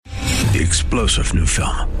The explosive new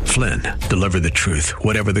film, Flynn, deliver the truth,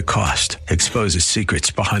 whatever the cost. Exposes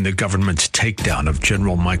secrets behind the government's takedown of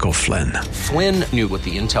General Michael Flynn. Flynn knew what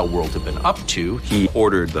the intel world had been up to. He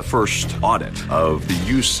ordered the first audit of the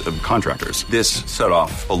use of contractors. This set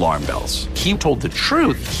off alarm bells. He told the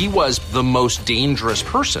truth. He was the most dangerous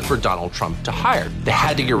person for Donald Trump to hire. They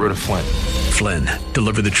had to get rid of Flynn. Flynn,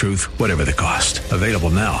 deliver the truth, whatever the cost. Available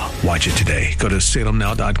now. Watch it today. Go to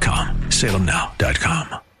salemnow.com.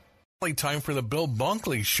 salemnow.com. Time for the Bill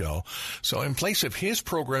Bunkley Show. So in place of his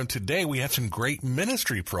program today, we have some great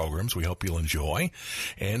ministry programs we hope you'll enjoy.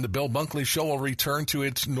 And the Bill Bunkley Show will return to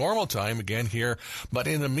its normal time again here. But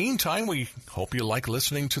in the meantime, we hope you like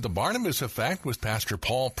listening to the Barnabas Effect with Pastor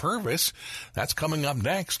Paul Purvis. That's coming up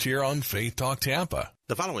next here on Faith Talk Tampa.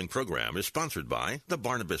 The following program is sponsored by the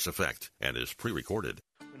Barnabas Effect and is pre-recorded.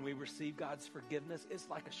 When we receive God's forgiveness, it's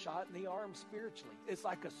like a shot in the arm spiritually. It's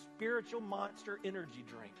like a spiritual monster energy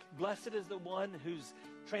drink. Blessed is the one whose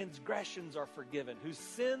transgressions are forgiven, whose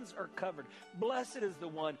sins are covered. Blessed is the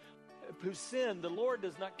one whose sin the Lord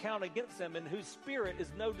does not count against them, and whose spirit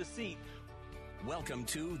is no deceit. Welcome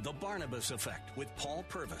to The Barnabas Effect with Paul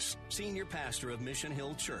Purvis, Senior Pastor of Mission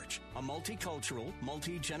Hill Church, a multicultural,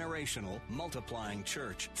 multi-generational, multiplying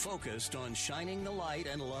church focused on shining the light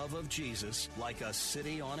and love of Jesus like a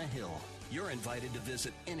city on a hill. You're invited to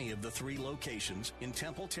visit any of the 3 locations in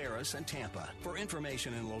Temple Terrace and Tampa. For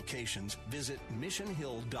information and locations, visit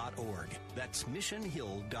missionhill.org. That's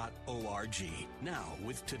missionhill.org. Now,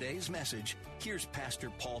 with today's message, here's Pastor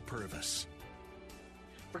Paul Purvis.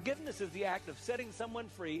 Forgiveness is the act of setting someone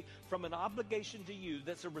free from an obligation to you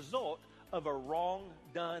that's a result of a wrong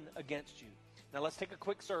done against you. Now let's take a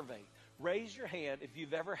quick survey. Raise your hand if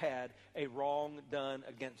you've ever had a wrong done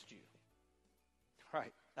against you.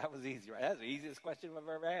 Right, that was easy, right? That's the easiest question I've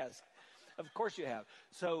ever asked. Of course you have.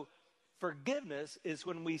 So forgiveness is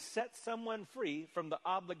when we set someone free from the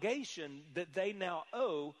obligation that they now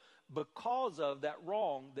owe because of that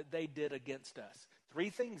wrong that they did against us. 3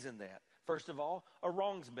 things in that. First of all, a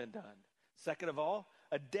wrong's been done. Second of all,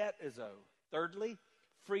 a debt is owed. Thirdly,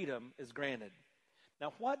 freedom is granted.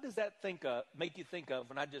 Now, what does that make you think of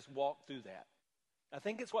when I just walk through that? I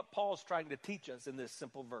think it's what Paul's trying to teach us in this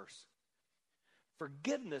simple verse.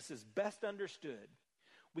 Forgiveness is best understood.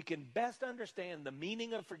 We can best understand the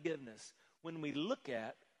meaning of forgiveness when we look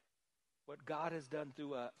at what God has done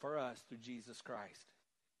for us through Jesus Christ.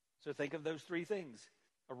 So think of those 3 things.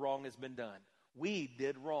 A wrong has been done. We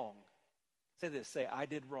did wrong. Say this, say, I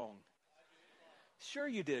did wrong. Sure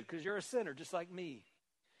you did, because you're a sinner just like me.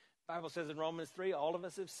 The Bible says in Romans 3, all of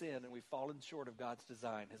us have sinned and we've fallen short of God's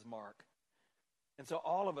design, his mark. And so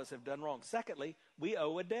all of us have done wrong. Secondly, we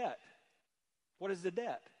owe a debt. What is the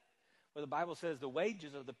debt? Well, the Bible says the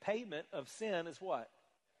wages of the payment of sin is what?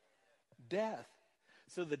 Death.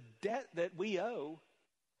 So the debt that we owe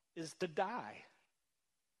is to die.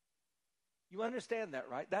 You understand that,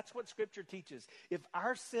 right? That's what Scripture teaches. If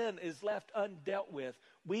our sin is left undealt with,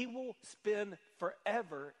 we will spend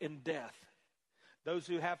forever in death. Those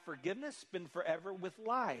who have forgiveness spend forever with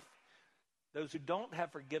life. Those who don't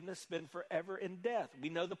have forgiveness spend forever in death. We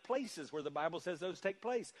know the places where the Bible says those take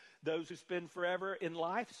place. Those who spend forever in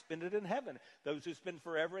life spend it in heaven. Those who spend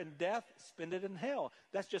forever in death spend it in hell.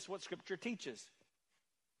 That's just what Scripture teaches.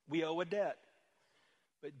 We owe a debt.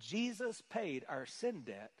 But Jesus paid our sin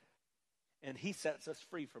debt, and he sets us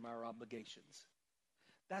free from our obligations.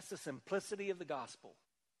 That's the simplicity of the gospel.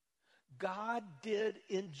 God did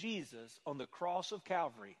in Jesus on the cross of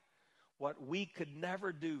Calvary what we could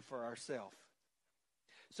never do for ourselves.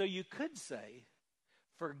 So you could say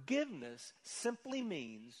forgiveness simply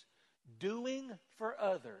means doing for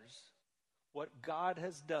others what God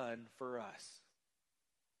has done for us.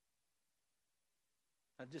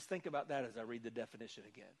 Now just think about that as I read the definition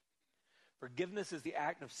again. Forgiveness is the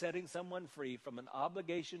act of setting someone free from an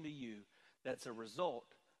obligation to you that's a result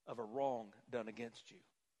of a wrong done against you.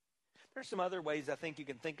 There's some other ways I think you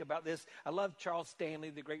can think about this. I love Charles Stanley,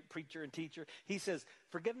 the great preacher and teacher. He says,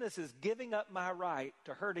 forgiveness is giving up my right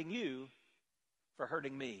to hurting you for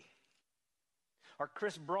hurting me. Or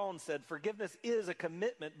Chris Braun said, forgiveness is a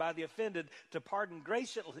commitment by the offended to pardon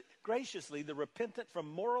graciously the repentant from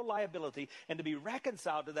moral liability and to be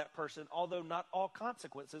reconciled to that person, although not all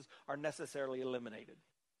consequences are necessarily eliminated.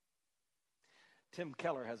 Tim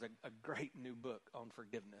Keller has a great new book on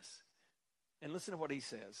forgiveness. And listen to what he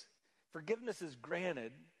says. Forgiveness is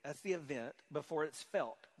granted, that's the event, before it's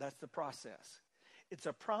felt. That's the process. It's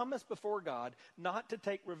a promise before God not to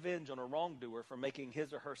take revenge on a wrongdoer for making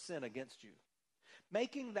his or her sin against you.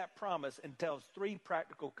 Making that promise entails 3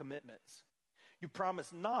 practical commitments. You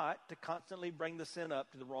promise not to constantly bring the sin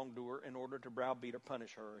up to the wrongdoer in order to browbeat or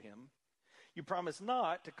punish her or him. You promise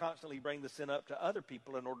not to constantly bring the sin up to other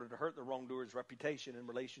people in order to hurt the wrongdoer's reputation and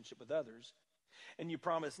relationship with others. And you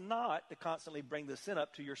promise not to constantly bring the sin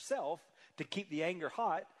up to yourself to keep the anger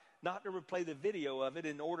hot, not to replay the video of it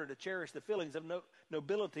in order to cherish the feelings of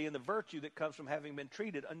nobility and the virtue that comes from having been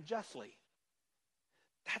treated unjustly.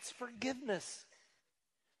 That's forgiveness.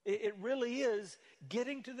 It really is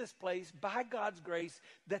getting to this place by God's grace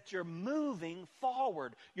that you're moving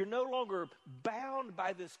forward. You're no longer bound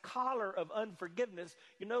by this collar of unforgiveness.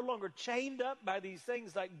 You're no longer chained up by these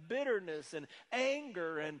things like bitterness and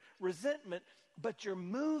anger and resentment, but you're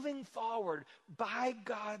moving forward by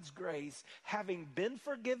God's grace, having been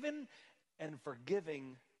forgiven and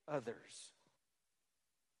forgiving others.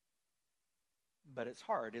 But it's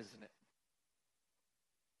hard, isn't it?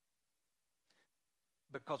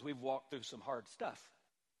 Because we've walked through some hard stuff.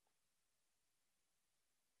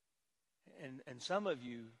 And some of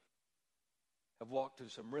you have walked through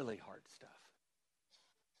some really hard stuff.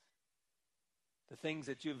 The things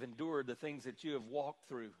that you've endured, the things that you have walked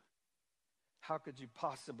through, how could you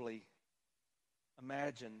possibly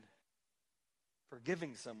imagine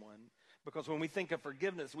forgiving someone? Because when we think of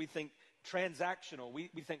forgiveness, we think transactional. We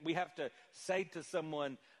think we have to say to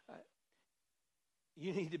someone,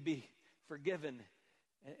 you need to be forgiven.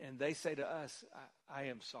 And they say to us, I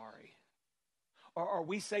am sorry. Or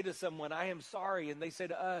we say to someone, I am sorry, and they say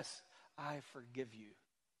to us, I forgive you.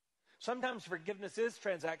 Sometimes forgiveness is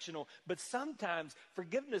transactional, but sometimes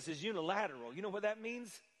forgiveness is unilateral. You know what that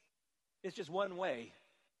means? It's just one way.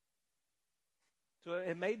 So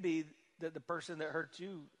it may be that the person that hurt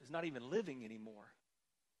you is not even living anymore.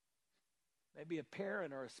 Maybe a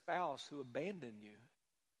parent or a spouse who abandoned you.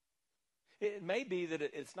 It may be that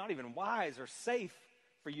it's not even wise or safe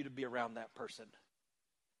for you to be around that person.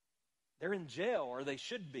 They're in jail, or they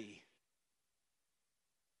should be.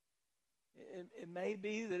 It may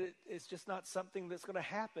be that it's just not something that's going to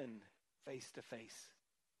happen face to face.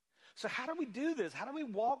 So how do we do this? How do we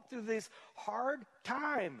walk through this hard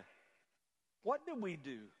time? What do we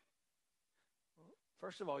do? Well,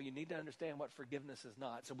 first of all, you need to understand what forgiveness is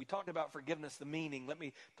not. So we talked about forgiveness, the meaning. Let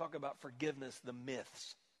me talk about forgiveness, the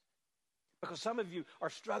myths. Because some of you are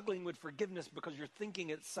struggling with forgiveness because you're thinking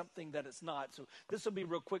it's something that it's not. So this will be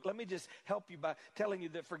real quick. Let me just help you by telling you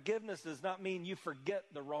that forgiveness does not mean you forget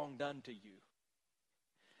the wrong done to you.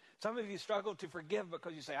 Some of you struggle to forgive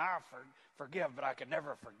because you say, I forgive, but I can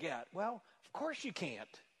never forget. Well, of course you can't.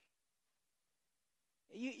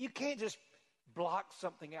 You can't just block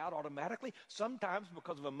something out automatically. Sometimes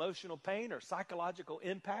because of emotional pain or psychological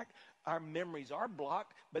impact, our memories are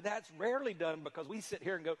blocked, but that's rarely done because we sit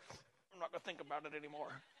here and go, I'm not going to think about it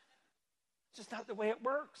anymore. It's just not the way it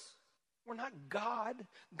works. We're not God.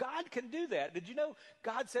 God can do that. Did you know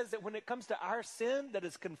God says that when it comes to our sin that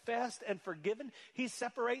is confessed and forgiven, he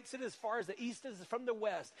separates it as far as the east is from the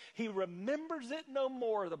west. He remembers it no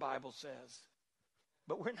more, the Bible says.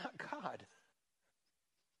 But we're not God.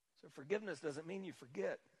 So forgiveness doesn't mean you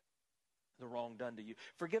forget the wrong done to you.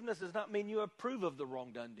 Forgiveness does not mean you approve of the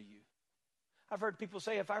wrong done to you. I've heard people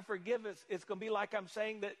say, if I forgive, it's going to be like I'm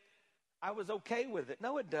saying that I was okay with it.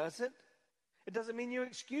 No, it doesn't. It doesn't mean you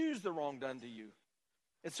excuse the wrong done to you.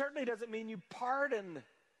 It certainly doesn't mean you pardon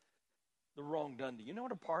the wrong done to you. You know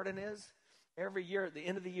what a pardon is? Every year at the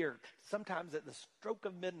end of the year, sometimes at the stroke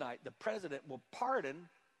of midnight, the president will pardon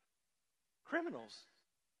criminals.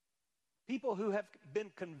 People who have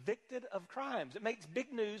been convicted of crimes. It makes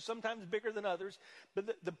big news, sometimes bigger than others.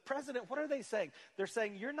 But the president, what are they saying? They're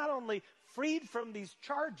saying you're not only freed from these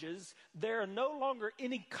charges, there are no longer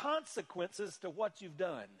any consequences to what you've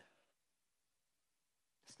done.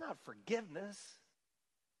 It's not forgiveness.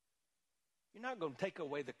 You're not going to take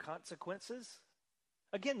away the consequences.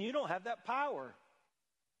 Again, you don't have that power.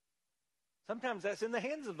 Sometimes that's in the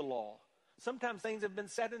hands of the law. Sometimes things have been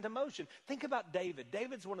set into motion. Think about David.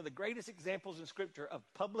 David's one of the greatest examples in Scripture of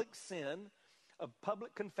public sin, of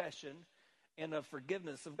public confession, and of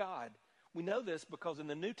forgiveness of God. We know this because in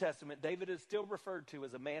the New Testament, David is still referred to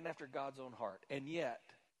as a man after God's own heart. And yet,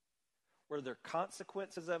 were there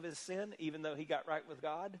consequences of his sin, even though he got right with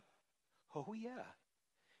God? Oh, yeah.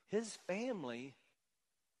 His family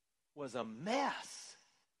was a mess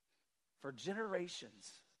for generations.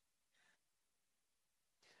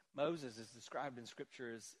 Moses is described in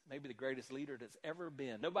Scripture as maybe the greatest leader that's ever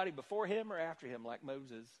been. Nobody before him or after him like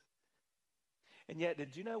Moses. And yet,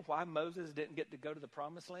 did you know why Moses didn't get to go to the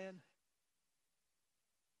promised land?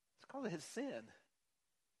 It's because of his sin.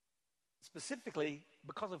 Specifically,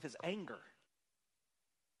 because of his anger.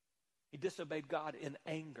 He disobeyed God in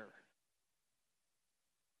anger.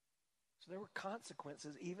 So there were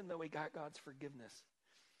consequences even though he got God's forgiveness.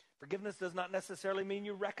 Forgiveness does not necessarily mean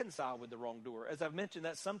you reconcile with the wrongdoer. As I've mentioned,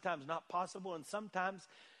 that's sometimes not possible and sometimes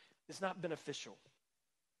it's not beneficial.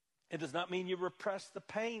 It does not mean you repress the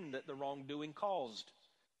pain that the wrongdoing caused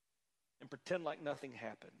and pretend like nothing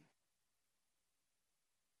happened.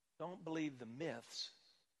 Don't believe the myths.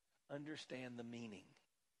 Understand the meaning.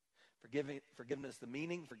 Forgiveness the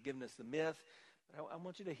meaning, forgiveness the myth. But I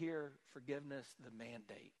want you to hear forgiveness the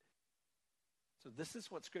mandate. So this is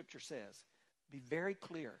what Scripture says. Be very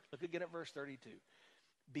clear. Look again at verse 32.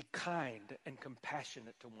 Be kind and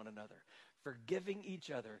compassionate to one another, forgiving each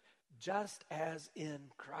other, just as in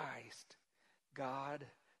Christ God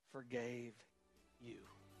forgave you.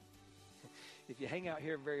 If you hang out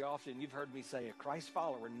here very often, you've heard me say a Christ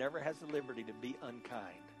follower never has the liberty to be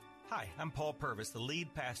unkind. Hi, I'm Paul Purvis, the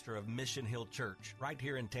lead pastor of Mission Hill Church right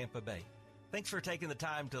here in Tampa Bay. Thanks for taking the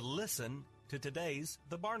time to listen to today's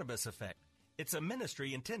The Barnabas Effect. It's a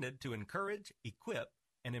ministry intended to encourage, equip,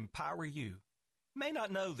 and empower you. You may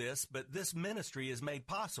not know this, but this ministry is made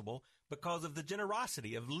possible because of the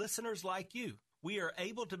generosity of listeners like you. We are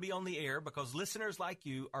able to be on the air because listeners like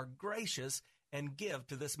you are gracious and give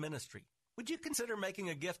to this ministry. Would you consider making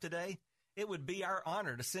a gift today? It would be our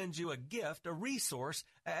honor to send you a gift, a resource,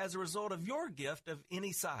 as a result of your gift of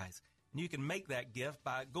any size. And you can make that gift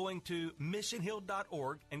by going to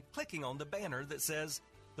missionhill.org and clicking on the banner that says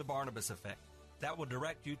The Barnabas Effect. That will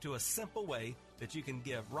direct you to a simple way that you can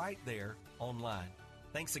give right there online.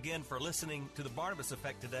 Thanks again for listening to The Barnabas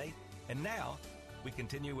Effect today. And now we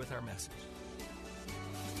continue with our message.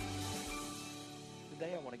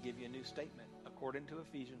 Today I want to give you a new statement according to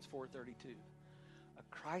Ephesians 4:32. A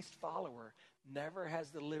Christ follower never has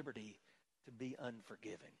the liberty to be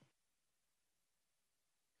unforgiving.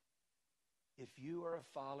 If you are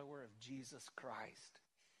a follower of Jesus Christ,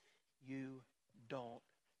 you don't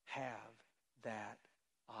have that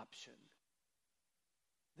option.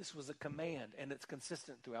 This was a command, and it's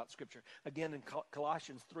consistent throughout Scripture. Again, in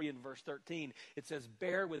Colossians 3 and verse 13, it says,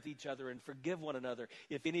 bear with each other and forgive one another.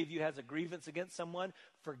 If any of you has a grievance against someone,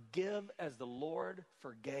 forgive as the Lord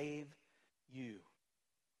forgave you.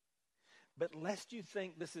 But lest you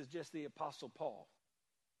think this is just the Apostle Paul,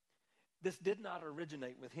 this did not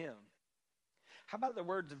originate with him. How about the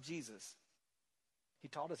words of Jesus? He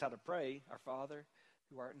taught us how to pray, our Father,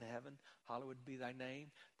 who art in heaven, hallowed be thy name.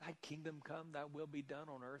 Thy kingdom come, thy will be done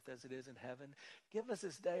on earth as it is in heaven. Give us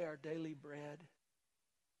this day our daily bread,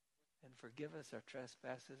 and forgive us our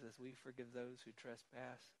trespasses as we forgive those who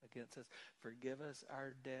trespass against us. Forgive us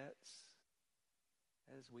our debts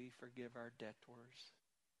as we forgive our debtors.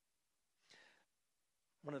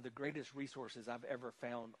 One of the greatest resources I've ever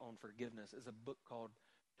found on forgiveness is a book called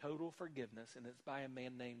Total Forgiveness, and it's by a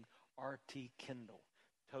man named R.T. Kendall.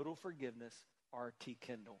 Total Forgiveness, R.T.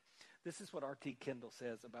 Kendall. This is what R.T. Kendall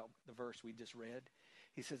says about the verse we just read.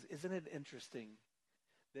 He says, isn't it interesting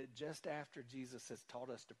that just after Jesus has taught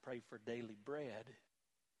us to pray for daily bread,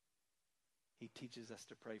 he teaches us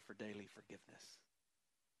to pray for daily forgiveness.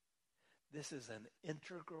 This is an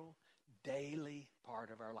integral, daily part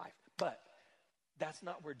of our life. But that's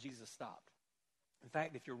not where Jesus stopped. In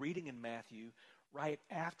fact, if you're reading in Matthew, right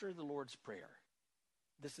after the Lord's Prayer,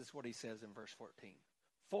 this is what he says in verse 14.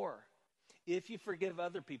 For if you forgive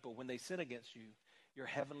other people when they sin against you, your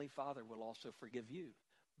heavenly Father will also forgive you.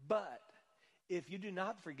 But if you do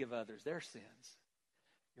not forgive others their sins,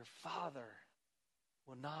 your Father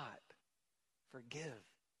will not forgive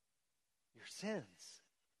your sins.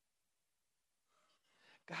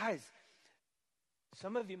 Guys,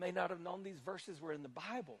 some of you may not have known these verses were in the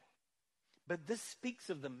Bible, but this speaks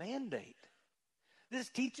of the mandate. This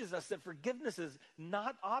teaches us that forgiveness is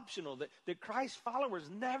not optional, that Christ's followers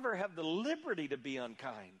never have the liberty to be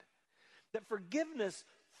unkind, that forgiveness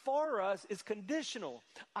for us is conditional.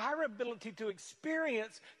 Our ability to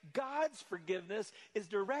experience God's forgiveness is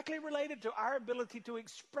directly related to our ability to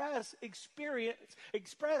express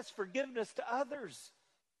forgiveness to others.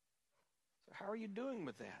 So how are you doing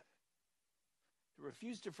with that? To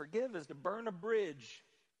refuse to forgive is to burn a bridge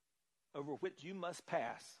over which you must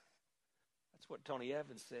pass. That's what Tony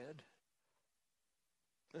Evans said.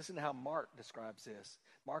 Listen to how Mark describes this.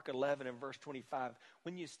 Mark 11 and verse 25.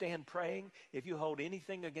 When you stand praying, if you hold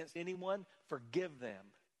anything against anyone, forgive them,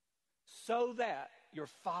 so that your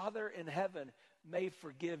Father in heaven may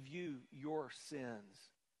forgive you your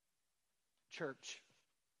sins. Church,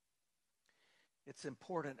 it's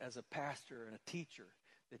important as a pastor and a teacher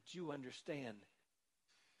that you understand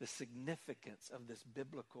the significance of this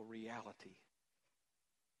biblical reality.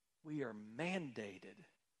 We are mandated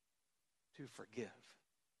to forgive.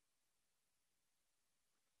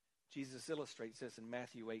 Jesus illustrates this in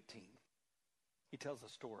Matthew 18. He tells a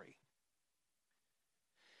story.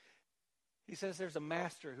 He says there's a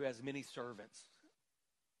master who has many servants.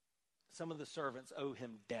 Some of the servants owe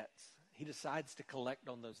him debts. He decides to collect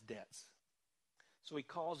on those debts. So he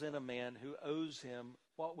calls in a man who owes him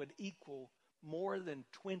what would equal more than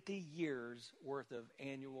 20 years worth of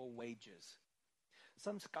annual wages.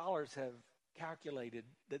 Some scholars have calculated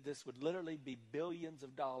that this would literally be billions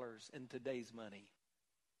of dollars in today's money.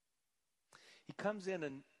 He comes in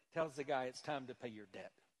and tells the guy it's time to pay your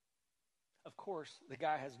debt. Of course, the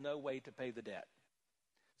guy has no way to pay the debt.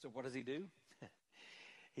 So what does he do?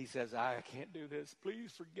 He says, I can't do this.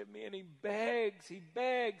 Please forgive me. And he begs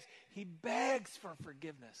for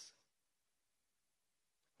forgiveness.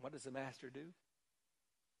 What does the master do?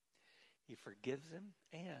 He forgives him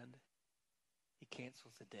and he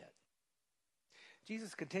cancels the debt.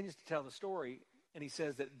 Jesus continues to tell the story, and he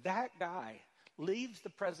says that guy leaves the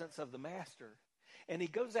presence of the master, and he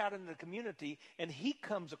goes out into the community, and he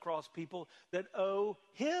comes across people that owe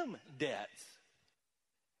him debts.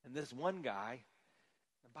 And this one guy,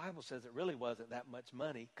 the Bible says it really wasn't that much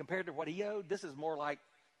money. Compared to what he owed, this is more like,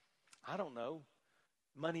 I don't know,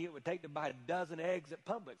 money it would take to buy a dozen eggs at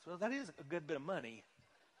Publix. Well, that is a good bit of money.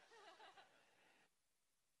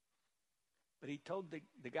 But he told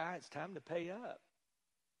the guy it's time to pay up.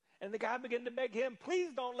 And the guy began to beg him,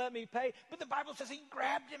 please don't let me pay. But the Bible says he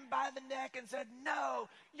grabbed him by the neck and said, no,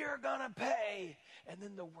 you're going to pay. And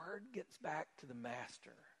then the word gets back to the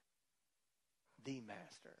master. The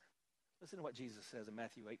master. Listen to what Jesus says in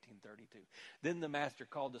Matthew 18:32. Then the master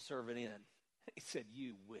called the servant in. He said,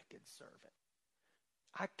 you wicked servant.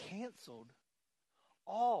 I canceled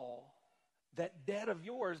all that debt of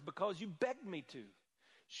yours because you begged me to.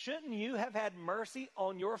 Shouldn't you have had mercy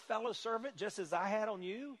on your fellow servant just as I had on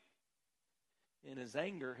you? In his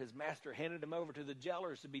anger, his master handed him over to the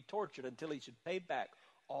jailers to be tortured until he should pay back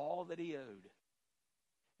all that he owed.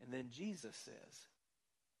 And then Jesus says,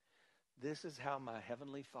 this is how my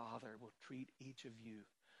heavenly Father will treat each of you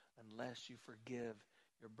unless you forgive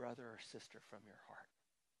your brother or sister from your heart.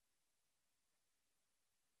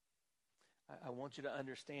 I want you to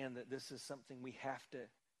understand that this is something we have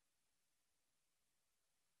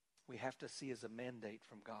to see as a mandate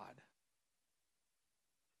from God.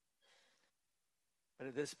 But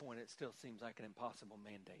at this point, it still seems like an impossible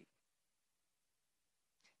mandate.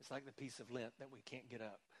 It's like the piece of lint that we can't get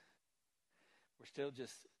up. We're still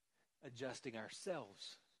just adjusting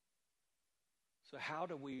ourselves. So how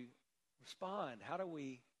do we respond? How do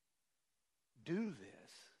we do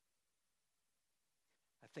this?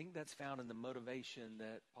 I think that's found in the motivation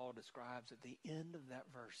that Paul describes at the end of that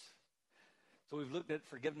verse. So we've looked at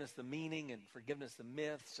forgiveness, the meaning, and forgiveness, the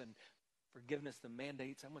myths, and forgiveness, the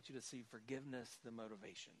mandates. I want you to see forgiveness, the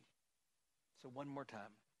motivation. So one more time.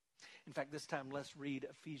 In fact, this time let's read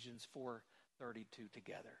Ephesians 4:32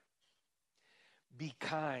 together. Be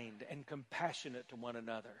kind and compassionate to one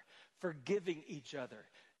another, forgiving each other,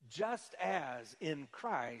 just as in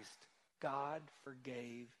Christ God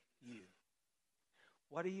forgave you.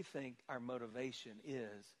 What do you think our motivation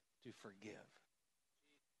is to forgive?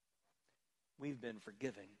 We've been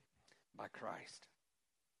forgiven by Christ.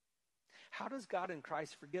 How does God in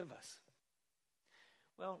Christ forgive us?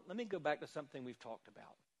 Well, let me go back to something we've talked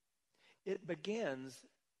about. It begins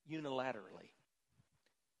unilaterally.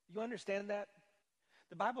 You understand that?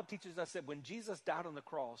 The Bible teaches us that when Jesus died on the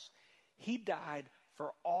cross, he died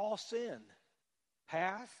for all sin,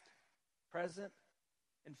 past, present,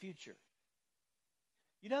 and future.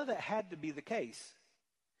 You know that had to be the case.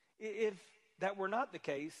 If that were not the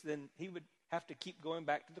case, then he would have to keep going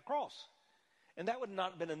back to the cross. And that would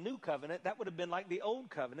not have been a new covenant. That would have been like the old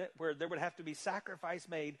covenant where there would have to be sacrifice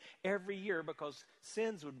made every year because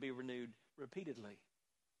sins would be renewed repeatedly.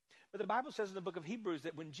 But the Bible says in the book of Hebrews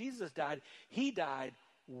that when Jesus died, he died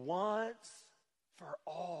once for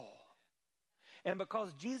all. And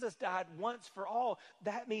because Jesus died once for all,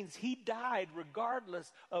 that means he died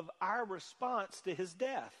regardless of our response to his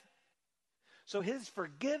death. So his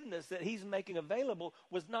forgiveness that he's making available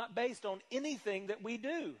was not based on anything that we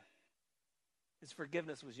do. His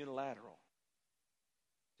forgiveness was unilateral.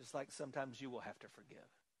 Just like sometimes you will have to forgive.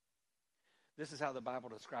 This is how the Bible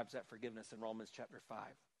describes that forgiveness in Romans chapter 5.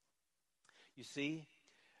 You see,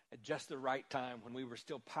 at just the right time when we were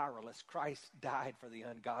still powerless, Christ died for the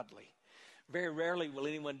ungodly. Very rarely will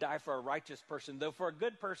anyone die for a righteous person, though for a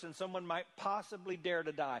good person, someone might possibly dare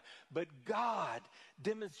to die. But God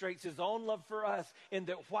demonstrates his own love for us in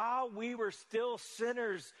that while we were still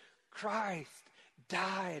sinners, Christ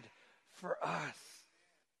died for us.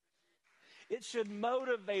 It should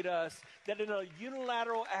motivate us that in a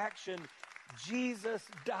unilateral action, Jesus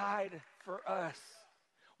died for us.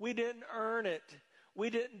 We didn't earn it. We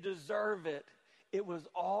didn't deserve it. It was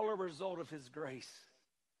all a result of his grace.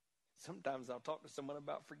 Sometimes I'll talk to someone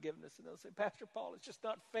about forgiveness and they'll say, Pastor Paul, it's just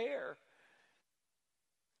not fair.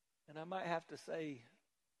 And I might have to say,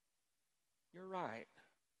 you're right.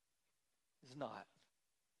 It's not.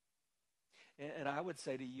 And I would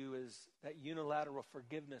say to you is that unilateral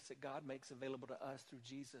forgiveness that God makes available to us through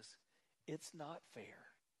Jesus, it's not fair.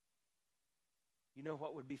 You know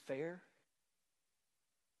what would be fair?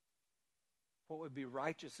 What would be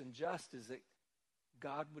righteous and just is that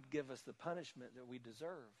God would give us the punishment that we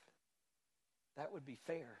deserve. That would be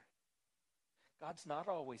fair. God's not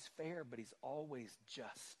always fair, but he's always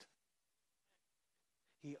just.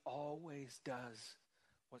 He always does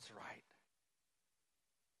what's right.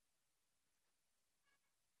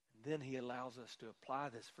 And then he allows us to apply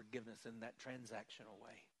this forgiveness in that transactional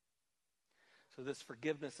way. So this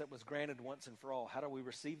forgiveness that was granted once and for all, how do we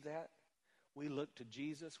receive that? We look to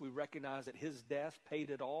Jesus. We recognize that his death paid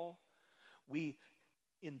it all. We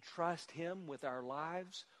entrust him with our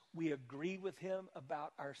lives. We agree with him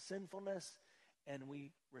about our sinfulness, and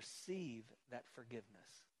we receive that forgiveness.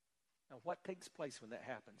 Now, what takes place when that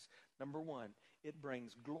happens? Number one, it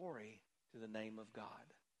brings glory to the name of God.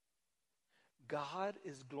 God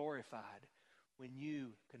is glorified when you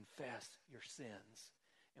confess your sins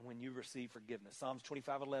and when you receive forgiveness. Psalms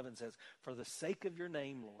 25:11 says, for the sake of your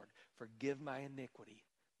name, Lord, forgive my iniquity,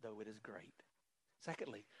 though it is great.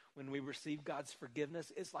 Secondly, when we receive God's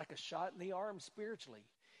forgiveness, it's like a shot in the arm spiritually.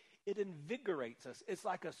 It invigorates us. It's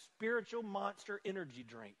like a spiritual monster energy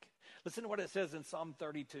drink. Listen to what it says in Psalm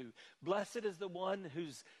 32. Blessed is the one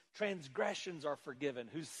whose transgressions are forgiven,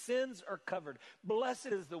 whose sins are covered. Blessed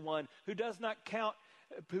is the one who does not count,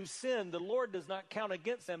 whose sin the Lord does not count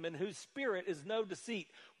against them, and whose spirit is no deceit.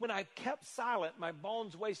 When I kept silent, my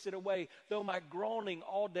bones wasted away, though my groaning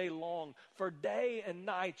all day long. For day and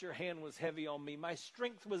night your hand was heavy on me. My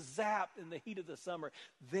strength was zapped in the heat of the summer.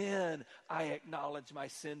 Then I acknowledged my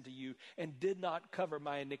sin to you and did not cover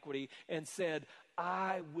my iniquity, and said,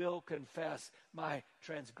 I will confess my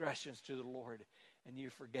transgressions to the Lord, and you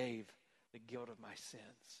forgave the guilt of my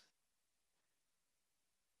sins.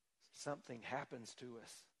 Something happens to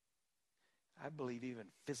us, I believe even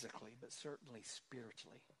physically, but certainly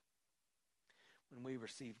spiritually, when we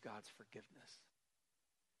receive God's forgiveness.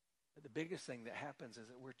 But the biggest thing that happens is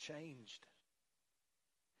that we're changed.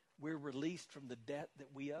 We're released from the debt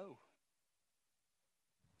that we owe.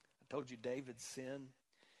 I told you David's sin.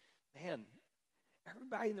 Man,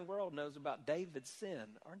 everybody in the world knows about David's sin.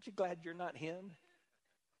 Aren't you glad you're not him?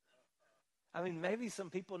 I mean, maybe some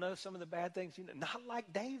people know some of the bad things, not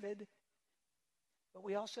like David, but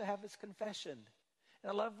we also have his confession.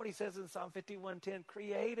 And I love what he says in Psalm 51:10,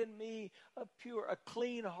 create in me a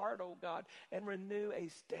clean heart, O God, and renew a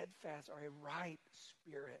steadfast or a right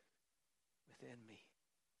spirit within me.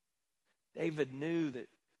 David knew that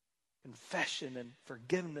confession and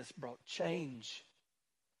forgiveness brought change.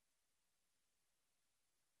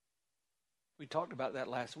 We talked about that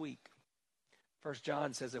last week. 1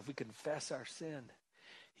 John says if we confess our sin,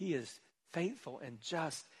 he is faithful and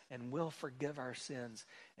just and will forgive our sins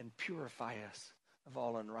and purify us of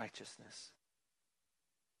all unrighteousness.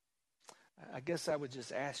 I guess I would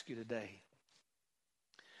just ask you today,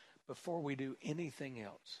 before we do anything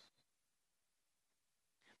else,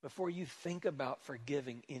 before you think about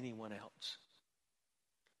forgiving anyone else,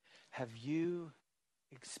 have you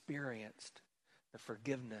experienced the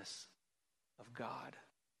forgiveness of God?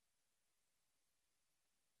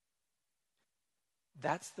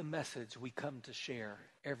 That's the message we come to share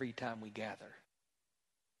every time we gather.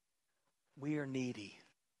 We are needy.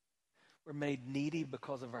 We're made needy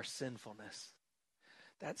because of our sinfulness.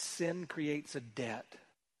 That sin creates a debt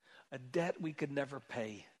we could never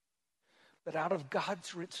pay. But out of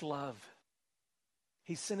God's rich love,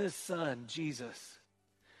 he sent his son, Jesus,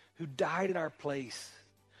 who died in our place,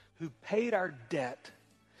 who paid our debt.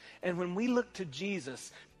 And when we look to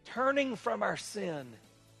Jesus, turning from our sin,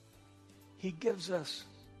 he gives us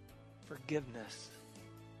forgiveness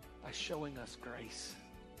by showing us grace.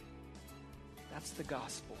 That's the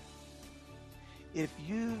gospel. If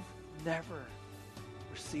you've never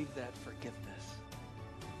received that forgiveness,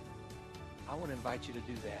 I want to invite you to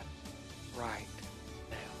do that right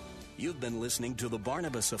now. You've been listening to The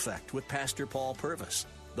Barnabas Effect with Pastor Paul Purvis.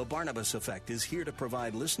 The Barnabas Effect is here to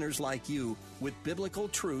provide listeners like you with biblical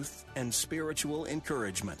truth and spiritual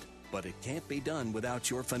encouragement. But it can't be done without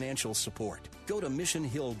your financial support. Go to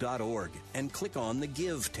missionhill.org and click on the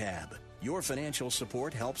Give tab. Your financial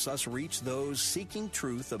support helps us reach those seeking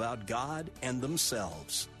truth about God and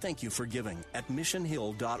themselves. Thank you for giving at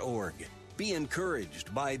missionhill.org. Be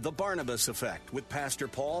encouraged by The Barnabas Effect with Pastor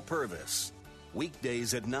Paul Purvis.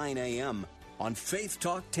 Weekdays at 9 a.m. on Faith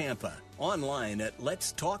Talk Tampa. Online at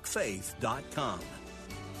letstalkfaith.com.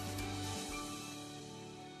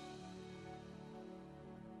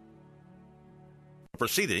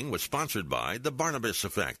 Proceeding was sponsored by The Barnabas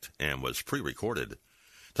Effect and was pre-recorded.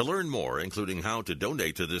 To learn more, including how to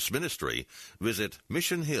donate to this ministry, visit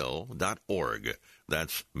missionhill.org.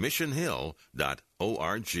 That's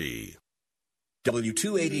missionhill.org.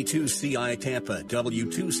 W282CI Tampa,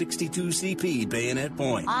 W262CP Bayonet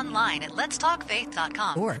Point. Online at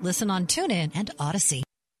letstalkfaith.com. Or listen on TuneIn and Odyssey.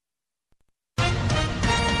 With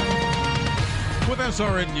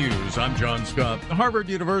SRN News, I'm John Scott. Harvard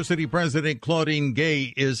University President Claudine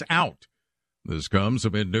Gay is out. This comes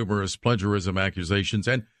amid numerous plagiarism accusations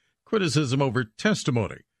and criticism over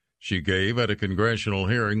testimony she gave at a congressional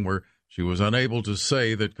hearing where she was unable to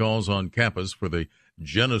say that calls on campus for the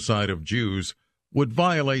genocide of Jews would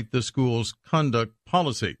violate the school's conduct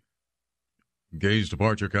policy. Gay's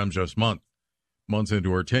departure comes just months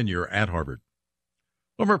into her tenure at Harvard.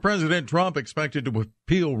 Former President Trump expected to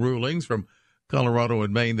appeal rulings from Colorado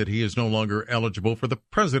and Maine that he is no longer eligible for the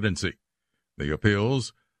presidency. The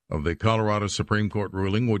appeals of the Colorado Supreme Court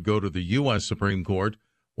ruling would go to the U.S. Supreme Court,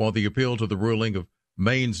 while the appeal to the ruling of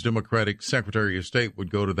Maine's Democratic Secretary of State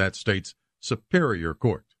would go to that state's Superior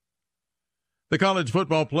Court. The college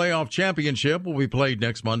football playoff championship will be played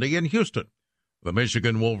next Monday in Houston. The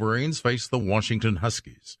Michigan Wolverines face the Washington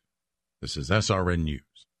Huskies. This is SRN News.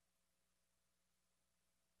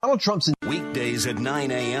 Donald Trump's weekdays at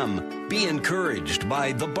 9 a.m. Be encouraged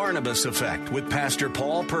by The Barnabas Effect with Pastor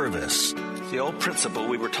Paul Purvis. The old principle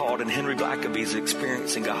we were taught in Henry Blackaby's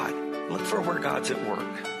Experiencing God. Look for where God's at work.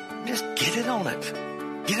 Just get in on it.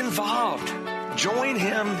 Get involved. Join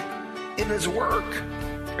him in his work.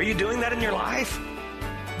 Are you doing that in your life?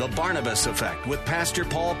 The Barnabas Effect with Pastor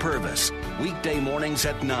Paul Purvis. Weekday mornings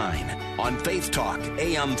at 9 on Faith Talk,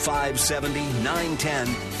 AM 570, 910,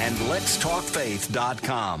 and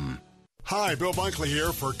letstalkfaith.com. Hi, Bill Bunkley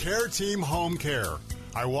here for Care Team Home Care.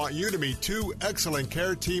 I want you to meet two excellent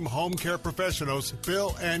Care Team Home Care professionals,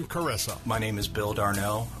 Bill and Carissa. My name is Bill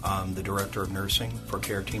Darnell. I'm the Director of Nursing for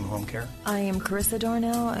Care Team Home Care. I am Carissa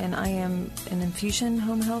Darnell, and I am an infusion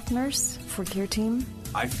home health nurse for Care Team.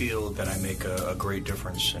 I feel that I make a great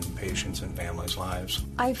difference in patients and families' lives.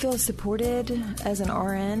 I feel supported as an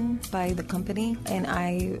RN by the company, and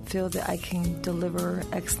I feel that I can deliver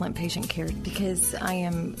excellent patient care because I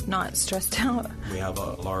am not stressed out. We have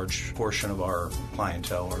a large portion of our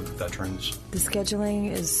clientele are veterans. The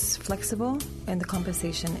scheduling is flexible, and the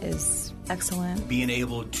compensation is excellent. Being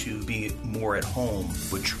able to be more at home,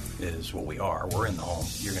 which is what we are, we're in the home,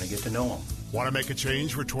 you're going to get to know them. Want to make a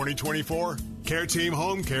change for 2024? Care Team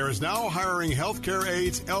Home Care is now hiring healthcare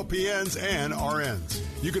aides, LPNs, and RNs.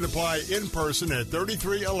 You can apply in person at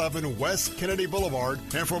 3311 West Kennedy Boulevard.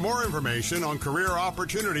 And for more information on career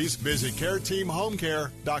opportunities, visit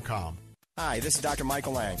careteamhomecare.com. Hi, this is Dr.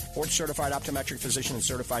 Michael Lang, board-certified optometric physician and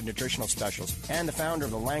certified nutritional specialist, and the founder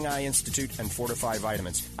of the Lang Eye Institute and Fortify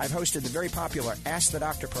Vitamins. I've hosted the very popular Ask the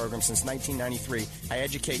Doctor program since 1993. I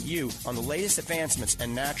educate you on the latest advancements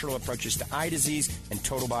and natural approaches to eye disease and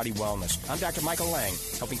total body wellness. I'm Dr. Michael Lang,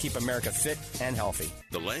 helping keep America fit and healthy.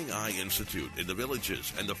 The Lang Eye Institute in the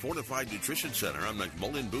Villages and the Fortified Nutrition Center on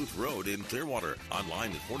McMullen Booth Road in Clearwater.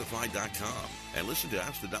 Online at fortified.com. And listen to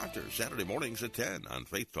Ask the Doctor Saturday mornings at 10 on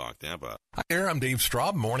Faith Talk Tampa. Hi there, I'm Dave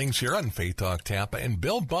Straub, mornings here on Faith Talk Tampa, and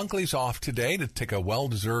Bill Bunkley's off today to take a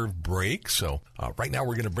well-deserved break. So right now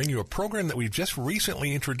we're going to bring you a program that we've just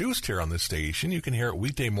recently introduced here on the station. You can hear it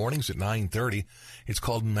weekday mornings at 9:30. It's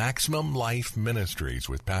called Maximum Life Ministries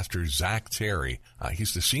with Pastor Zach Terry.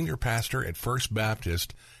 He's the senior pastor at First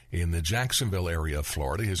Baptist in the Jacksonville area of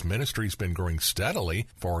Florida. His ministry's been growing steadily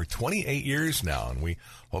for 28 years now, and we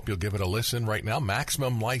hope you'll give it a listen right now.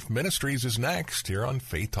 Maximum Life Ministries is next here on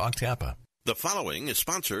Faith Talk Tampa. The following is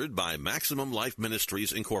sponsored by Maximum Life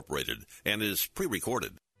Ministries Incorporated and is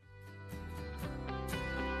pre-recorded.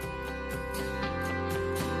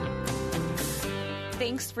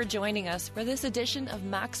 Thanks for joining us for this edition of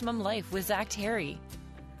Maximum Life with Zach Terry.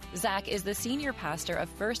 Zach is the senior pastor of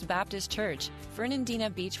First Baptist Church, Fernandina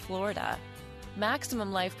Beach, Florida.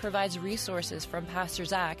 Maximum Life provides resources from Pastor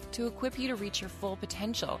Zach to equip you to reach your full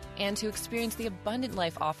potential and to experience the abundant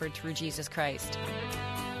life offered through Jesus Christ.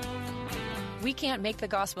 We can't make the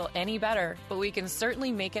gospel any better, but we can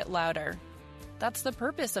certainly make it louder. That's the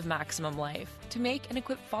purpose of Maximum Life, to make and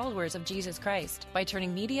equip followers of Jesus Christ by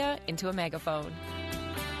turning media into a megaphone.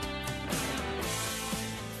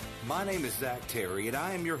 My name is Zach Terry, and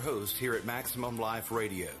I am your host here at Maximum Life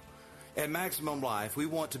Radio. At Maximum Life, we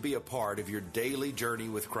want to be a part of your daily journey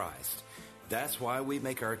with Christ. That's why we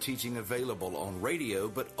make our teaching available on radio,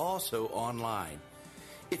 but also online.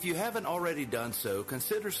 If you haven't already done so,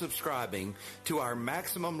 consider subscribing to our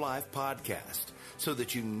Maximum Life podcast so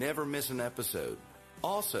that you never miss an episode.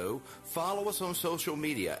 Also, follow us on social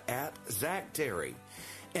media at Zach Terry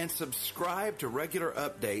and subscribe to regular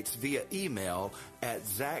updates via email at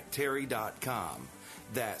zachterry.com.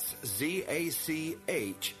 That's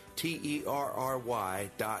ZACHTERRY.com.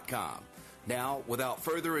 Now, without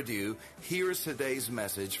further ado, here's today's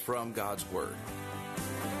message from God's Word.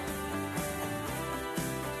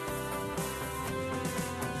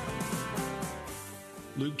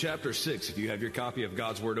 Luke chapter 6, if you have your copy of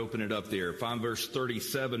God's Word, open it up there. Find verse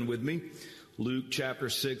 37 with me. Luke chapter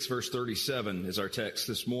 6, verse 37 is our text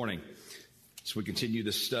this morning. As we continue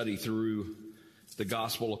this study through the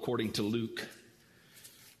Gospel according to Luke.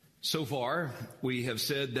 So far, we have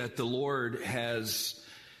said that the Lord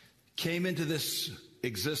came into this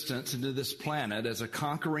existence, into this planet as a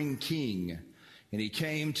conquering king. And he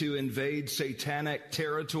came to invade satanic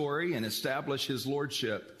territory and establish his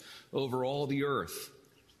lordship over all the earth.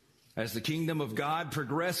 As the kingdom of God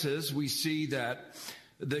progresses, we see that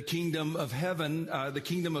the kingdom of heaven, the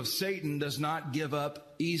kingdom of Satan does not give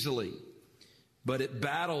up easily, but it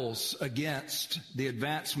battles against the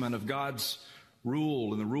advancement of God's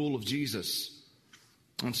rule and the rule of Jesus.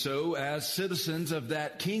 And so as citizens of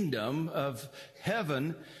that kingdom of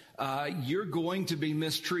heaven, you're going to be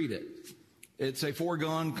mistreated. It's a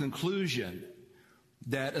foregone conclusion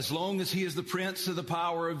that as long as he is the prince of the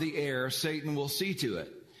power of the air, Satan will see to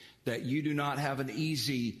it that you do not have an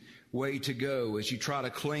easy way to go as you try to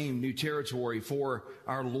claim new territory for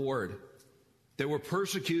our Lord. They will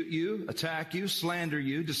persecute you, attack you, slander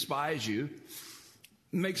you, despise you.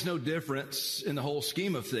 It makes no difference in the whole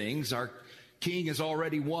scheme of things. Our King has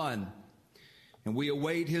already won, and we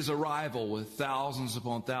await his arrival with thousands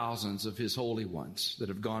upon thousands of his holy ones that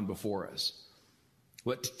have gone before us.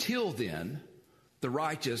 But till then, the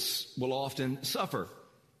righteous will often suffer.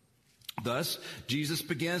 Thus, Jesus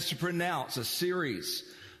begins to pronounce a series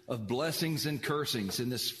of blessings and cursings in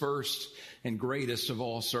this first and greatest of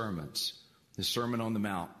all sermons, the Sermon on the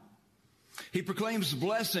Mount. He proclaims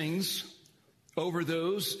blessings over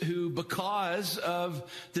those who, because of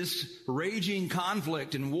this raging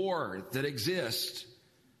conflict and war that exists,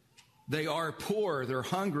 they are poor, they're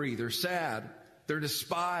hungry, they're sad, they're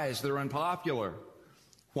despised, they're unpopular.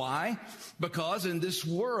 Why? Because in this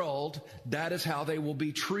world, that is how they will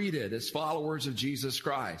be treated as followers of Jesus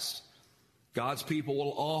Christ. God's people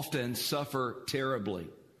will often suffer terribly.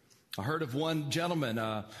 I heard of one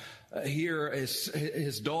gentleman here,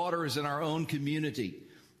 his daughter is in our own community,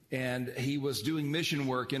 and he was doing mission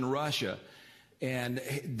work in Russia, and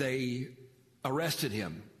they arrested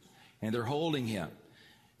him, and they're holding him.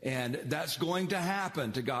 And that's going to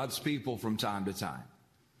happen to God's people from time to time.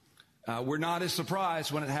 We're not as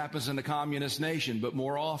surprised when it happens in a communist nation, but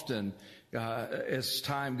more often, as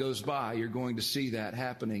time goes by, you're going to see that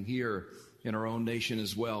happening here in our own nation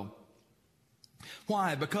as well.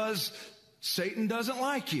 Why? Because Satan doesn't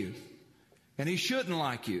like you. And he shouldn't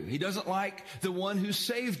like you. He doesn't like the one who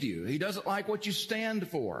saved you. He doesn't like what you stand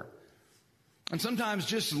for. And sometimes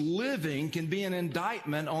just living can be an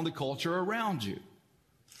indictment on the culture around you.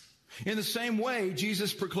 In the same way,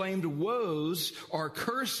 Jesus proclaimed woes or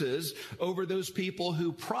curses over those people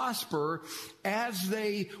who prosper as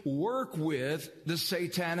they work with the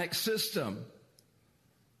satanic system.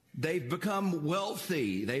 They've become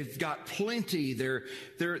wealthy. They've got plenty. They're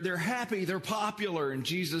happy. They're popular. And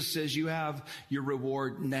Jesus says, you have your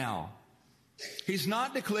reward now. He's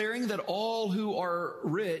not declaring that all who are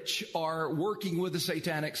rich are working with the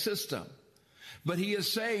satanic system. But he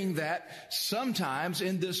is saying that sometimes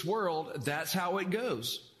in this world, that's how it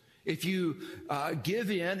goes. If you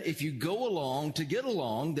give in, if you go along to get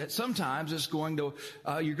along, that sometimes it's going to,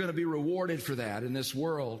 you're going to be rewarded for that in this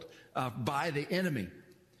world by the enemy.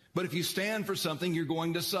 But if you stand for something, you're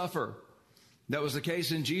going to suffer. That was the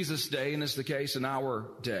case in Jesus' day, and it's the case in our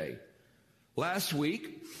day. Last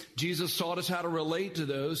week, Jesus taught us how to relate to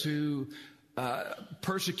those who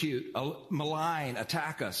persecute, malign,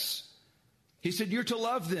 attack us. He said, you're to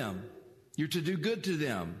love them. You're to do good to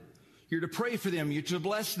them. You're to pray for them. You're to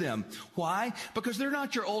bless them. Why? Because they're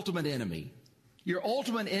not your ultimate enemy. Your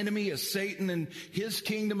ultimate enemy is Satan and his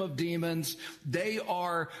kingdom of demons. They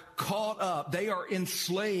are caught up. They are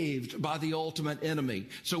enslaved by the ultimate enemy.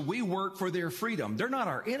 So we work for their freedom. They're not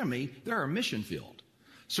our enemy. They're our mission field.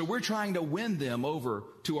 So we're trying to win them over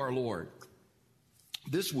to our Lord.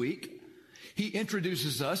 This week, He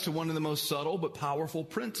introduces us to one of the most subtle but powerful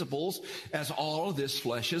principles as all of this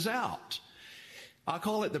fleshes out. I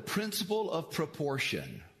call it the principle of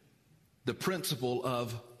proportion. The principle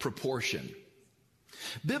of proportion.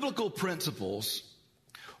 Biblical principles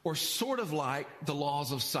are sort of like the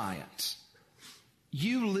laws of science.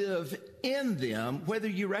 You live in them whether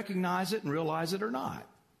you recognize it and realize it or not.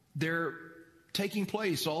 They're taking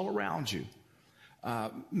place all around you.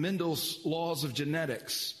 Mendel's laws of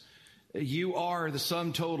genetics. You are the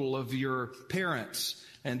sum total of your parents,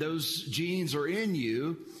 and those genes are in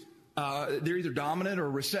you. They're either dominant or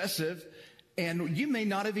recessive, and you may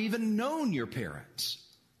not have even known your parents,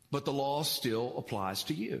 but the law still applies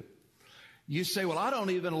to you. You say, well, I don't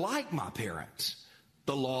even like my parents.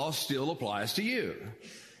 The law still applies to you.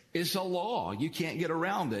 It's a law. You can't get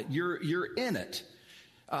around it. You're in it.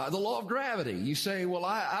 The law of gravity. You say, well,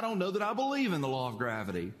 I don't know that I believe in the law of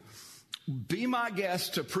gravity. Be my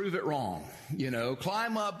guest to prove it wrong.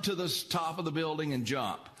 Climb up to the top of the building and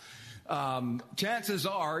jump. Chances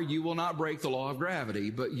are you will not break the law of gravity,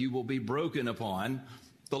 but you will be broken upon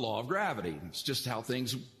the law of gravity. It's just how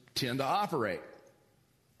things tend to operate.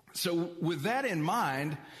 So with that in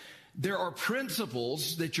mind, there are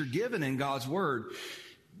principles that you're given in God's Word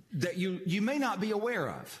that you may not be aware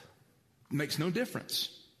of. It makes no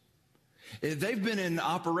difference. If they've been in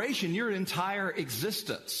operation your entire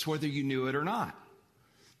existence, whether you knew it or not.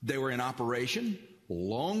 They were in operation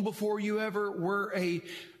long before you ever were a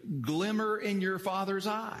glimmer in your father's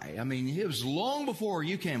eye. I mean, it was long before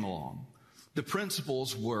you came along. The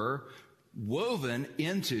principles were woven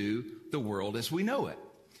into the world as we know it.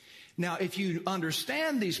 Now, if you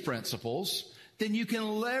understand these principles, then you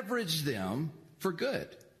can leverage them for good.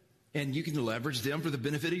 And you can leverage them for the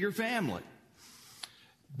benefit of your family.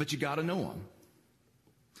 But you got to know them.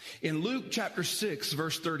 In Luke chapter 6,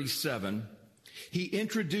 verse 37, he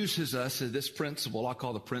introduces us to this principle I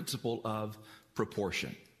call the principle of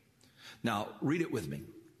proportion. Now, read it with me.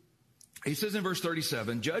 He says in verse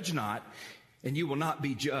 37, judge not, and you will not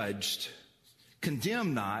be judged.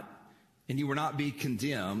 Condemn not, and you will not be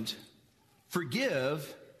condemned.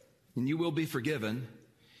 Forgive, and you will be forgiven.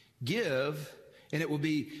 Give, and it will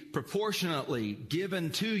be proportionately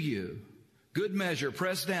given to you. Good measure,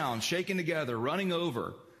 pressed down, shaken together, running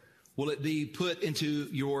over, will it be put into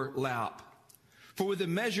your lap. For with the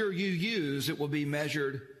measure you use, it will be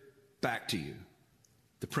measured back to you.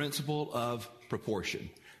 The principle of proportion.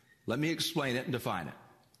 Let me explain it and define it.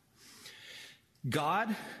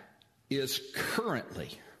 God is currently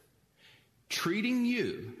treating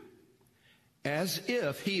you as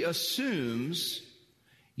if he assumes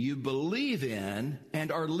you believe in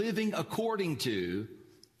and are living according to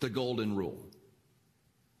the golden rule.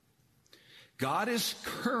 God is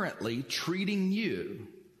currently treating you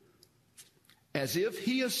as if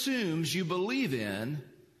he assumes you believe in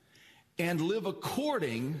and live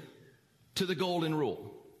according to the golden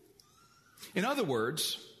rule. In other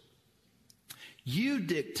words, you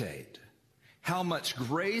dictate how much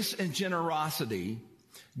grace and generosity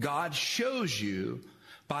God shows you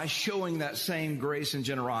by showing that same grace and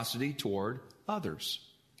generosity toward others.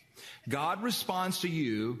 God responds to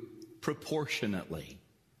you proportionately.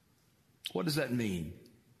 What does that mean?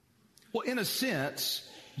 Well, in a sense,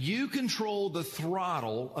 you control the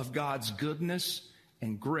throttle of God's goodness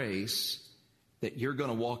and grace that you're going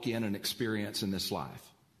to walk in and experience in this life.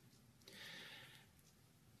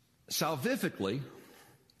 Salvifically,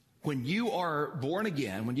 when you are born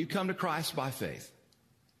again, when you come to Christ by faith,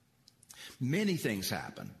 many things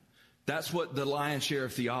happen. That's what the lion's share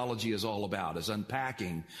of theology is all about, is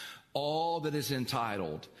unpacking all that is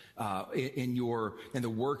entitled in the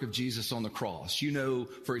work of Jesus on the cross. You know,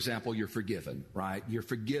 for example, you're forgiven, right? You're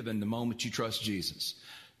forgiven the moment you trust Jesus.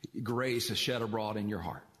 Grace is shed abroad in your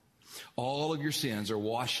heart. All of your sins are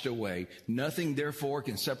washed away. Nothing, therefore,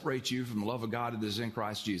 can separate you from the love of God that is in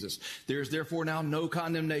Christ Jesus. There is, therefore, now no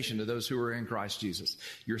condemnation to those who are in Christ Jesus.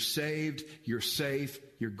 You're saved, you're safe,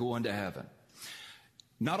 you're going to heaven.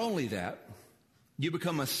 Not only that, you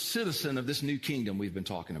become a citizen of this new kingdom we've been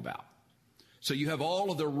talking about. So you have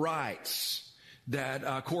all of the rights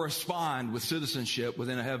that correspond with citizenship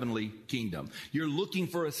within a heavenly kingdom. You're looking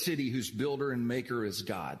for a city whose builder and maker is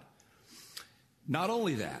God. Not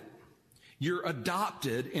only that, you're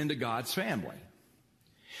adopted into God's family.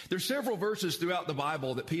 There's several verses throughout the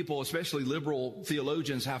Bible that people, especially liberal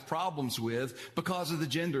theologians, have problems with because of the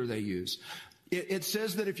gender they use. It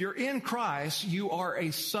says that if you're in Christ, you are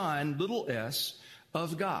a son, little s,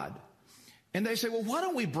 of God. And they say, well, why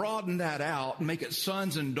don't we broaden that out and make it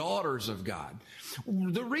sons and daughters of God?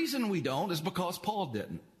 The reason we don't is because Paul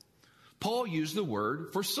didn't. Paul used the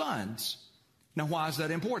word for sons. Now, why is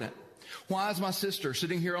that important? Why is my sister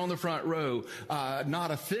sitting here on the front row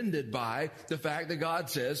not offended by the fact that God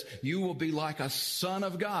says you will be like a son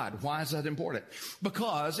of God? Why is that important?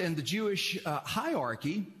 Because in the Jewish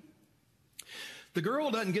hierarchy, the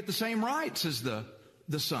girl doesn't get the same rights as the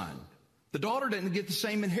son. The daughter doesn't get the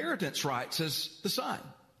same inheritance rights as the son.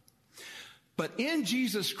 But in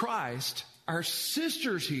Jesus Christ, our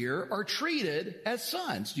sisters here are treated as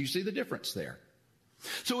sons. Do you see the difference there?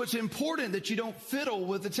 So it's important that you don't fiddle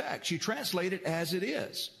with the text. You translate it as it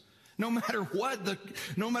is. No matter what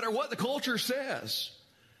the culture says,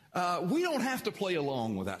 we don't have to play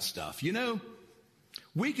along with that stuff. You know,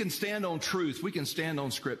 we can stand on truth. We can stand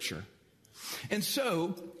on Scripture. And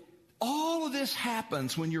so all of this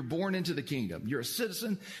happens when you're born into the kingdom. You're a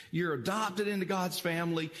citizen. You're adopted into God's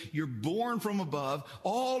family. You're born from above.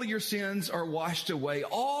 All of your sins are washed away.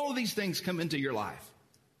 All of these things come into your life.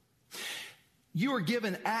 You are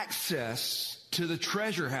given access to the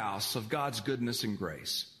treasure house of God's goodness and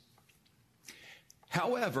grace.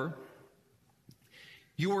 However,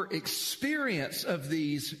 your experience of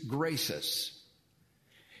these graces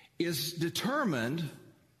is determined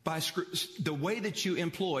by the way that you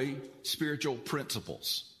employ spiritual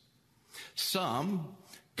principles. Some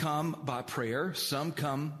come by prayer, some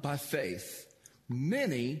come by faith.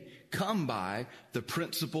 Many come by the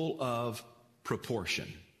principle of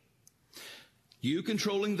proportion. You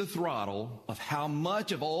controlling the throttle of how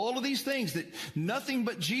much of all of these things that nothing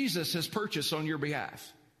but Jesus has purchased on your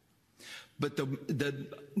behalf. But the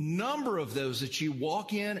number of those that you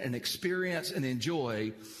walk in and experience and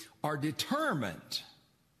enjoy are determined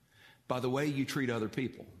by the way you treat other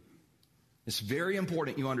people. It's very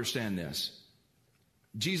important you understand this.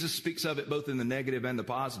 Jesus speaks of it both in the negative and the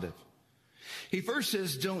positive. He first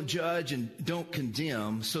says, don't judge and don't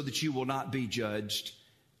condemn so that you will not be judged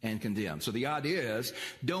and condemned. So the idea is,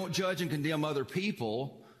 don't judge and condemn other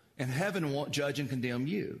people, and heaven won't judge and condemn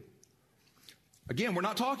you. Again, we're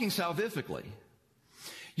not talking salvifically.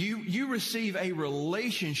 You receive a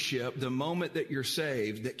relationship the moment that you're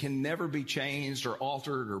saved that can never be changed or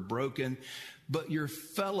altered or broken, but your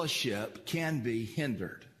fellowship can be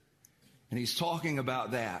hindered. And he's talking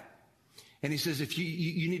about that. And he says, if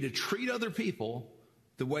you need to treat other people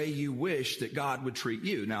the way you wish that God would treat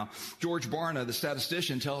you. Now, George Barna, the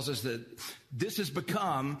statistician, tells us that this has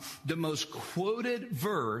become the most quoted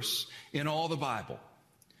verse in all the Bible.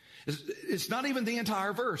 It's not even the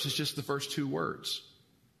entire verse. It's just the first two words.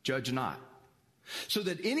 Judge not. So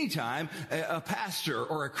that anytime a pastor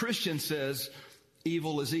or a Christian says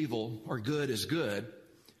evil is evil or good is good,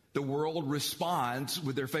 the world responds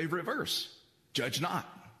with their favorite verse. Judge not.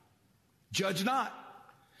 Judge not.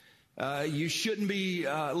 You shouldn't be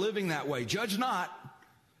living that way. Judge not.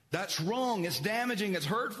 That's wrong. It's damaging. It's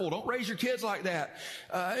hurtful. Don't raise your kids like that.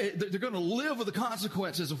 They're going to live with the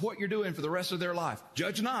consequences of what you're doing for the rest of their life.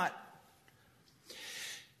 Judge not.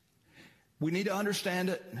 We need to understand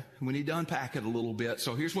it. We need to unpack it a little bit.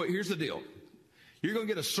 So here's the deal. You're going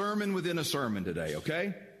to get a sermon within a sermon today,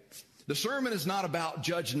 okay? The sermon is not about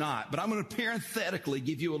judge not, but I'm going to parenthetically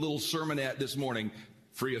give you a little sermonette this morning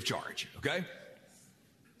free of charge, okay?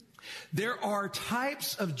 There are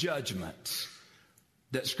types of judgments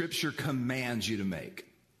that Scripture commands you to make.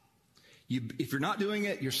 If you're not doing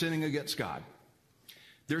it, you're sinning against God.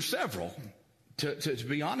 There's several. To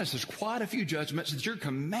be honest, there's quite a few judgments that you're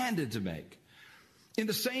commanded to make. In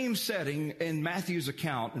the same setting, in Matthew's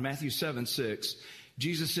account, in Matthew 7:6,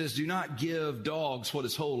 Jesus says, do not give dogs what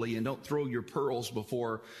is holy and don't throw your pearls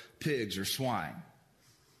before pigs or swine.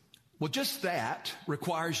 Well, just that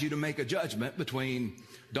requires you to make a judgment between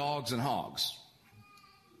dogs and hogs.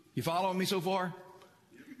 You following me so far?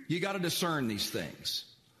 You got to discern these things.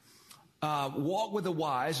 Walk with the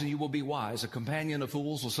wise and you will be wise. A companion of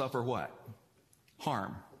fools will suffer what?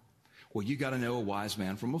 Harm. Well, you got to know a wise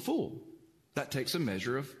man from a fool. That takes a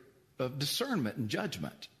measure of discernment and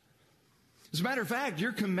judgment. As a matter of fact,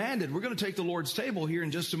 you're commanded. We're going to take the Lord's table here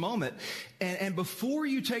in just a moment. And before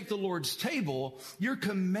you take the Lord's table, you're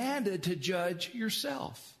commanded to judge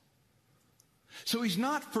yourself. So he's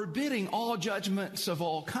not forbidding all judgments of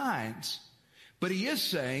all kinds. But he is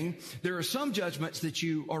saying there are some judgments that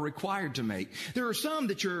you are required to make. There are some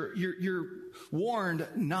that you're warned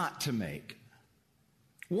not to make.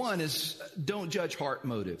 One is don't judge heart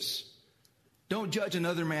motives. Don't judge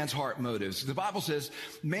another man's heart motives. The Bible says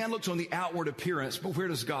man looks on the outward appearance, but where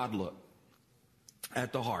does God look?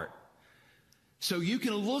 At the heart. So you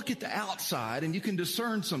can look at the outside and you can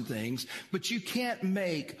discern some things, but you can't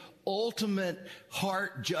make ultimate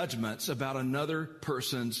heart judgments about another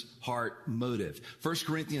person's heart motive. 1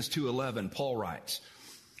 Corinthians 2:11, Paul writes,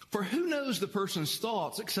 for who knows the person's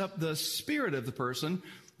thoughts except the spirit of the person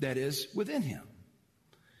that is within him.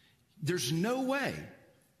 There's no way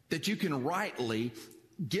that you can rightly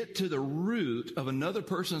get to the root of another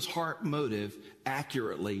person's heart motive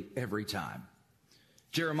accurately every time.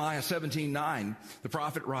 Jeremiah 17:9, the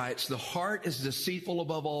prophet writes, "The heart is deceitful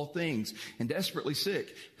above all things and desperately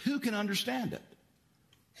sick. Who can understand it?"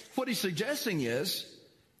 What he's suggesting is,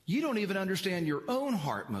 you don't even understand your own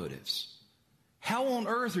heart motives. How on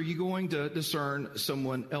earth are you going to discern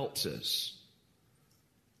someone else's?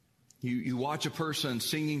 You watch a person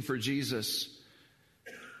singing for Jesus,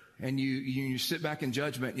 and you sit back in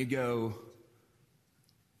judgment and you go,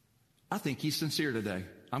 I think he's sincere today.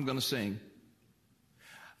 I'm going to sing.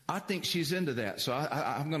 I think she's into that. So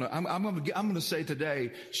I'm going to say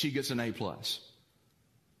today she gets an A+.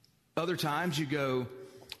 Other times you go,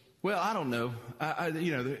 well, I don't know.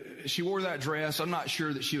 She wore that dress. I'm not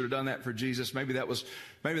sure that she would have done that for Jesus. Maybe that was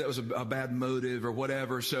a bad motive or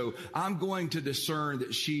whatever. So I'm going to discern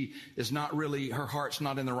that she is not really, her heart's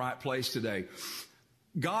not in the right place today.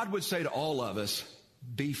 God would say to all of us,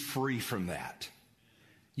 be free from that.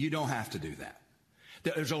 You don't have to do that.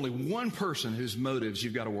 There's only one person whose motives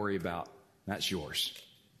you've got to worry about. That's yours.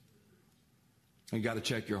 You've got to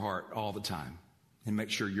check your heart all the time and make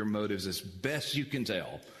sure your motives, as best you can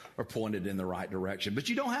tell, are pointed in the right direction. But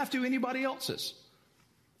you don't have to anybody else's.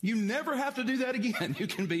 You never have to do that again. You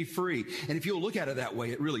can be free. And if you'll look at it that way,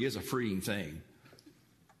 it really is a freeing thing.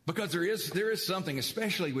 Because there is something,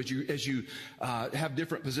 especially as you have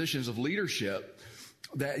different positions of leadership,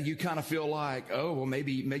 that you kind of feel like, oh, well,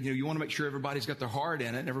 maybe you want to make sure everybody's got their heart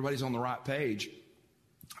in it and everybody's on the right page.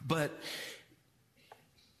 But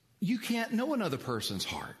you can't know another person's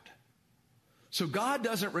heart. So God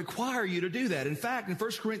doesn't require you to do that. In fact, in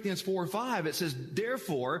 1 Corinthians 4:5, it says,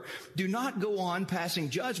 "Therefore, do not go on passing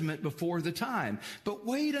judgment before the time, but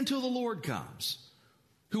wait until the Lord comes,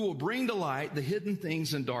 who will bring to light the hidden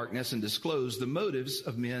things in darkness and disclose the motives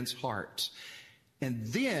of men's hearts. And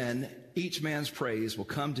then each man's praise will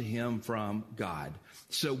come to him from God."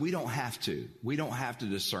 So we don't have to. We don't have to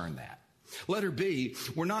discern that. Letter B,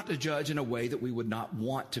 we're not to judge in a way that we would not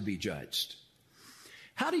want to be judged.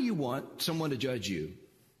 How do you want someone to judge you?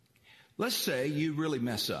 Let's say you really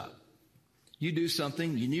mess up. You do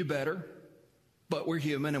something, you knew better, but we're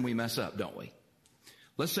human and we mess up, don't we?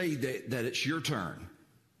 Let's say that it's your turn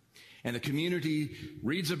and the community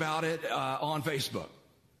reads about it on Facebook,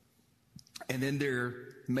 and then they're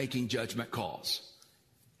making judgment calls.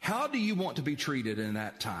 How do you want to be treated in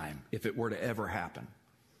that time if it were to ever happen?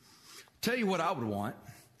 Tell you what I would want.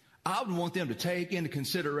 I would want them to take into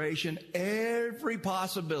consideration every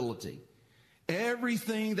possibility,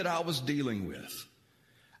 everything that I was dealing with.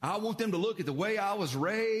 I want them to look at the way I was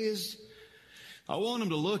raised. I want them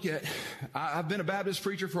to look at, I've been a Baptist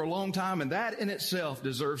preacher for a long time, and that in itself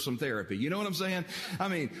deserves some therapy. You know what I'm saying? I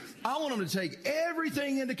mean, I want them to take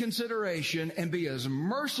everything into consideration and be as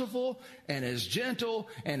merciful and as gentle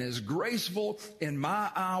and as graceful in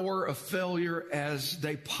my hour of failure as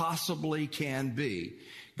they possibly can be.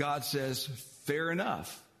 God says, fair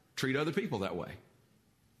enough. Treat other people that way.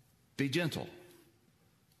 Be gentle.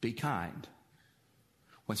 Be kind.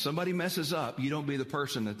 When somebody messes up, you don't be the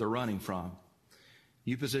person that they're running from.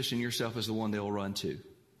 You position yourself as the one they'll run to.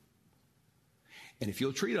 And if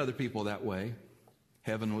you'll treat other people that way,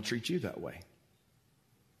 heaven will treat you that way.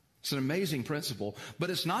 It's an amazing principle, but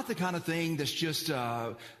it's not the kind of thing that's just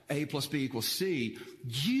A plus B equals C.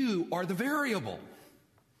 You are the variable.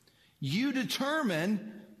 You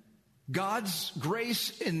determine God's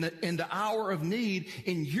grace in the hour of need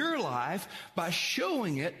in your life by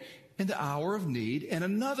showing it in the hour of need in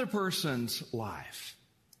another person's life.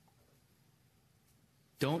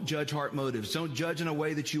 Don't judge heart motives. Don't judge in a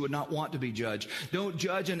way that you would not want to be judged. Don't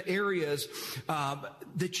judge in areas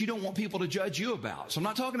that you don't want people to judge you about. So I'm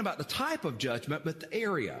not talking about the type of judgment, but the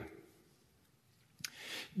area.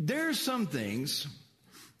 There's some things,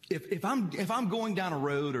 if I'm going down a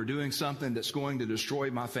road or doing something that's going to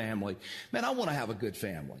destroy my family, man, I want to have a good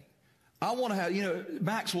family. I want to have,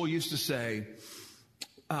 Maxwell used to say,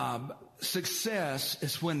 success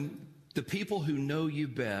is when the people who know you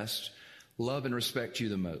best love and respect you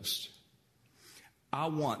the most. I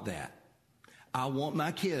want that. I want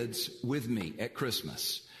my kids with me at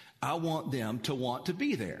Christmas. I want them to want to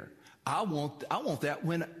be there. I want that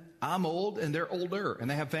when I'm old and they're older and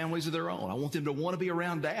they have families of their own. I want them to want to be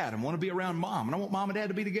around dad and want to be around mom. And I want mom and dad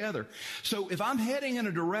to be together. So if I'm heading in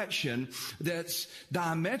a direction that's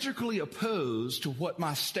diametrically opposed to what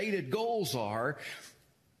my stated goals are,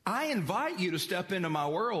 I invite you to step into my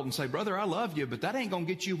world and say, brother, I love you, but that ain't going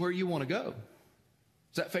to get you where you want to go.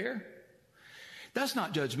 Is that fair? That's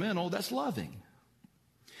not judgmental. That's loving.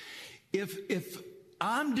 If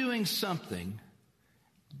I'm doing something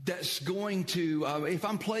that's going to, if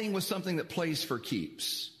I'm playing with something that plays for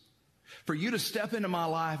keeps, for you to step into my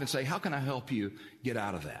life and say, how can I help you get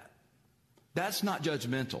out of that? That's not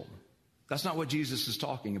judgmental. That's not what Jesus is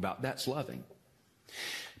talking about. That's loving.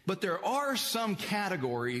 But there are some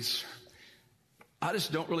categories I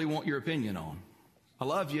just don't really want your opinion on. I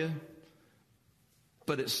love you,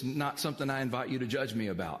 but it's not something I invite you to judge me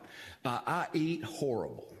about. I eat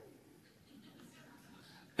horrible,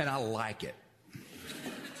 and I like it.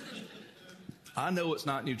 I know it's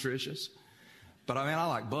not nutritious, but I mean, I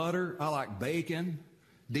like butter, I like bacon,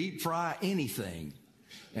 deep fry anything.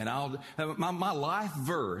 And my life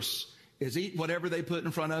verse is eat whatever they put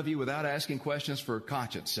in front of you without asking questions for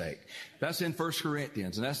conscience sake. That's in 1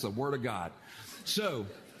 Corinthians, and that's the Word of God. So,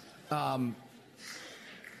 I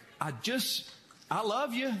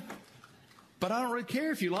love you, but I don't really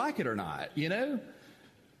care if you like it or not, you know?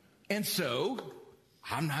 And so,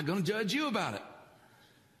 I'm not going to judge you about it.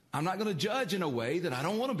 I'm not going to judge in a way that I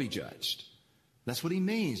don't want to be judged. That's what he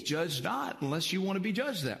means. Judge not unless you want to be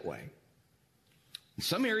judged that way. In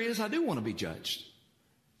some areas, I do want to be judged.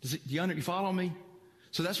 Do you follow me?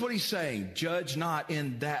 So that's what he's saying. Judge not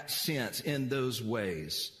in that sense, in those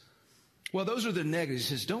ways. Well, those are the negatives.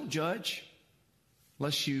 He says, don't judge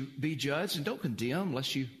lest you be judged, and don't condemn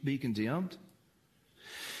lest you be condemned.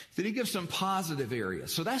 Then he gives some positive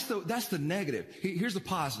areas. So that's the negative. Here's the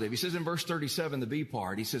positive. He says in verse 37, the B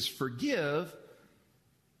part, he says, forgive,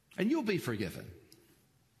 and you'll be forgiven.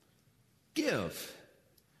 Give,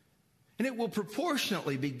 and it will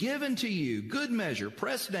proportionately be given to you, good measure,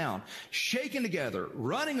 pressed down, shaken together,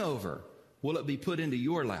 running over, will it be put into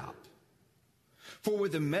your lap. For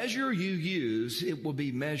with the measure you use, it will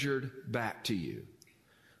be measured back to you.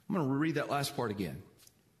 I'm going to read that last part again.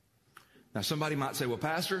 Now, somebody might say, well,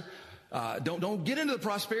 Pastor, don't get into the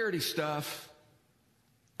prosperity stuff.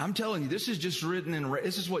 I'm telling you, this is just written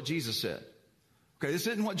this is what Jesus said. Okay, this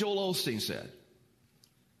isn't what Joel Osteen said.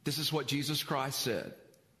 This is what Jesus Christ said.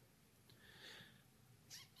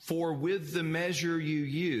 For with the measure you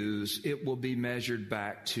use, it will be measured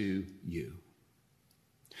back to you.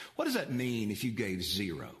 What does that mean if you gave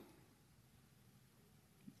 0?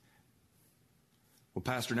 Well,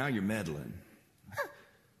 Pastor, now you're meddling.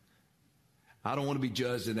 I don't want to be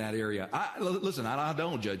judged in that area. Listen, I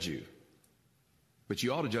don't judge you. But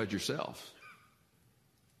you ought to judge yourself.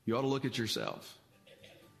 You ought to look at yourself.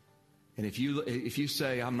 And if you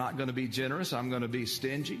say, I'm not going to be generous, I'm going to be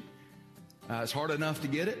stingy, it's hard enough to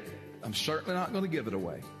get it, I'm certainly not going to give it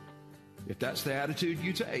away. If that's the attitude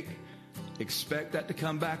you take, expect that to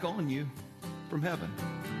come back on you from heaven.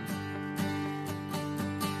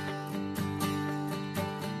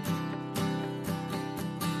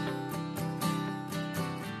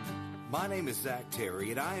 My name is Zach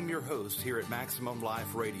Terry, and I am your host here at Maximum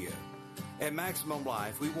Life Radio. At Maximum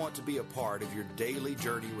Life, we want to be a part of your daily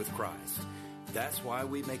journey with Christ. That's why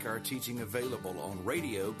we make our teaching available on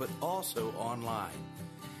radio, but also online.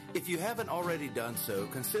 If you haven't already done so,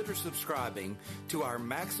 consider subscribing to our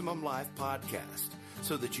Maximum Life podcast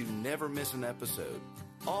so that you never miss an episode.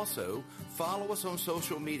 Also, follow us on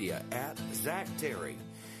social media at Zach Terry.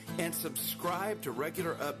 And subscribe to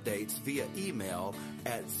regular updates via email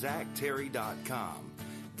at ZachTerry.com.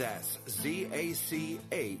 That's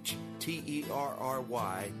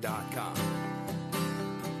ZachTerry.com.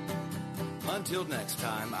 Until next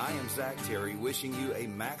time, I am Zach Terry wishing you a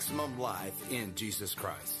maximum life in Jesus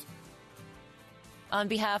Christ. On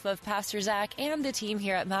behalf of Pastor Zach and the team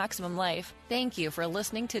here at Maximum Life, thank you for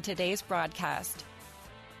listening to today's broadcast.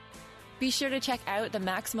 Be sure to check out the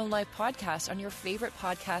Maximum Life podcast on your favorite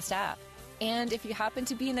podcast app. And if you happen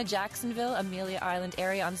to be in the Jacksonville, Amelia Island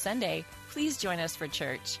area on Sunday, please join us for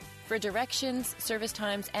church. For directions, service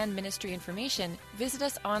times, and ministry information, visit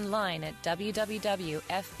us online at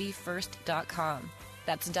www.fbfirst.com.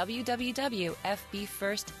 That's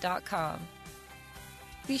www.fbfirst.com.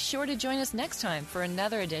 Be sure to join us next time for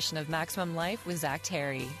another edition of Maximum Life with Zach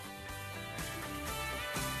Terry.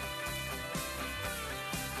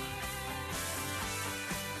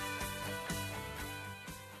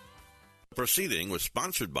 Proceeding was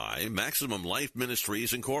sponsored by Maximum Life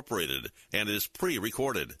Ministries Incorporated and is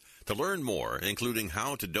pre-recorded. To learn more, including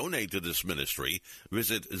how to donate to this ministry,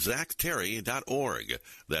 visit ZachTerry.org.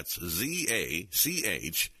 That's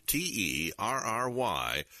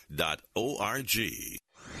ZachTerry.org.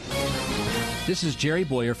 This is Jerry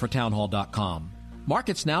Boyer for Townhall.com.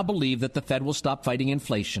 Markets now believe that the Fed will stop fighting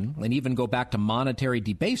inflation and even go back to monetary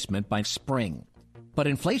debasement by spring. But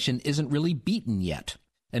inflation isn't really beaten yet.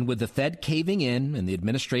 And with the Fed caving in and the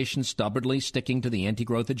administration stubbornly sticking to the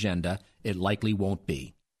anti-growth agenda, it likely won't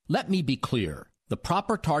be. Let me be clear. The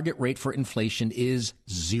proper target rate for inflation is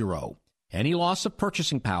 0. Any loss of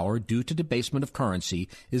purchasing power due to debasement of currency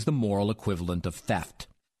is the moral equivalent of theft.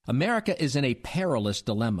 America is in a perilous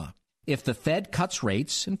dilemma. If the Fed cuts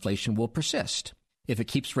rates, inflation will persist. If it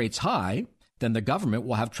keeps rates high, then the government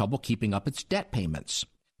will have trouble keeping up its debt payments.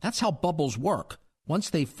 That's how bubbles work. Once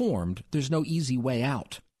they've formed, there's no easy way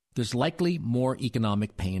out. There's likely more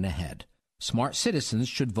economic pain ahead. Smart citizens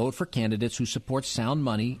should vote for candidates who support sound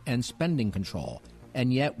money and spending control.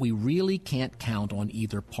 And yet we really can't count on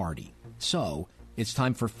either party. So it's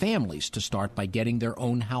time for families to start by getting their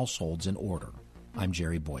own households in order. I'm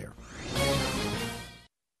Jerry Boyer.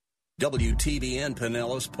 WTBN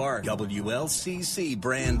Pinellas Park, WLCC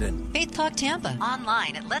Brandon. Faith Talk Tampa.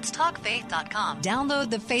 Online at letstalkfaith.com. Download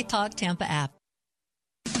the Faith Talk Tampa app.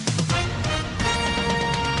 With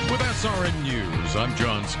SRN News, I'm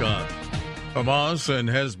John Scott. Hamas and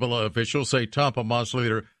Hezbollah officials say top Hamas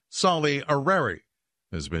leader Salih Hariri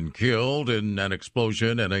has been killed in an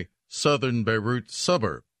explosion in a southern Beirut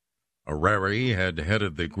suburb. Hariri had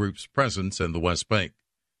headed the group's presence in the West Bank.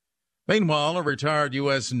 Meanwhile, a retired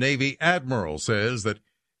U.S. Navy admiral says that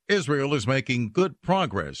Israel is making good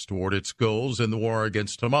progress toward its goals in the war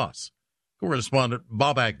against Hamas. Correspondent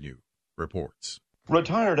Bob Agnew reports.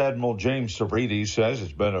 Retired Admiral James Stavridis says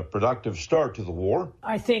it's been a productive start to the war.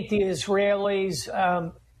 I think the Israelis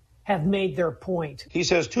have made their point. He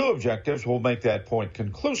says two objectives will make that point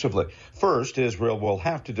conclusively. First, Israel will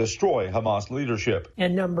have to destroy Hamas leadership.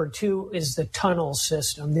 And number two is the tunnel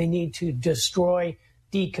system. They need to destroy,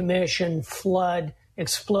 decommission, flood,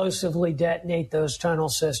 explosively detonate those tunnel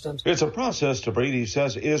systems. It's a process Stavridis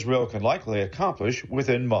says Israel can likely accomplish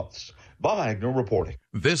within months. Bob Agnew reporting.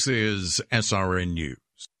 This is SRN News.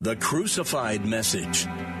 The Crucified Message.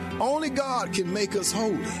 Only God can make us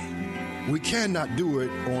holy. We cannot do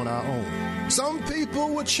it on our own. Some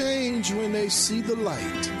people will change when they see the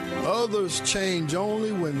light. Others change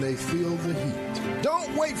only when they feel the heat.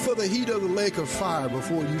 Don't wait for the heat of the lake of fire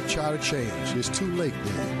before you try to change. It's too late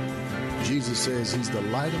then. Jesus says he's the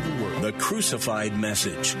light of the world. The Crucified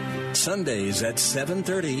Message. Sundays at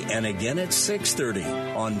 7:30 and again at 6:30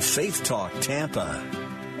 on Faith Talk Tampa.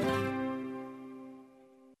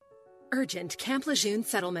 Urgent Camp Lejeune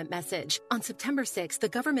settlement message. On September 6th, the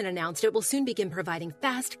government announced it will soon begin providing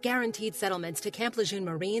fast, guaranteed settlements to Camp Lejeune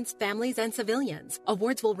Marines, families, and civilians.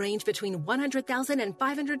 Awards will range between $100,000 and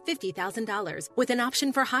 $550,000, with an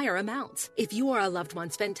option for higher amounts. If you or a loved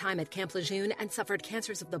one spent time at Camp Lejeune and suffered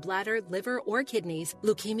cancers of the bladder, liver, or kidneys,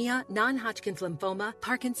 leukemia, non-Hodgkin's lymphoma,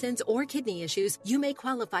 Parkinson's, or kidney issues, you may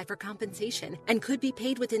qualify for compensation and could be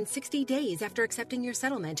paid within 60 days after accepting your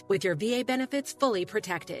settlement, with your VA benefits fully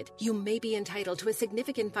protected. You may be entitled to a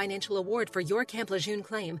significant financial award for your Camp Lejeune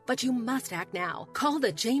claim, but you must act now. Call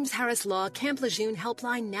the James Harris Law Camp Lejeune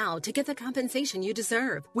helpline now to get the compensation you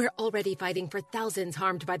deserve. We're already fighting for thousands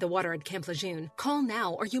harmed by the water at Camp Lejeune. Call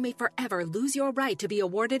now or you may forever lose your right to be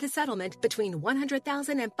awarded a settlement between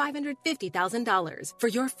 $100,000 and $550,000. For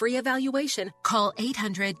your free evaluation, call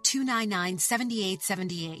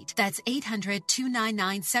 800-299-7878. That's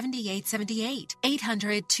 800-299-7878.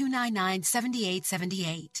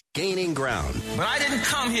 800-299-7878. Gaining ground. But I didn't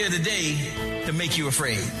come here today to make you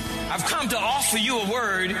afraid. I've come to offer you a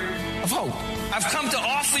word of hope. I've come to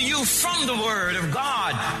offer you from the Word of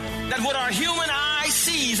God that what our human eye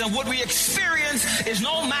sees and what we experience is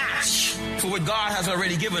no match for what God has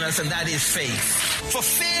already given us, and that is faith. For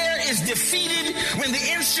fear is defeated when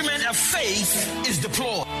the instrument of faith is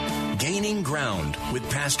deployed. Gaining Ground with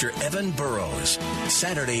Pastor Evan Burrows.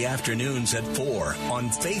 Saturday afternoons at 4 on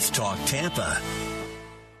Faith Talk Tampa.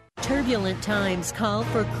 Turbulent times call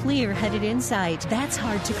for clear-headed insight. That's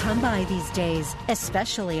hard to come by these days,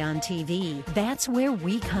 especially on TV. That's where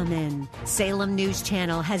we come in. Salem News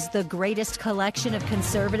Channel has the greatest collection of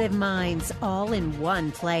conservative minds all in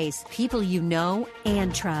one place. People you know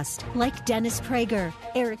and trust, like Dennis Prager,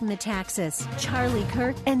 Eric Metaxas, Charlie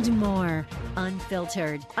Kirk, and more.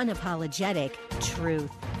 Unfiltered, unapologetic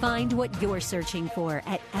truth. Find what you're searching for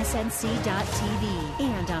at snc.tv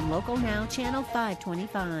and on Local Now Channel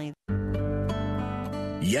 525.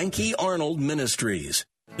 Yankee Arnold Ministries.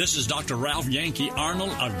 This is Dr. Ralph Yankee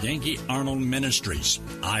Arnold of Yankee Arnold Ministries.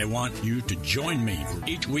 I want you to join me for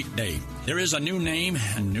each weekday. There is a new name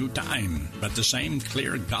and new time, but the same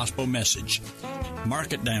clear gospel message.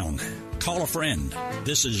 Mark it down. Call a friend.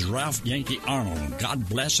 This is Ralph Yankee Arnold. God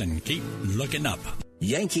bless and keep looking up.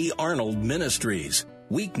 Yankee Arnold Ministries.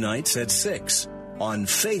 Weeknights at 6 on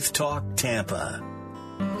Faith Talk Tampa.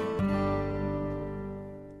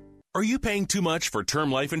 Are you paying too much for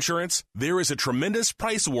term life insurance? There is a tremendous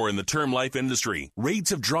price war in the term life industry.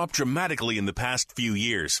 Rates have dropped dramatically in the past few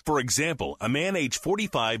years. For example, a man age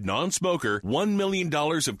 45, non-smoker, $1 million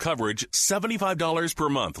of coverage, $75 per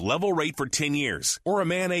month, level rate for 10 years. Or a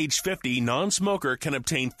man age 50, non-smoker can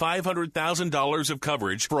obtain $500,000 of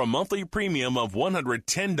coverage for a monthly premium of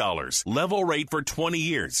 $110, level rate for 20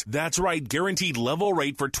 years. That's right, guaranteed level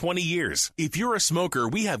rate for 20 years. If you're a smoker,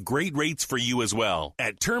 we have great rates for you as well.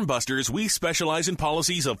 At Term Busters, we specialize in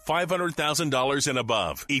policies of $500,000 and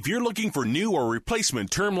above. If you're looking for new or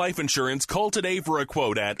replacement term life insurance, call today for a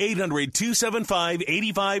quote at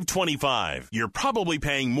 800-275-8525. You're probably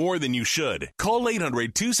paying more than you should. Call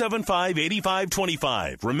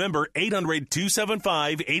 800-275-8525. Remember,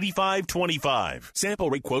 800-275-8525.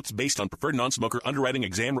 Sample rate quotes based on preferred non-smoker underwriting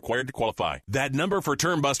exam required to qualify. That number for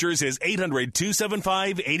Term Busters is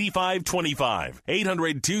 800-275-8525.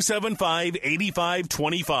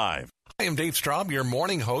 800-275-8525. I am Dave Straub, your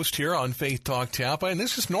morning host here on Faith Talk Tampa, and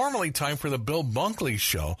this is normally time for the Bill Bunkley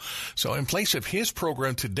Show. So in place of his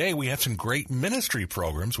program today, we have some great ministry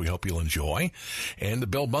programs we hope you'll enjoy. And the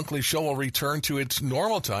Bill Bunkley Show will return to its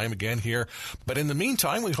normal time again here. But in the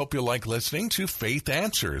meantime, we hope you like listening to Faith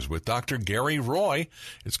Answers with Dr. Gary Roy.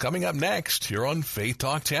 It's coming up next here on Faith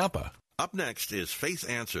Talk Tampa. Up next is Faith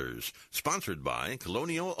Answers, sponsored by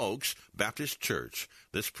Colonial Oaks Baptist Church.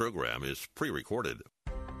 This program is pre-recorded.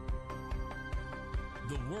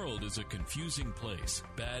 The world is a confusing place.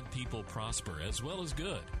 Bad people prosper as well as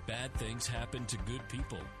good. Bad things happen to good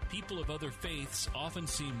people. People of other faiths often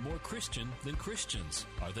seem more Christian than Christians.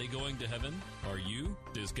 Are they going to heaven? Are you?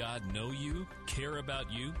 Does God know you? Care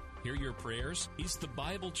about you? Hear your prayers? Is the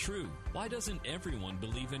Bible true? Why doesn't everyone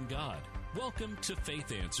believe in God? Welcome to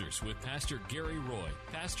Faith Answers with Pastor Gary Roy,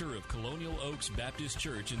 pastor of Colonial Oaks Baptist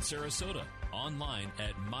Church in Sarasota. Online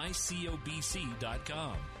at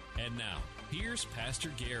mycobc.com. And now, here's Pastor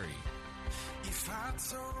Gary. If I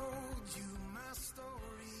told you my story,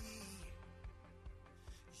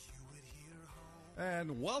 you would hear home.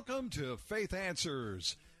 And welcome to Faith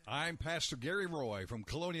Answers. I'm Pastor Gary Roy from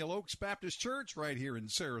Colonial Oaks Baptist Church right here in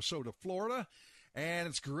Sarasota, Florida. And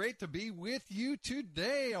it's great to be with you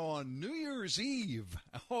today on New Year's Eve.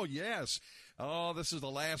 Oh, yes. Oh, this is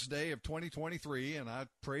the last day of 2023, and I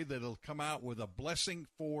pray that it'll come out with a blessing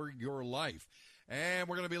for your life. And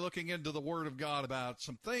we're going to be looking into the Word of God about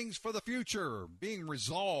some things for the future, being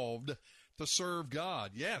resolved to serve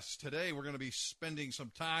God. Yes, today we're going to be spending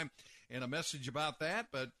some time in a message about that,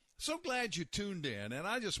 but so glad you tuned in. And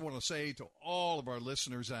I just want to say to all of our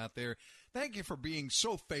listeners out there, thank you for being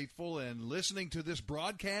so faithful and listening to this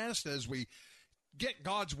broadcast as we get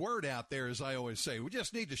God's Word out there, as I always say. We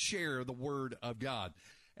just need to share the Word of God.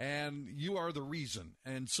 And you are the reason.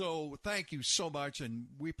 And so thank you so much. And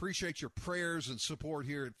we appreciate your prayers and support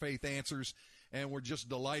here at Faith Answers. And we're just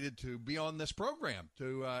delighted to be on this program,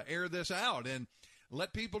 to air this out and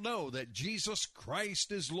let people know that Jesus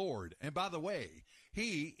Christ is Lord. And by the way,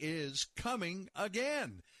 He is coming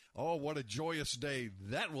again. Oh, what a joyous day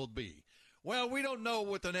that will be. Well, we don't know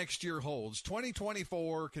what the next year holds.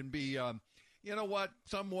 2024 can be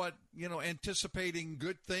somewhat, anticipating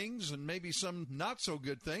good things and maybe some not so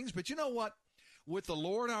good things. But you know what? With the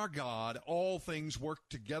Lord our God, all things work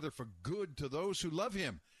together for good to those who love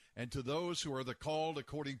Him and to those who are the called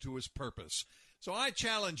according to His purpose. So I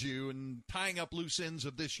challenge you in tying up loose ends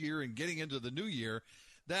of this year and getting into the new year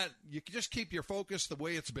that you can just keep your focus the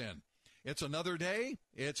way it's been. It's another day.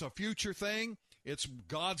 It's a future thing.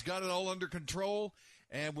 God's got it all under control,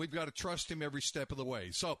 and we've got to trust Him every step of the way.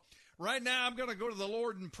 So right now, I'm going to go to the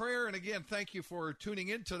Lord in prayer. And again, thank you for tuning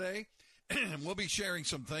in today. We'll be sharing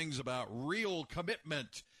some things about real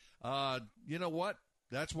commitment. You know what?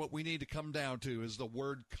 That's what we need to come down to, is the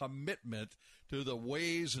word commitment to the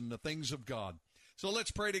ways and the things of God. So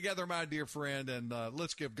let's pray together, my dear friend, and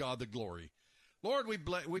let's give God the glory. Lord,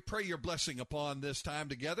 we pray your blessing upon this time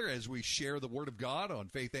together as we share the word of God on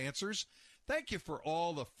Faith Answers. Thank you for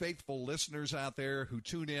all the faithful listeners out there who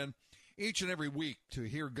tune in each and every week to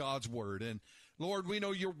hear God's word. And Lord, we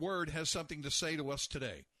know your word has something to say to us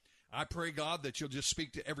today. I pray, God, that you'll just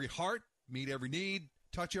speak to every heart, meet every need,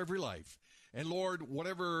 touch every life. And Lord,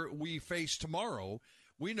 whatever we face tomorrow,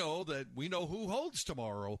 we know who holds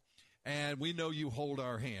tomorrow, and we know you hold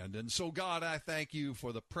our hand. And so, God, I thank you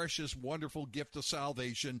for the precious, wonderful gift of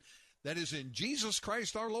salvation that is in Jesus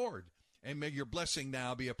Christ our Lord. And may your blessing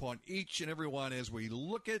now be upon each and every one as we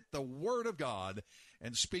look at the word of God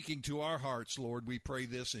and speaking to our hearts, Lord. We pray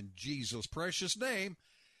this in Jesus' precious name.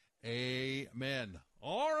 Amen.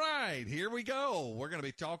 All right, here we go. We're going to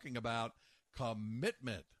be talking about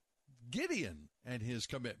commitment. Gideon and his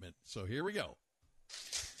commitment. So here we go.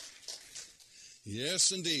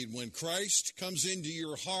 Yes, indeed. When Christ comes into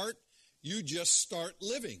your heart, you just start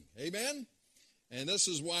living. Amen? And this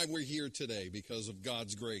is why we're here today, because of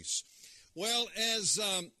God's grace. Well, as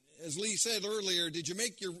Lee said earlier, did you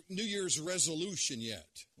make your New Year's resolution yet?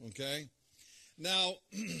 Okay? Now,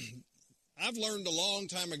 I've learned a long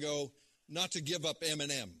time ago not to give up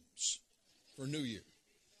M&Ms for New Year.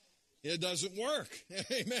 It doesn't work.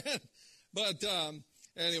 Amen? But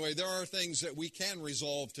anyway, there are things that we can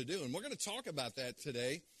resolve to do, and we're going to talk about that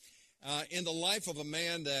today. In the life of a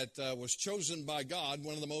man that was chosen by God,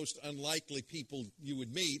 one of the most unlikely people you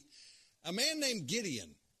would meet, a man named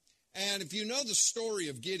Gideon. And if you know the story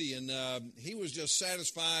of Gideon, he was just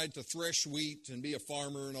satisfied to thresh wheat and be a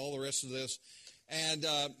farmer and all the rest of this. And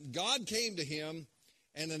God came to him,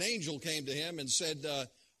 and an angel came to him and said,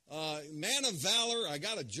 man of valor, I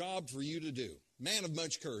got a job for you to do. Man of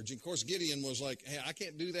much courage. And of course, Gideon was like, hey, I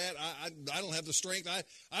can't do that. I don't have the strength.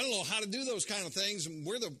 I don't know how to do those kind of things. And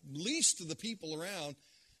we're the least of the people around.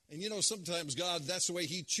 And you know, sometimes God, that's the way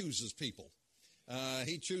he chooses people.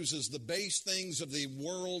 He chooses the base things of the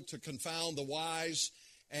world to confound the wise.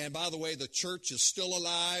 And by the way, the church is still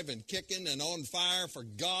alive and kicking and on fire for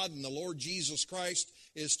God, and the Lord Jesus Christ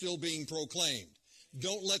is still being proclaimed.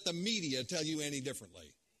 Don't let the media tell you any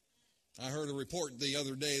differently. I heard a report the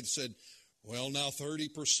other day that said, well, now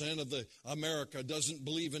 30% of the America doesn't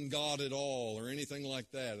believe in God at all or anything like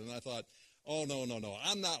that. And I thought, oh, no.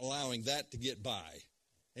 I'm not allowing that to get by.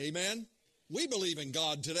 Amen? We believe in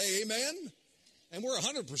God today. Amen? And we're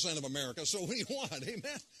 100% of America, so what do you want?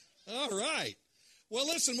 Amen? All right. Well,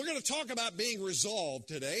 listen, we're going to talk about being resolved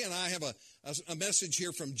today, and I have a message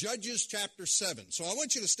here from Judges chapter 7. So I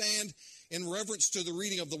want you to stand in reverence to the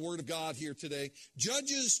reading of the Word of God here today.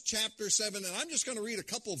 Judges chapter 7, and I'm just going to read a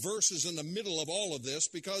couple verses in the middle of all of this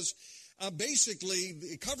because basically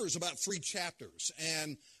it covers about 3 chapters,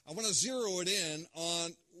 and I want to zero it in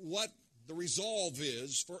on what the resolve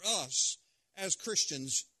is for us as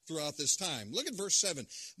Christians throughout this time. Look at verse 7.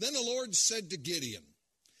 Then the Lord said to Gideon,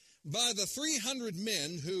 by the 300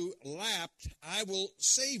 men who lapped, I will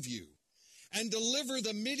save you and deliver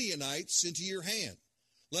the Midianites into your hand.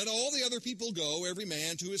 Let all the other people go, every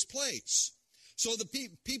man to his place. So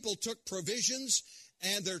the people took provisions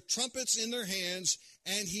and their trumpets in their hands,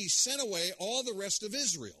 and he sent away all the rest of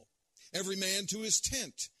Israel, every man to his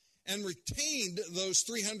tent, and retained those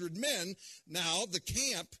 300 men. Now the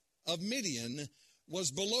camp of Midian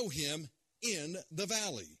was below him in the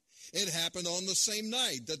valley. It happened on the same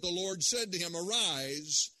night that the Lord said to him,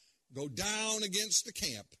 arise, go down against the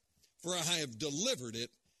camp, for I have delivered it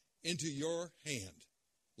into your hand.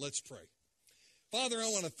 Let's pray. Father,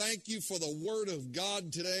 I want to thank you for the word of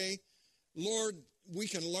God today. Lord, we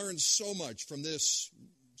can learn so much from this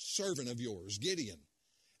servant of yours, Gideon,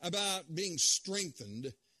 about being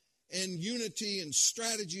strengthened in unity and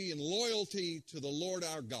strategy and loyalty to the Lord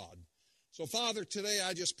our God. So, Father, today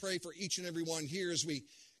I just pray for each and every one here as we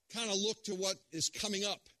kind of look to what is coming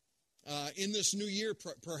up in this new year,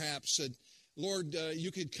 perhaps. And Lord,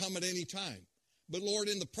 you could come at any time. But Lord,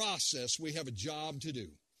 in the process, we have a job to do.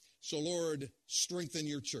 So Lord, strengthen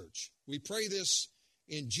your church. We pray this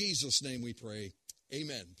in Jesus' name we pray.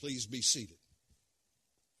 Amen. Please be seated.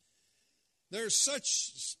 There's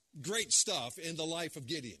such great stuff in the life of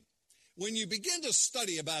Gideon. When you begin to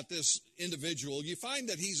study about this individual, you find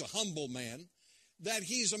that he's a humble man, that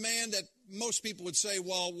he's a man that most people would say,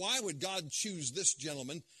 well, why would God choose this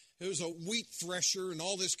gentleman who's a wheat thresher and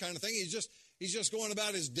all this kind of thing? He's just going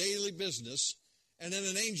about his daily business, and then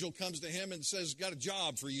an angel comes to him and says, got a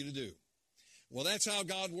job for you to do. Well, that's how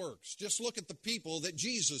God works. Just look at the people that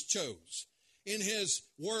Jesus chose in his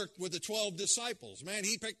work with the 12 disciples. Man,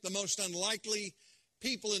 he picked the most unlikely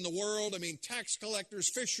people in the world. I mean, tax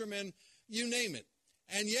collectors, fishermen, you name it.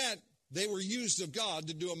 And yet, they were used of God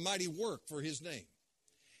to do a mighty work for his name.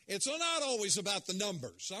 It's not always about the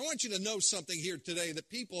numbers. I want you to know something here today that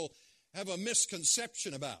people have a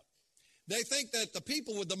misconception about. They think that the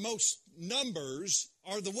people with the most numbers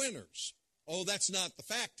are the winners. Oh, that's not the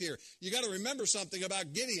fact here. You got to remember something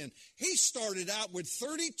about Gideon. He started out with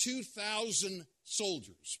 32,000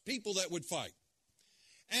 soldiers, people that would fight.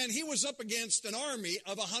 And he was up against an army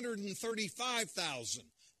of 135,000.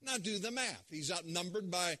 Now do the math. He's outnumbered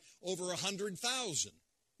by over 100,000.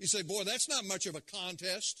 You say, boy, that's not much of a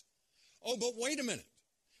contest. Oh, but wait a minute.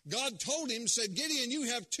 God told him, said, Gideon, you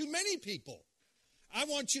have too many people. I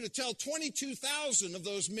want you to tell 22,000 of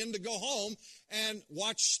those men to go home and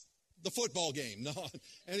watch the football game. No,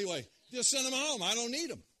 anyway, just send them home. I don't need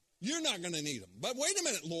them. You're not going to need them. But wait a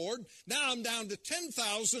minute, Lord. Now I'm down to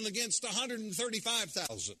 10,000 against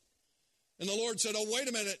 135,000. And the Lord said, oh, wait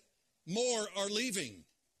a minute. More are leaving.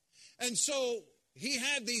 And so he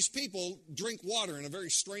had these people drink water in a very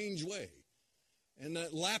strange way and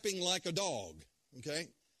lapping like a dog, okay?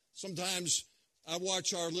 Sometimes I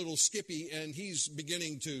watch our little Skippy, and he's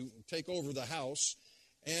beginning to take over the house,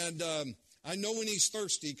 and I know when he's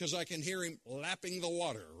thirsty because I can hear him lapping the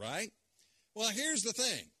water, right? Well, here's the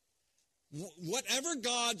thing. Whatever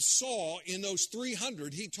God saw in those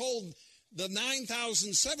 300, he told the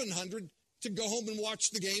 9,700 to go home and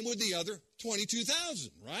watch the game with the other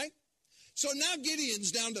 22,000, right? So now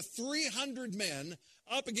Gideon's down to 300 men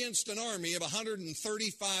up against an army of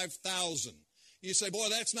 135,000. You say, boy,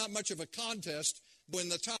 that's not much of a contest when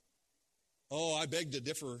the top. Oh, I beg to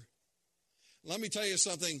differ. Let me tell you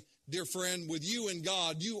something, dear friend. With you and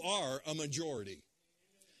God, you are a majority.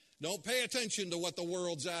 Don't pay attention to what the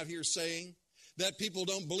world's out here saying, that people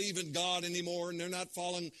don't believe in God anymore and they're not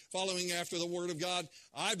following after the Word of God.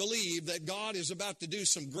 I believe that God is about to do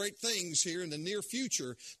some great things here in the near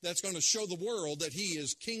future that's going to show the world that He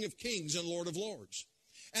is King of Kings and Lord of Lords.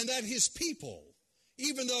 And that His people,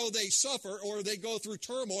 even though they suffer or they go through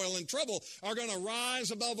turmoil and trouble, are going to rise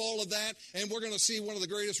above all of that, and we're going to see one of the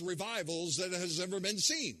greatest revivals that has ever been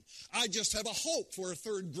seen. I just have a hope for a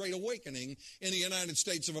third great awakening in the United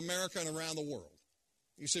States of America and around the world.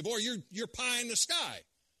 You say, boy, you're pie in the sky.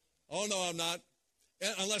 Oh, no, I'm not,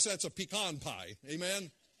 unless that's a pecan pie.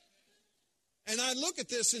 Amen? And I look at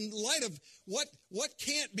this in light of what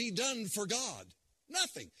can't be done for God.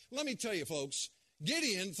 Nothing. Let me tell you, folks,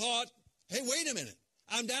 Gideon thought, hey, wait a minute.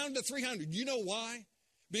 I'm down to 300. You know why?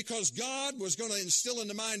 Because God was going to instill in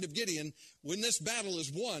the mind of Gideon, when this battle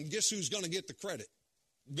is won, guess who's going to get the credit?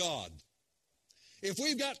 God. If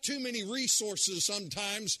we've got too many resources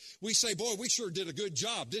sometimes, we say, boy, we sure did a good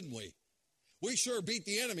job, didn't we? We sure beat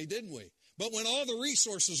the enemy, didn't we? But when all the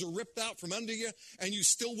resources are ripped out from under you and you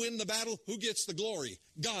still win the battle, who gets the glory?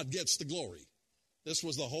 God gets the glory. This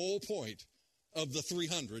was the whole point of the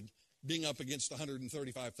 300 being up against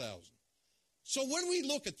 135,000. So when we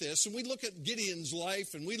look at this, and we look at Gideon's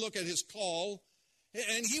life, and we look at his call,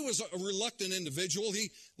 and he was a reluctant individual.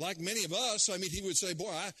 He, like many of us, he would say,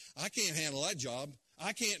 boy, I can't handle that job.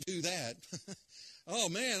 I can't do that. Oh,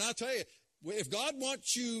 man, I'll tell you, if God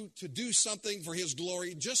wants you to do something for His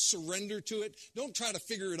glory, just surrender to it. Don't try to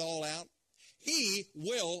figure it all out. He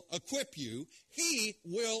will equip you. He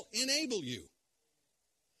will enable you.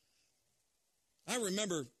 I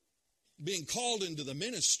remember being called into the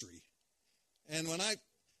ministry. And when I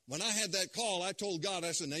had that call, I told God,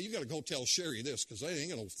 I said, now you got to go tell Sherry this, because they ain't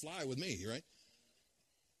going to fly with me, right?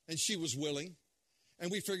 And she was willing. And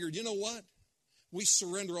we figured, you know what? We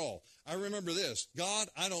surrender all. I remember this. God,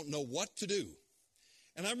 I don't know what to do.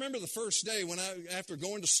 And I remember the first day after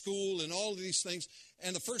going to school and all of these things,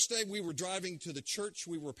 and the first day we were driving to the church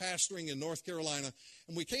we were pastoring in North Carolina,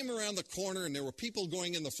 and we came around the corner, and there were people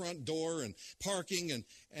going in the front door and parking,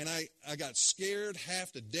 and I got scared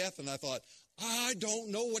half to death, and I thought, I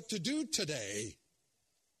don't know what to do today.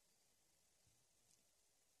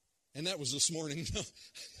 And that was this morning.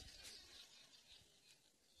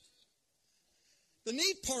 The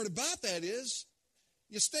neat part about that is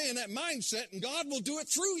you stay in that mindset and God will do it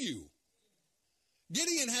through you.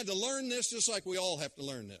 Gideon had to learn this just like we all have to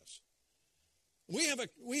learn this. We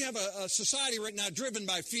have a society right now driven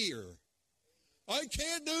by fear. I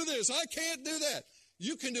can't do this. I can't do that.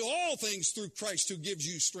 You can do all things through Christ who gives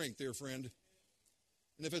you strength, dear friend.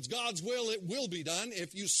 And if it's God's will, it will be done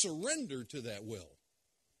if you surrender to that will.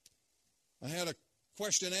 I had a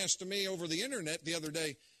question asked to me over the internet the other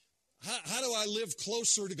day. How do I live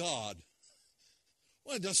closer to God?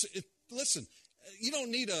 Well, listen, you don't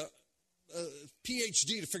need a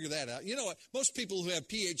PhD to figure that out. You know what? Most people who have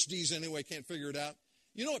PhDs anyway can't figure it out.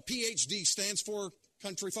 You know what PhD stands for,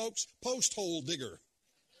 country folks? Post-hole digger.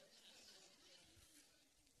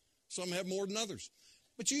 Some have more than others.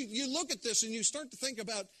 But you look at this and you start to think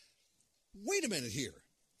about, wait a minute here.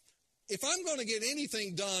 If I'm going to get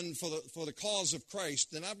anything done for the cause of Christ,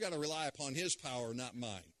 then I've got to rely upon His power, not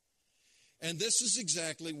mine. And this is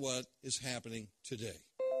exactly what is happening today.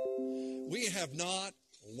 We have not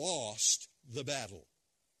lost the battle.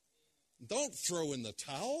 Don't throw in the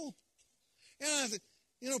towel.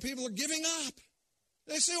 And people are giving up.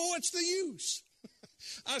 They say, oh, what's the use?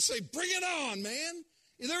 I say, bring it on, man.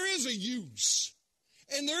 There is a use.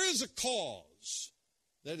 And there is a cause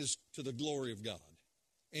that is to the glory of God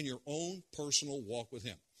in your own personal walk with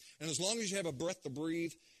Him. And as long as you have a breath to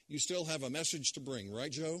breathe, you still have a message to bring,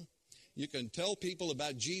 right, Joe? You can tell people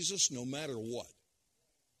about Jesus no matter what.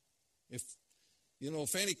 If,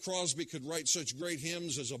 Fanny Crosby could write such great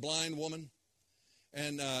hymns as a blind woman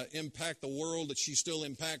and impact the world that she still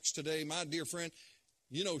impacts today, my dear friend,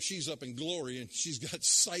 You know she's up in glory and she's got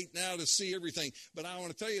sight now to see everything. But I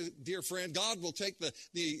want to tell you, dear friend, God will take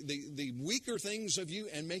the weaker things of you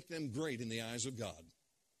and make them great in the eyes of God.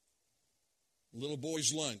 Little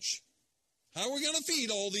boy's lunch. How are we going to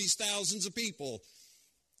feed all these thousands of people?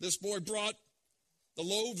 This boy brought the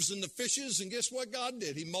loaves and the fishes, and guess what God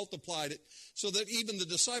did? He multiplied it so that even the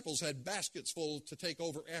disciples had baskets full to take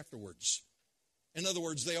over afterwards. In other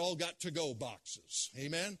words, they all got to-go boxes.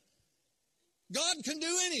 Amen? God can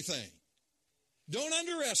do anything. Don't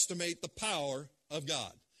underestimate the power of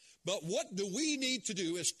God. But what do we need to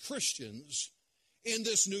do as Christians in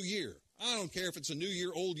this new year? I don't care if it's a new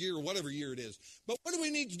year, old year, or whatever year it is. But what do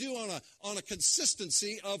we need to do on a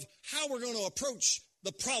consistency of how we're going to approach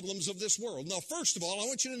the problems of this world? Now, first of all, I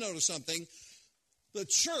want you to notice something. The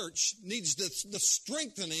church needs the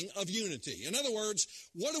strengthening of unity. In other words,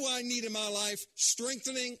 what do I need in my life?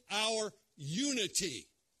 Strengthening our unity.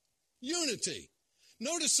 Unity.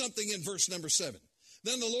 Notice something in verse number 7.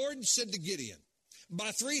 Then the Lord said to Gideon, by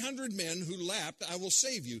 300 men who lapped, I will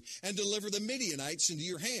save you and deliver the Midianites into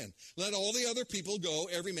your hand. Let all the other people go,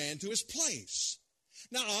 every man to his place.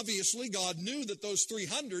 Now, obviously, God knew that those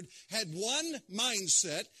 300 had one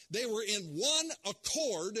mindset. They were in one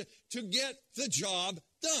accord to get the job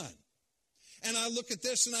done. And I look at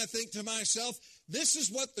this and I think to myself, this is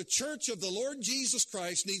what the church of the Lord Jesus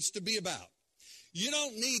Christ needs to be about. You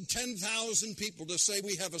don't need 10,000 people to say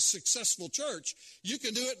we have a successful church. You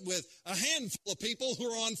can do it with a handful of people who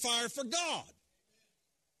are on fire for God.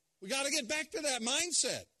 We got to get back to that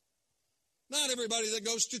mindset. Not everybody that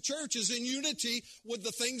goes to church is in unity with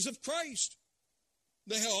the things of Christ.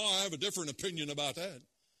 I have a different opinion about that.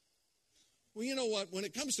 Well, you know what? When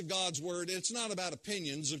it comes to God's word, it's not about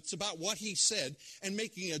opinions. It's about what he said and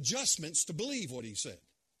making adjustments to believe what he said.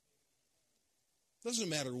 Doesn't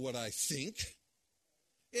matter what I think.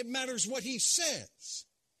 It matters what he says.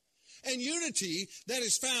 And unity that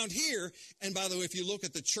is found here, and by the way, if you look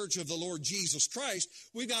at the church of the Lord Jesus Christ,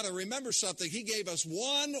 we've got to remember something. He gave us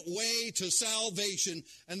one way to salvation,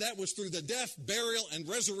 and that was through the death, burial, and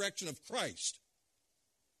resurrection of Christ.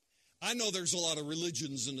 I know there's a lot of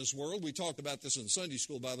religions in this world. We talked about this in Sunday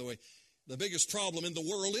school, by the way. The biggest problem in the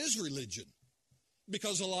world is religion,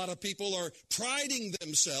 because a lot of people are priding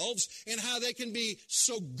themselves in how they can be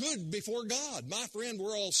so good before God. My friend,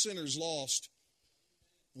 we're all sinners lost.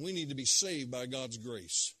 We need to be saved by God's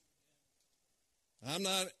grace. I'm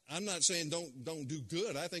not saying don't do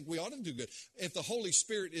good. I think we ought to do good. If the Holy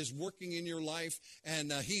Spirit is working in your life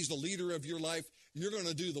and he's the leader of your life, you're going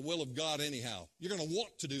to do the will of God anyhow. You're going to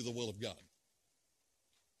want to do the will of God.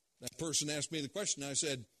 That person asked me the question. I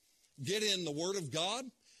said, get in the Word of God.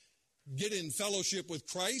 Get in fellowship with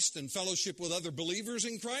Christ and fellowship with other believers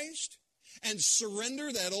in Christ, and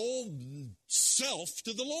surrender that old self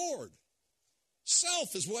to the Lord.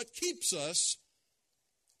 Self is what keeps us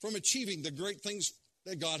from achieving the great things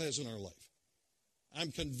that God has in our life.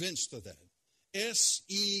 I'm convinced of that.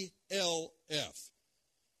 S-E-L-F.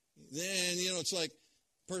 Then, it's like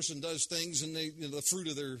a person does things and the fruit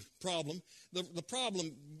of their problem. The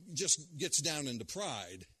problem just gets down into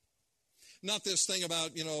pride. Not this thing about,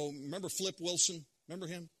 remember Flip Wilson? Remember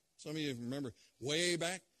him? Some of you remember way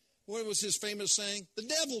back. What was his famous saying? The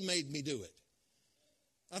devil made me do it.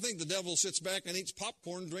 I think the devil sits back and eats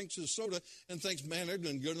popcorn, drinks his soda, and thinks, man, they're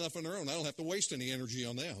doing good enough on their own. I don't have to waste any energy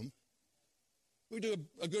on them. We do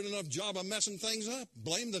a good enough job of messing things up.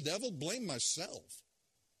 Blame the devil, blame myself.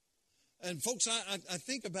 And folks, I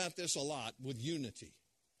think about this a lot with unity.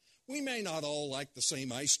 We may not all like the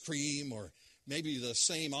same ice cream or maybe the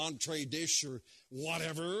same entree dish or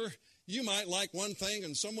whatever. You might like one thing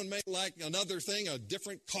and someone may like another thing, a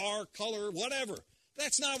different car, color, whatever.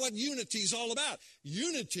 That's not what unity is all about.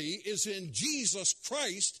 Unity is in Jesus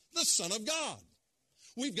Christ, the Son of God.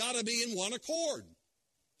 We've got to be in one accord.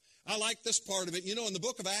 I like this part of it. In the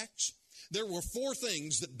book of Acts, there were 4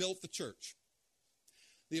 things that built the church.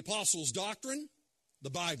 The apostles' doctrine, the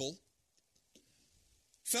Bible,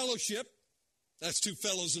 fellowship. That's 2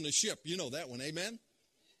 fellows in a ship. You know that one, amen?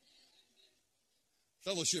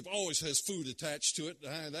 Fellowship always has food attached to it.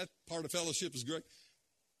 That part of fellowship is great.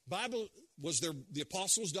 Bible was the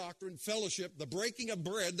apostles' doctrine, fellowship, the breaking of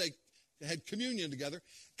bread. They had communion together,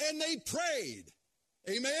 and they prayed.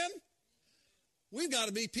 Amen? We've got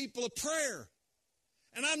to be people of prayer.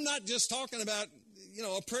 And I'm not just talking about,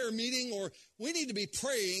 a prayer meeting, or we need to be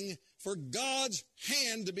praying for God's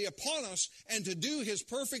hand to be upon us and to do his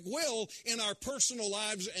perfect will in our personal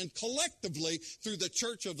lives and collectively through the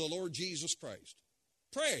church of the Lord Jesus Christ.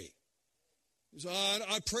 Pray. So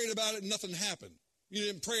I prayed about it and nothing happened. You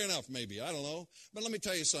didn't pray enough, maybe. I don't know. But let me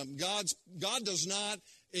tell you something. God does not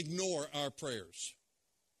ignore our prayers.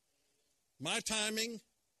 My timing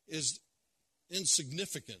is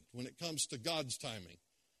insignificant when it comes to God's timing.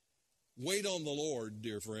 Wait on the Lord,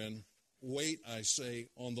 dear friend. Wait, I say,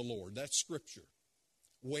 on the Lord. That's Scripture.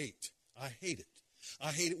 Wait. I hate it.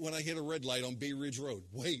 I hate it when I hit a red light on Bee Ridge Road.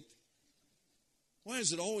 Wait. Why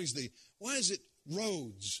is it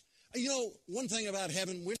roads? You know, one thing about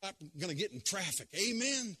heaven, we're not going to get in traffic.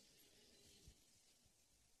 Amen?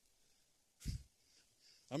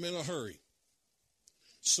 I'm in a hurry.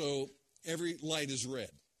 So every light is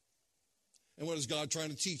red. And what is God trying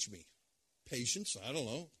to teach me? Patience? I don't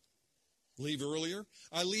know. Leave earlier?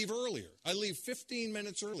 I leave earlier. I leave 15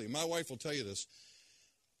 minutes early. My wife will tell you this.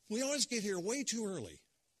 We always get here way too early.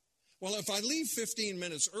 Well, if I leave 15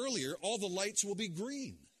 minutes earlier, all the lights will be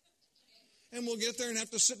green. And we'll get there and have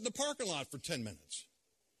to sit in the parking lot for 10 minutes.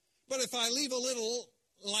 But if I leave a little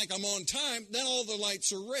like I'm on time, then all the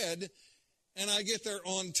lights are red, and I get there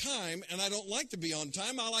on time, and I don't like to be on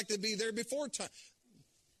time. I like to be there before time.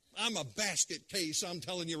 I'm a basket case, I'm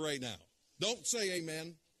telling you right now. Don't say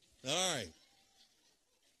amen. All right.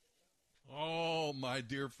 Oh, my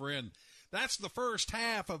dear friend. That's the first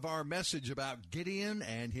half of our message about Gideon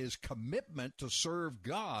and his commitment to serve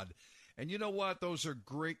God. And you know what? Those are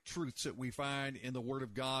great truths that we find in the Word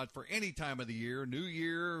of God for any time of the year, new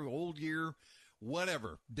year, old year,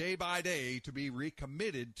 whatever, day by day, to be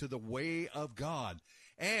recommitted to the way of God.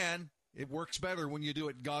 And it works better when you do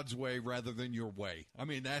it God's way rather than your way. I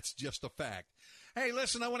mean, that's just a fact. Hey,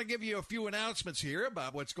 listen, I want to give you a few announcements here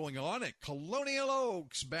about what's going on at Colonial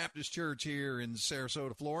Oaks Baptist Church here in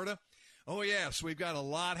Sarasota, Florida. Oh, yes, we've got a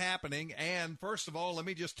lot happening. And first of all, let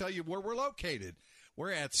me just tell you where we're located.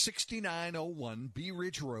 We're at 6901 Bee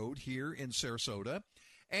Ridge Road here in Sarasota.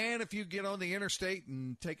 And if you get on the interstate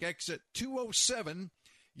and take exit 207,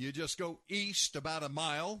 you just go east about a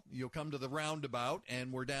mile. You'll come to the roundabout,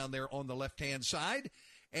 and we're down there on the left-hand side.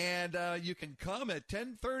 And you can come at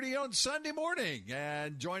 10:30 on Sunday morning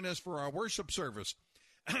and join us for our worship service.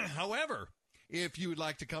 However, if you would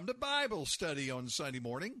like to come to Bible study on Sunday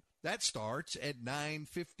morning, that starts at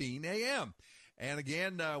 9:15 a.m. And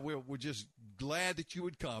again, we're just glad that you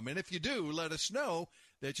would come. And if you do, let us know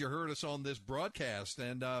that you heard us on this broadcast,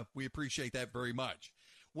 and we appreciate that very much.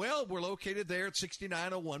 Well, we're located there at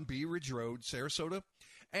 6901 Bee Ridge Road, Sarasota.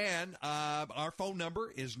 And our phone number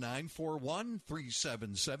is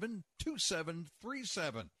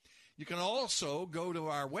 941-377-2737. You can also go to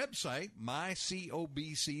our website,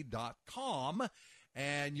 mycobc.com,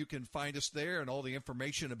 and you can find us there and all the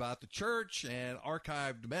information about the church and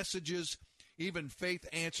archived messages, even Faith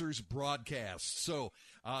Answers broadcasts. So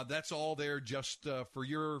that's all there just for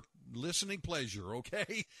your listening pleasure,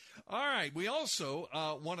 okay? All right, we also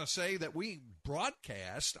want to say that we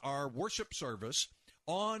broadcast our worship service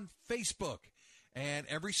on Facebook. And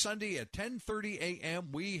every Sunday at 10:30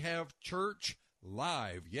 a.m., we have Church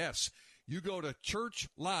Live. Yes, you go to Church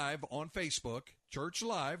Live on Facebook, Church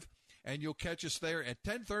Live, and you'll catch us there at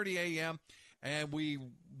 10:30 a.m., and we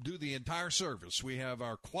do the entire service. We have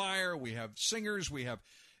our choir, we have singers, we have,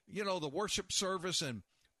 the worship service and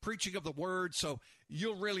preaching of the word. So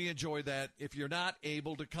you'll really enjoy that if you're not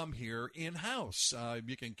able to come here in-house.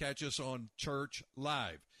 You can catch us on Church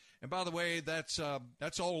Live. And by the way, that's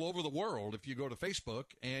all over the world if you go to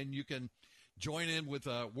Facebook, and you can join in with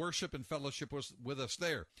worship and fellowship with us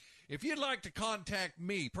there. If you'd like to contact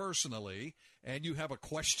me personally and you have a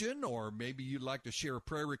question, or maybe you'd like to share a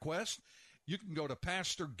prayer request, you can go to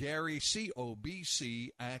Pastor Gary,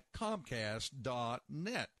 COBC, at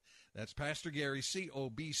Comcast.net. That's Pastor Gary,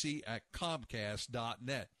 COBC, at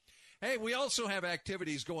Comcast.net. Hey, we also have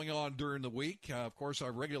activities going on during the week. Of course,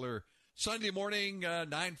 our regular Sunday morning,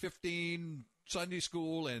 9:15 Sunday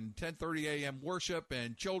school, and 10:30 a.m. worship,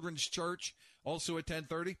 and children's church also at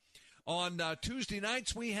 10:30. On Tuesday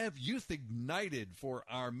nights, we have Youth Ignited for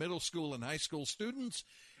our middle school and high school students,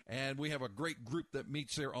 and we have a great group that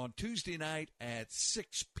meets there on Tuesday night at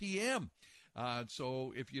 6 p.m.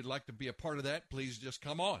 So if you'd like to be a part of that, please just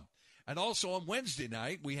come on. And also on Wednesday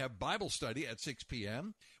night, we have Bible study at 6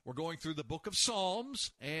 p.m. We're going through the book of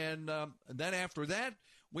Psalms, and then after that,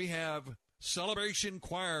 we have Celebration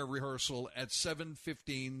Choir Rehearsal at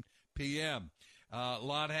 7:15 p.m. A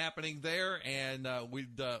lot happening there, and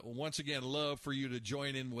we'd once again love for you to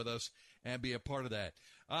join in with us and be a part of that.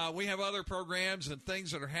 We have other programs and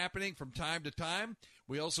things that are happening from time to time.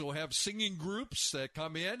 We also have singing groups that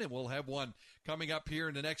come in, and we'll have one coming up here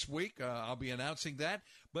in the next week. I'll be announcing that.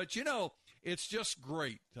 But, it's just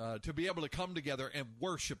great to be able to come together and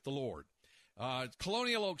worship the Lord.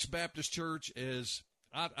 Colonial Oaks Baptist Church is,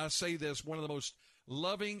 I say this, one of the most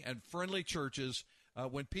loving and friendly churches.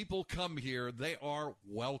 When people come here, they are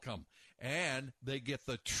welcome. and they get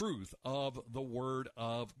the truth of the Word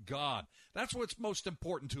of God. That's what's most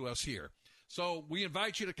important to us here. So we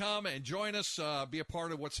invite you to come and join us, be a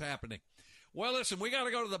part of what's happening. Well, listen, we got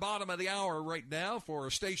to go to the bottom of the hour right now for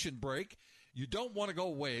a station break. You don't want to go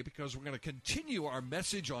away because we're going to continue our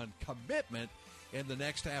message on commitment in the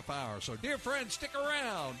next half hour. So, dear friends, stick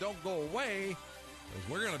around. Don't go away because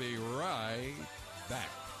we're going to be right back.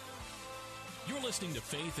 You're listening to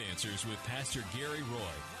Faith Answers with Pastor Gary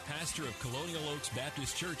Roy, pastor of Colonial Oaks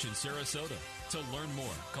Baptist Church in Sarasota. To learn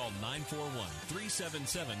more, call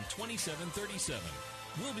 941-377-2737.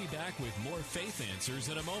 We'll be back with more Faith Answers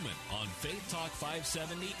in a moment on Faith Talk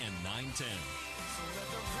 570 and 910. So let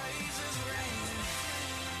the praises ring,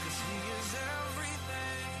 'cause he is everything.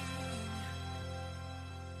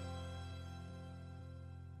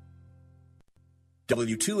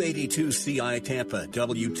 W282CI Tampa,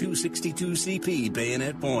 W262CP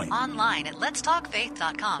Bayonet Point. Online at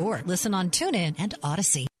letstalkfaith.com. Or listen on TuneIn and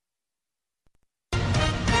Odyssey.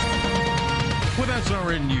 With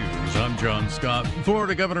SRN News, I'm John Scott.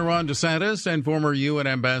 Florida Governor Ron DeSantis and former UN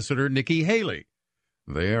Ambassador Nikki Haley.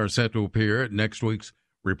 They are set to appear at next week's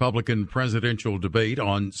Republican presidential debate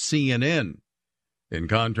on CNN. In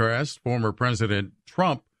contrast, former President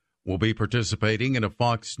Trump will be participating in a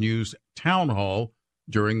Fox News town hall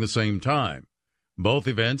during the same time. Both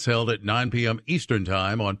events held at 9 p.m. Eastern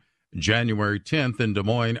Time on January 10th in Des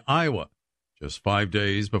Moines, Iowa, just 5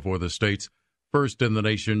 days before the state's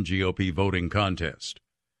first-in-the-nation GOP voting contest.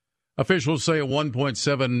 Officials say a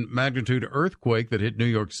 1.7 magnitude earthquake that hit New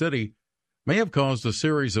York City may have caused a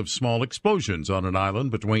series of small explosions on an island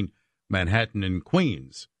between Manhattan and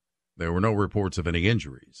Queens. There were no reports of any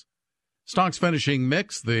injuries. Stocks finishing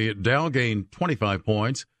mixed. The Dow gained 25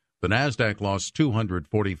 points. The Nasdaq lost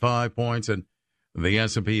 245 points, and the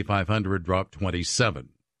S&P 500 dropped 27.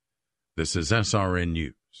 This is SRN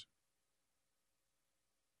News.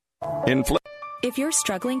 If you're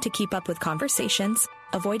struggling to keep up with conversations,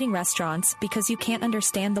 avoiding restaurants because you can't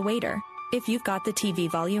understand the waiter, if you've got the TV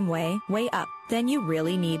volume way up, then you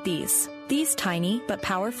really need these. These tiny but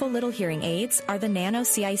powerful little hearing aids are the Nano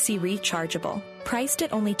CIC Rechargeable, priced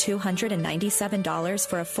at only $297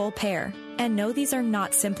 for a full pair. And no, these are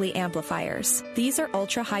not simply amplifiers. These are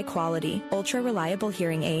ultra high quality, ultra reliable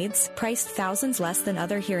hearing aids, priced thousands less than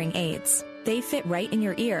other hearing aids. They fit right in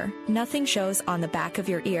your ear. Nothing shows on the back of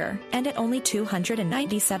your ear. And at only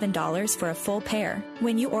 $297 for a full pair.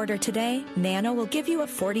 When you order today, Nano will give you a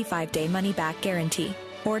 45-day money-back guarantee.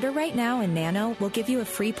 Order right now and Nano will give you a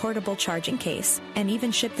free portable charging case and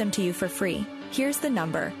even ship them to you for free. Here's the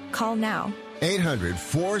number. Call now.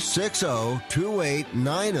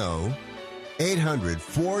 800-460-2890.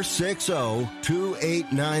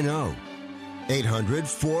 800-460-2890.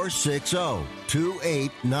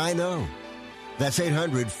 800-460-2890. That's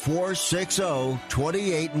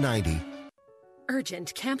 800-460-2890.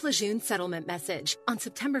 Urgent Camp Lejeune settlement message. On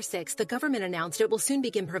September 6th, the government announced it will soon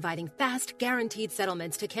begin providing fast, guaranteed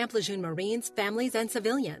settlements to Camp Lejeune Marines, families, and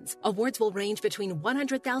civilians. Awards will range between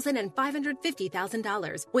 $100,000 and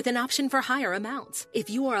 $550,000, with an option for higher amounts. If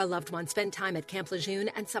you or a loved one spent time at Camp Lejeune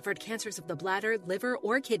and suffered cancers of the bladder, liver,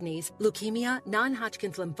 or kidneys, leukemia,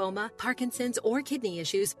 non-Hodgkin's lymphoma, Parkinson's, or kidney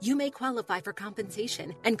issues, you may qualify for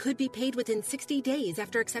compensation and could be paid within 60 days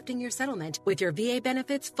after accepting your settlement, with your VA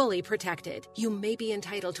benefits fully protected. You may be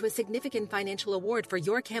entitled to a significant financial award for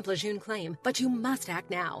your Camp Lejeune claim, but you must act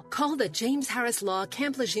now. Call the James Harris Law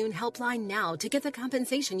Camp Lejeune helpline now to get the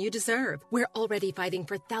compensation you deserve. We're already fighting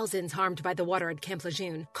for thousands harmed by the water at Camp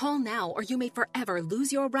Lejeune. Call now or you may forever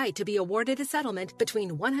lose your right to be awarded a settlement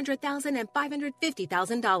between $100,000 and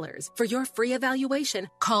 $550,000. For your free evaluation,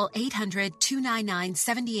 call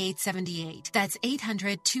 800-299-7878. That's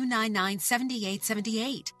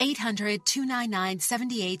 800-299-7878.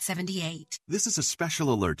 800-299-7878. This is a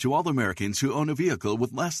special alert to all Americans who own a vehicle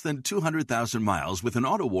with less than 200,000 miles with an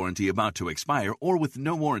auto warranty about to expire or with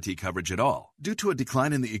no warranty coverage at all. Due to a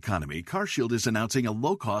decline in the economy, CarShield is announcing a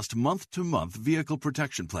low-cost month-to-month vehicle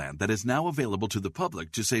protection plan that is now available to the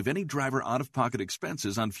public to save any driver out-of-pocket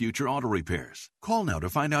expenses on future auto repairs. Call now to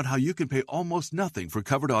find out how you can pay almost nothing for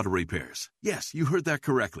covered auto repairs. Yes, you heard that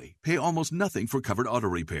correctly. Pay almost nothing for covered auto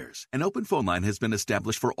repairs. An open phone line has been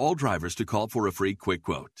established for all drivers to call for a free quick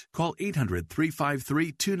quote. Call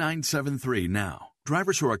 800-353-2973 now.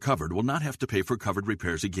 Drivers who are covered will not have to pay for covered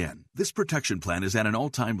repairs again. This protection plan is at an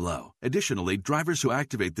all-time low. Additionally, drivers who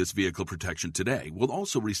activate this vehicle protection today will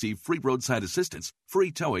also receive free roadside assistance,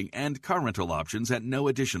 free towing, and car rental options at no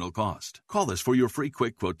additional cost. Call us for your free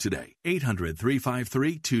quick quote today.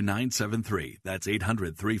 800-353-2973. That's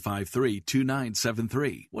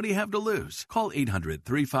 800-353-2973. What do you have to lose? Call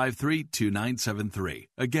 800-353-2973.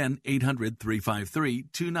 Again,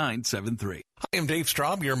 800-353-2973. Hi, I'm Dave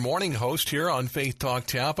Straub, your morning host here on Faith Talk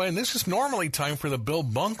Tampa, and this is normally time for the Bill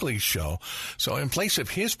Bunkley Show. So in place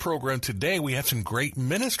of his program today, we have some great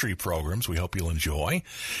ministry programs we hope you'll enjoy.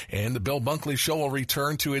 And the Bill Bunkley Show will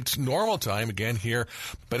return to its normal time again here.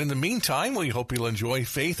 But in the meantime, we hope you'll enjoy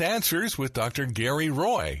Faith Answers with Dr. Gary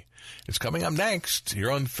Roy. It's coming up next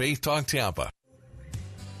here on Faith Talk Tampa.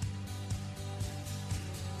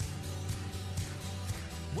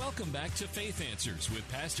 Welcome back to Faith Answers with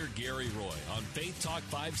Pastor Gary Roy on Faith Talk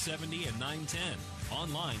 570 and 910.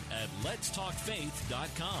 Online at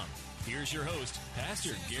letstalkfaith.com. Here's your host,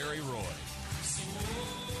 Pastor Gary Roy.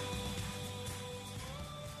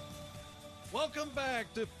 Welcome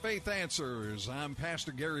back to Faith Answers. I'm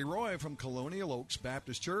Pastor Gary Roy from Colonial Oaks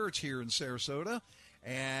Baptist Church here in Sarasota.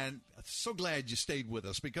 And so glad you stayed with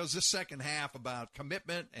us because this second half about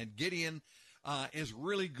commitment and Gideon is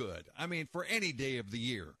really good. I mean, for any day of the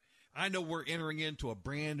year. I know we're entering into a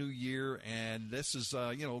brand new year, and this is,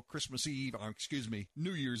 Christmas Eve,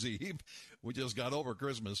 New Year's Eve. We just got over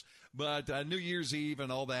Christmas, but New Year's Eve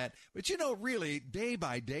and all that. But, really, day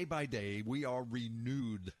by day, we are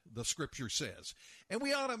renewed, the Scripture says. And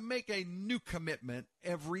we ought to make a new commitment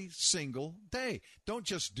every single day. Don't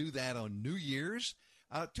just do that on New Year's.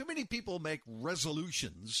 Too many people make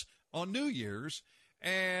resolutions on New Year's,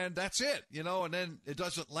 and that's it, and then it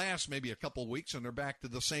doesn't last maybe a couple of weeks and they're back to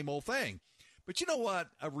the same old thing. But you know what?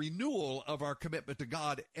 A renewal of our commitment to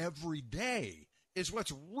God every day is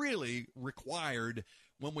what's really required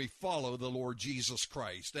when we follow the Lord Jesus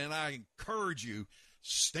Christ. And I encourage you,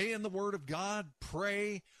 stay in the Word of God,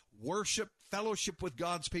 pray, worship, fellowship with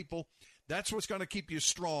God's people. That's what's going to keep you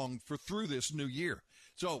strong through this new year.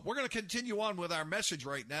 So we're going to continue on with our message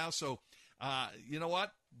right now. So you know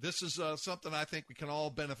what? This is something I think we can all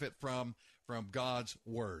benefit from God's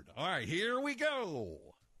Word. All right, here we go.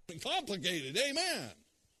 Complicated, amen.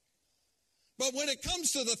 But when it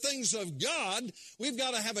comes to the things of God, we've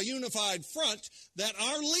got to have a unified front that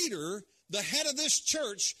our leader, the head of this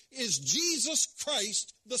church, is Jesus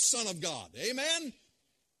Christ, the Son of God. Amen?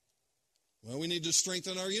 Well, we need to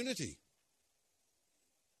strengthen our unity.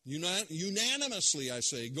 Unanimously, I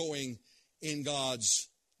say, going in God's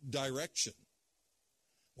direction.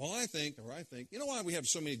 Well, I think, you know why we have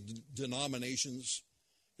so many denominations?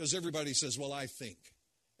 Because everybody says, well, I think,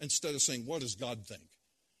 instead of saying, what does God think?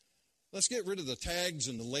 Let's get rid of the tags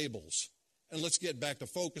and the labels, and let's get back to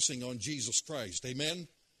focusing on Jesus Christ. Amen?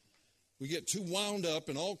 We get too wound up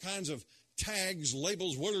in all kinds of tags,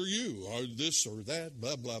 labels. What are you? Are this or that?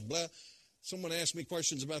 Blah, blah, blah. Someone asked me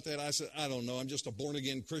questions about that. I said, I don't know. I'm just a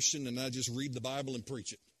born-again Christian, and I just read the Bible and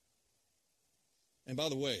preach it. And by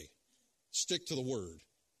the way, stick to the Word.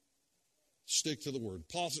 Stick to the Word.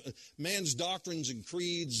 Man's doctrines and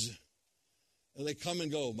creeds, they come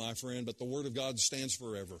and go, my friend, but the Word of God stands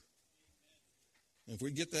forever. And if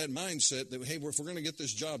we get that mindset that, hey, if we're going to get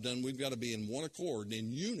this job done, we've got to be in one accord,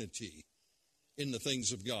 in unity in the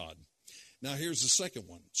things of God. Now, here's the second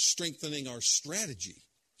one, strengthening our strategy.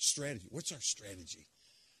 Strategy. What's our strategy?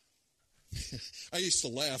 I used to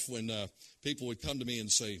laugh when people would come to me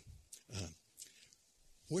and say,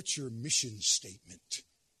 what's your mission statement?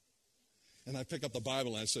 And I pick up the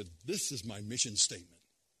Bible and I said, this is my mission statement.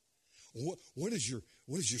 What is your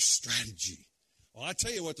strategy? Well, I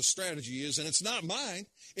tell you what the strategy is, and it's not mine.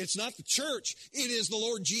 It's not the church. It is the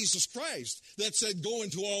Lord Jesus Christ that said, go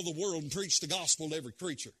into all the world and preach the gospel to every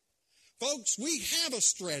creature. Folks, we have a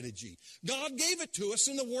strategy. God gave it to us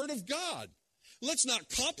in the Word of God. Let's not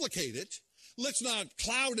complicate it. Let's not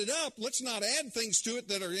cloud it up. Let's not add things to it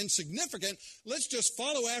that are insignificant. Let's just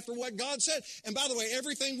follow after what God said. And by the way,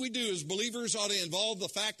 everything we do as believers ought to involve the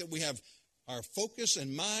fact that we have our focus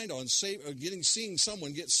and mind on seeing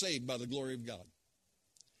someone get saved by the glory of God.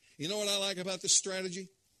 You know what I like about this strategy?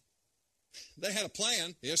 They had a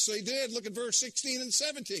plan. Yes, they did. Look at verse 16 and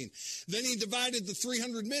 17. Then he divided the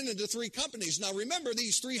 300 men into three companies. Now remember,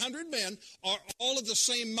 these 300 men are all of the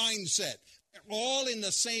same mindset. They're all in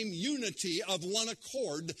the same unity of one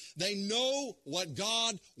accord. They know what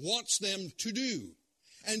God wants them to do.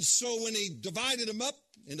 And so when he divided them up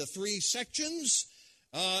into three sections,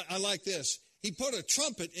 I like this. He put a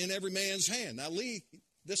trumpet in every man's hand. Now, Lee,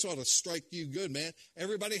 this ought to strike you good, man.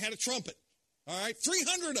 Everybody had a trumpet. All right,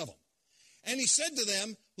 300 of them. And he said to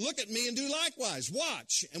them, look at me and do likewise.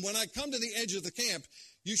 Watch. And when I come to the edge of the camp,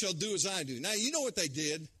 you shall do as I do. Now, you know what they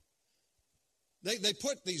did? They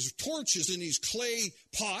put these torches in these clay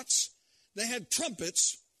pots. They had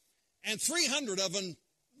trumpets, and 300 of them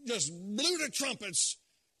just blew the trumpets,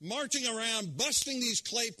 marching around, busting these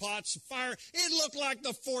clay pots of fire. It looked like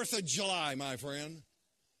the 4th of July, my friend.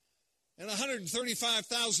 And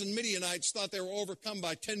 135,000 Midianites thought they were overcome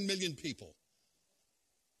by 10 million people.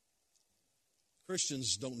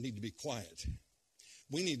 Christians don't need to be quiet.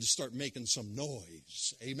 We need to start making some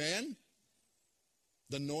noise. Amen?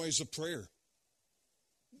 The noise of prayer.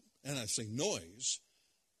 And I say noise,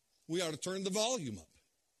 we ought to turn the volume up.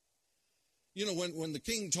 You know, when the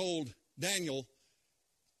king told Daniel,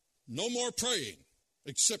 no more praying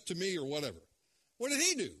except to me or whatever, what did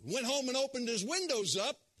he do? Went home and opened his windows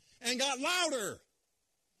up and got louder.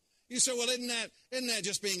 You say, well, isn't that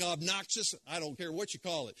just being obnoxious? I don't care what you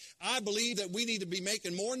call it. I believe that we need to be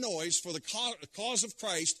making more noise for the cause of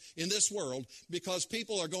Christ in this world because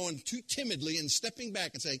people are going too timidly and stepping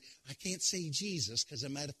back and saying, I can't say Jesus because I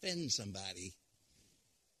might offend somebody.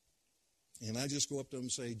 And I just go up to them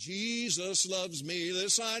and say, Jesus loves me,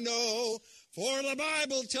 this I know, for the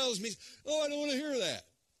Bible tells me. Oh, I don't want to hear that.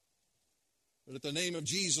 But at the name of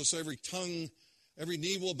Jesus, every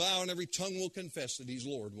knee will bow and every tongue will confess that he's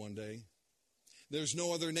Lord one day. There's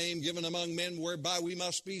no other name given among men whereby we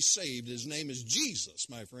must be saved. His name is Jesus,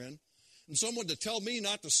 my friend. And someone to tell me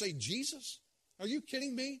not to say Jesus? Are you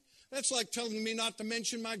kidding me? That's like telling me not to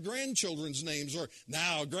mention my grandchildren's names or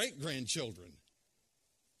now great-grandchildren.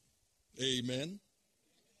 Amen.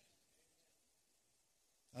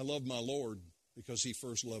 I love my Lord because he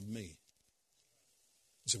first loved me.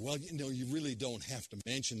 I said, well, you know, you really don't have to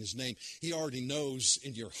mention his name. He already knows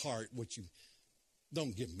in your heart what you...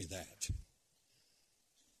 Don't give me that.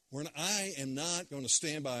 I am not going to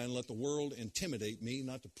stand by and let the world intimidate me,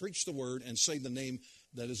 not to preach the word and say the name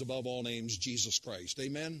that is above all names, Jesus Christ.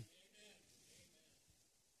 Amen?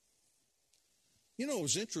 You know, it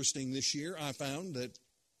was interesting this year. I found that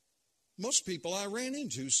most people I ran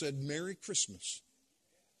into said, Merry Christmas.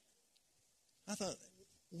 I thought,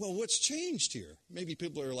 well, what's changed here? Maybe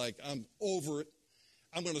people are like, I'm over it.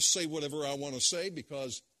 I'm going to say whatever I want to say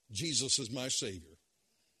because Jesus is my Savior.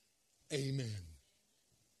 Amen.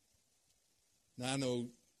 Now, I know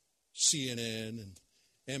CNN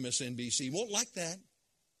and MSNBC won't like that.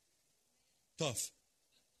 Tough.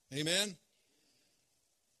 Amen?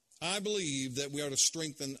 I believe that we ought to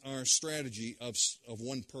strengthen our strategy of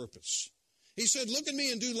one purpose. He said, look at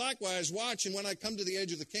me and do likewise. Watch, and when I come to the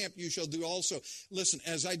edge of the camp, you shall do also. Listen,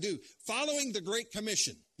 as I do. Following the Great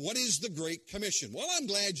Commission. What is the Great Commission? Well, I'm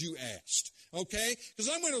glad you asked, okay?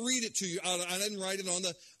 Because I'm going to read it to you. I didn't write it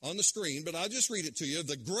on the screen, but I'll just read it to you.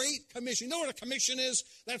 The Great Commission. You know what a commission is?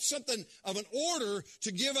 That's something of an order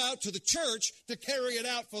to give out to the church to carry it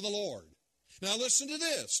out for the Lord. Now listen to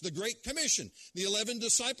this, the Great Commission. The 11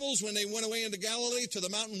 disciples, when they went away into Galilee to the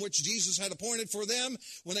mountain which Jesus had appointed for them,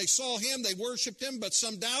 when they saw him, they worshiped him, but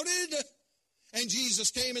some doubted. And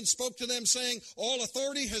Jesus came and spoke to them, saying, all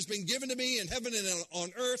authority has been given to me in heaven and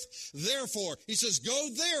on earth. Therefore, he says, go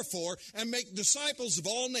therefore and make disciples of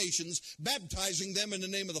all nations, baptizing them in the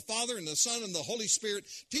name of the Father and the Son and the Holy Spirit,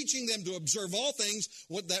 teaching them to observe all things,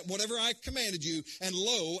 whatever I've commanded you. And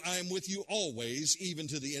lo, I am with you always, even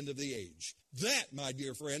to the end of the age. That, my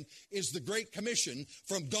dear friend, is the Great Commission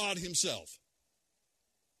from God himself.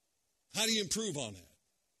 How do you improve on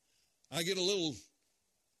that? I get a little,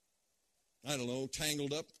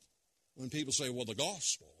 tangled up when people say, well, the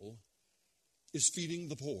gospel is feeding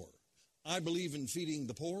the poor. I believe in feeding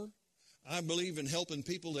the poor. I believe in helping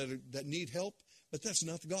people that need help, but that's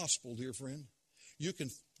not the gospel, dear friend. You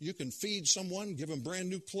can feed someone, give them brand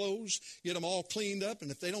new clothes, get them all cleaned up,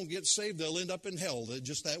 and if they don't get saved, they'll end up in hell. They're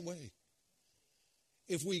just that way.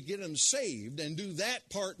 If we get them saved and do that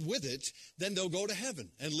part with it, then they'll go to heaven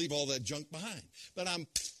and leave all that junk behind. But I'm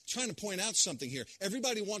trying to point out something here.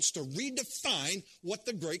 Everybody wants to redefine what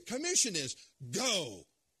the Great Commission is. Go,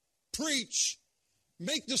 preach,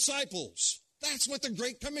 make disciples. That's what the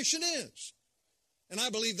Great Commission is. And I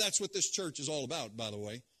believe that's what this church is all about, by the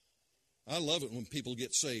way. I love it when people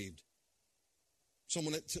get saved.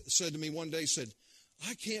 Someone said to me one day,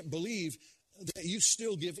 I can't believe that you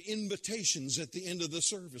still give invitations at the end of the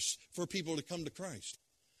service for people to come to Christ.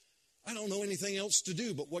 I don't know anything else to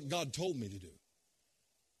do but what God told me to do.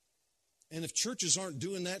 And if churches aren't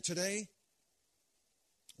doing that today,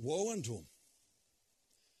 woe unto them.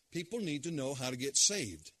 People need to know how to get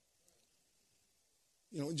saved.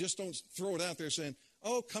 Just don't throw it out there saying,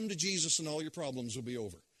 oh, come to Jesus and all your problems will be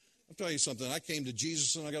over. I'll tell you something. I came to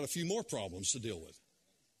Jesus and I got a few more problems to deal with.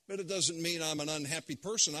 But it doesn't mean I'm an unhappy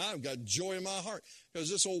person. I've got joy in my heart because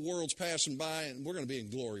this old world's passing by and we're going to be in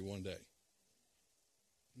glory one day.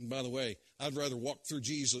 And by the way, I'd rather walk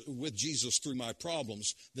with Jesus through my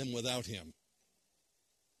problems than without him.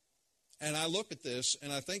 And I look at this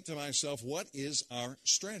and I think to myself, what is our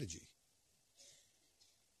strategy?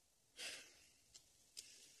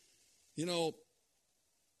 You know,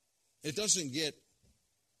 it doesn't get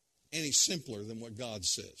any simpler than what God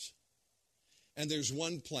says. And there's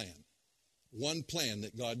one plan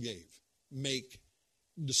that God gave. Make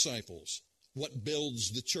disciples. What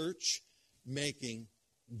builds the church? Making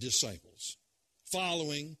disciples.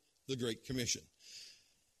 Following the Great Commission.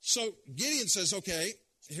 So Gideon says, okay,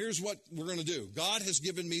 here's what we're going to do. God has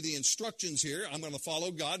given me the instructions here. I'm going to follow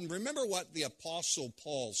God. And remember what the Apostle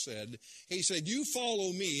Paul said. He said, you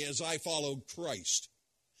follow me as I followed Christ.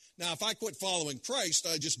 Now, if I quit following Christ,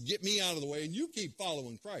 just get me out of the way and you keep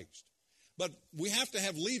following Christ. But we have to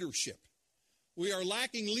have leadership. We are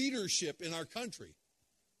lacking leadership in our country.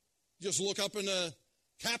 Just look up in the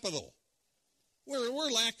Capitol. We're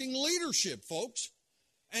lacking leadership, folks.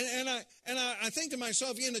 And I think to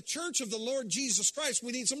myself, in the church of the Lord Jesus Christ,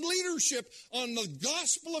 we need some leadership on the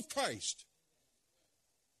gospel of Christ.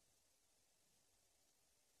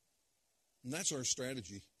 And that's our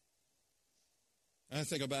strategy. I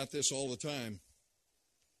think about this all the time.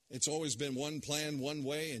 It's always been one plan, one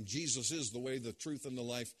way, and Jesus is the way, the truth, and the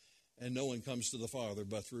life, and no one comes to the Father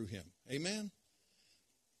but through him. Amen?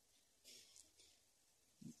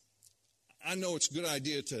 I know it's a good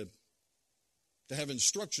idea to have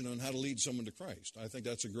instruction on how to lead someone to Christ. I think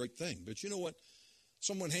that's a great thing. But you know what?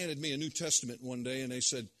 Someone handed me a New Testament one day, and they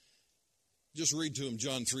said, just read to them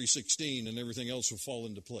John 3:16, and everything else will fall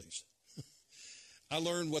into place. I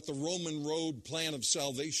learned what the Roman road plan of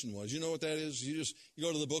salvation was. You know what that is? You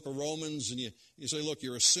go to the book of Romans and you say, look,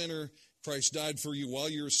 you're a sinner. Christ died for you while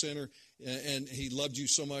you're a sinner, and he loved you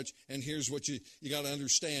so much. And here's what you got to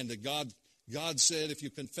understand, that God said if you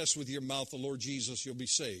confess with your mouth the Lord Jesus, you'll be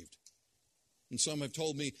saved. And some have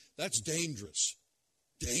told me that's dangerous.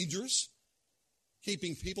 Dangerous?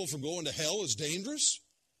 Keeping people from going to hell is dangerous?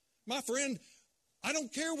 My friend, I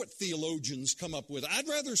don't care what theologians come up with. I'd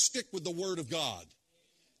rather stick with the Word of God.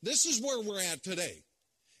 This is where we're at today.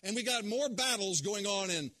 And we got more battles going on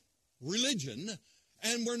in religion,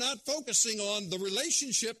 and we're not focusing on the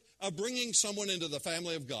relationship of bringing someone into the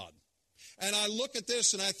family of God. And I look at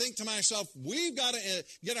this and I think to myself, we've got to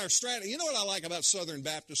get our strategy. You know what I like about Southern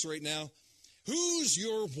Baptists right now? Who's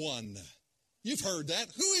your one? You've heard that.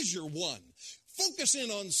 Who is your one? Focus in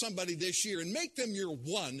on somebody this year and make them your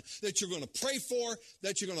one that you're going to pray for,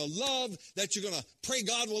 that you're going to love, that you're going to pray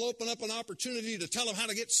God will open up an opportunity to tell them how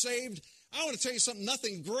to get saved. I want to tell you something,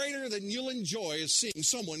 nothing greater than you'll enjoy is seeing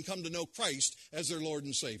someone come to know Christ as their Lord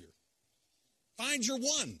and Savior. Find your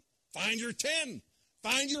one. Find your 10.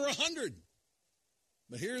 Find your 100.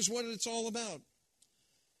 But here's what it's all about.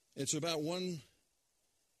 It's about one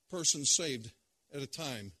person saved at a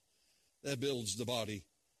time that builds the body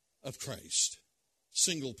of Christ.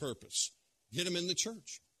 Single purpose. Get them in the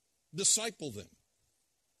church. Disciple them.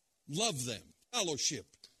 Love them. Fellowship.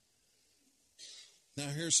 Now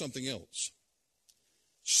here's something else.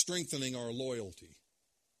 Strengthening our loyalty.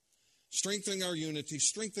 Strengthening our unity.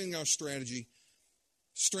 Strengthening our strategy.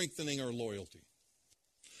 Strengthening our loyalty.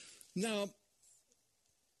 Now,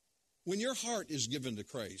 when your heart is given to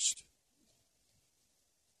Christ,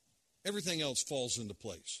 everything else falls into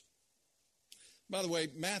place. By the way,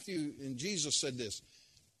 Matthew and Jesus said this,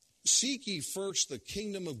 seek ye first the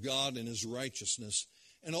kingdom of God and his righteousness,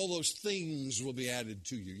 and all those things will be added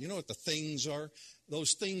to you. You know what the things are?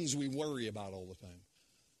 Those things we worry about all the time.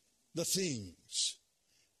 The things.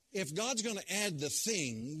 If God's going to add the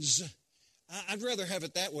things, I'd rather have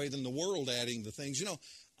it that way than the world adding the things. You know,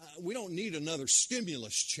 we don't need another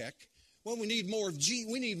stimulus check. Well, we need more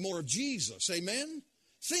of Jesus. Amen?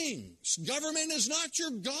 Things. Government is not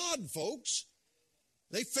your God, folks.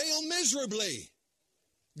 They fail miserably.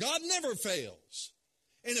 God never fails.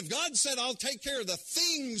 And if God said, I'll take care of the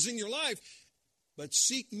things in your life, but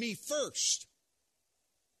seek me first.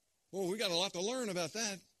 Well, we got a lot to learn about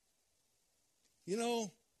that. You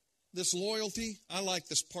know, this loyalty, I like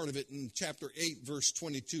this part of it in chapter 8, verse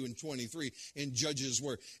 22 and 23 in Judges,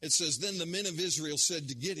 where it says, then the men of Israel said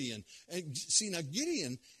to Gideon, and see, now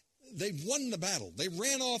Gideon, they won the battle. They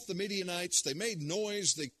ran off the Midianites. They made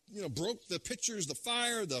noise. They, broke the pitchers, the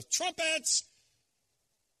fire, the trumpets.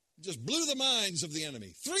 Just blew the minds of the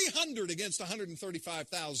enemy. 300 against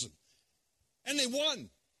 135,000. And they won.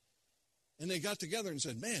 And they got together and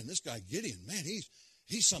said, man, this guy Gideon, man,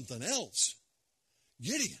 he's something else.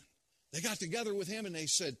 Gideon. They got together with him and they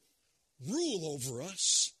said, rule over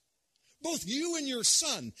us both you and your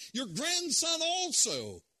son, your grandson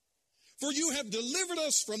also. For you have delivered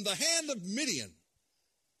us from the hand of Midian.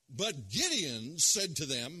 But Gideon said to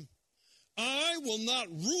them, I will not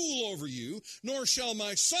rule over you, nor shall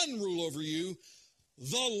my son rule over you.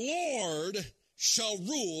 The Lord shall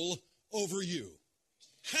rule over you.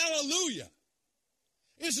 Hallelujah.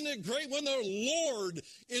 Isn't it great when the Lord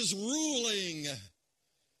is ruling?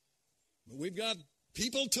 But we've got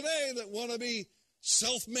people today that want to be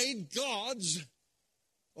self-made gods.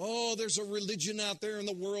 Oh, there's a religion out there in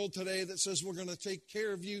the world today that says we're going to take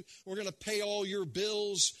care of you. We're going to pay all your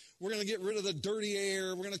bills. We're going to get rid of the dirty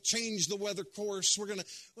air. We're going to change the weather course.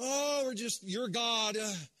 We're just your God.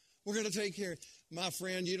 We're going to take care. My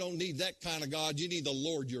friend, you don't need that kind of God. You need the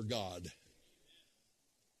Lord your God.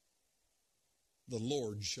 The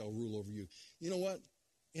Lord shall rule over you. You know what?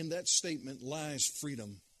 In that statement lies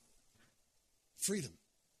freedom. Freedom.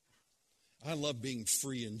 I love being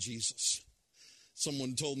free in Jesus.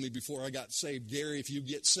 Someone told me before I got saved, Gary, if you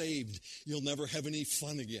get saved, you'll never have any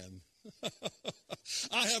fun again.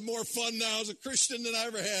 I have more fun now as a Christian than I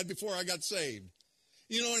ever had before I got saved.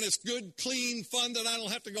 You know, and it's good, clean fun that I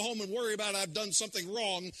don't have to go home and worry about I've done something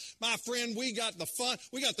wrong. My friend, we got the fun.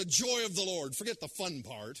 We got the joy of the Lord. Forget the fun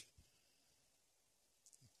part.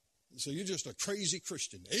 So you're just a crazy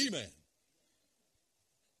Christian. Amen.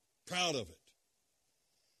 Proud of it.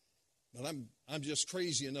 But I'm just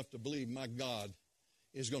crazy enough to believe my God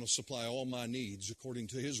is going to supply all my needs according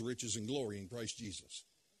to his riches and glory in Christ Jesus.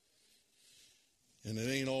 And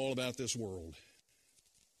it ain't all about this world.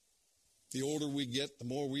 The older we get, the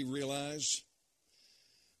more we realize,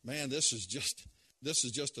 man, this is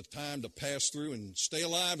just a time to pass through and stay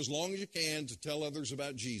alive as long as you can to tell others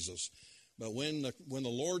about Jesus. But when the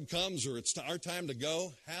Lord comes or it's our time to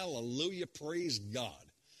go, hallelujah, praise God.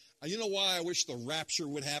 You know why I wish the rapture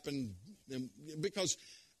would happen? Because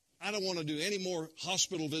I don't want to do any more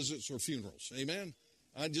hospital visits or funerals. Amen?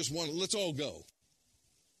 I just want to, let's all go.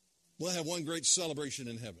 We'll have one great celebration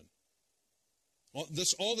in heaven. All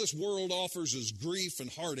this world offers is grief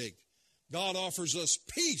and heartache. God offers us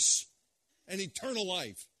peace and eternal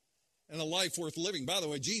life and a life worth living. By the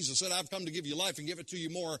way, Jesus said, I've come to give you life and give it to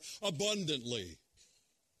you more abundantly.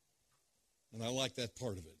 And I like that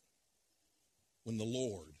part of it. When the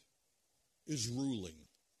Lord is ruling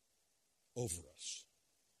over us.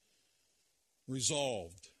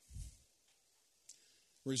 Resolved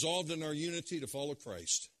in our unity to follow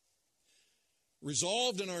Christ.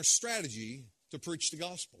 Resolved in our strategy to preach the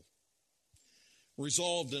gospel.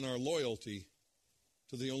 Resolved in our loyalty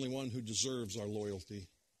to the only one who deserves our loyalty.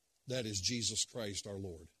 That is Jesus Christ our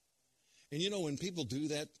Lord. And you know, when people do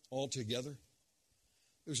that all together,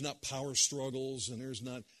 there's not power struggles and there's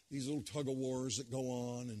not these little tug-of-wars that go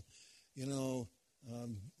on. And, you know,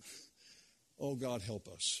 oh, God, help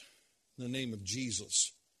us in the name of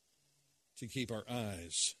Jesus to keep our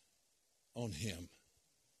eyes on him.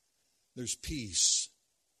 There's peace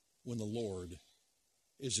when the Lord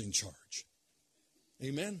is in charge.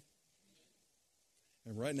 Amen?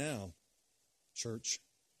 And right now, church,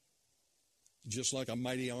 just like a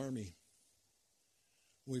mighty army,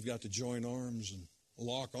 we've got to join arms and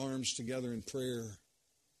lock arms together in prayer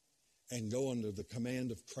and go under the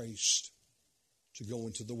command of Christ to go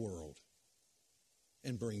into the world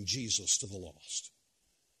and bring Jesus to the lost.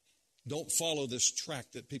 Don't follow this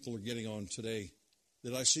track that people are getting on today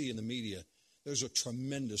that I see in the media. There's a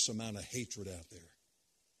tremendous amount of hatred out there.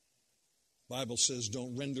 The Bible says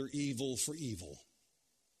don't render evil for evil.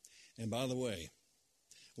 And by the way,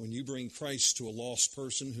 when you bring Christ to a lost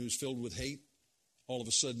person who's filled with hate, all of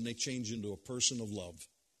a sudden they change into a person of love.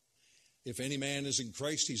 If any man is in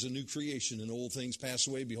Christ, he's a new creation, and old things pass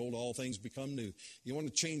away. Behold, all things become new. You want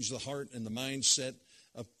to change the heart and the mindset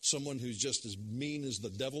of someone who's just as mean as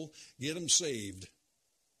the devil? Get them saved.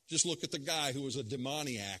 Just look at the guy who was a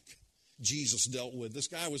demoniac Jesus dealt with. This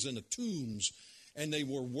guy was in the tombs, and they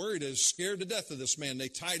were worried, scared to death of this man. They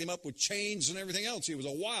tied him up with chains and everything else. He was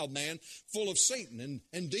a wild man full of Satan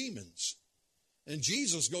and demons. And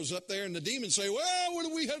Jesus goes up there, and the demons say, well, what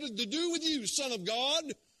do we have to do with you, Son of God?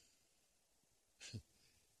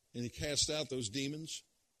 And he cast out those demons.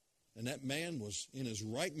 And that man was in his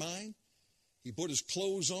right mind. He put his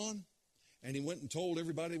clothes on, and he went and told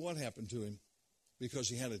everybody what happened to him because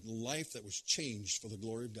he had a life that was changed for the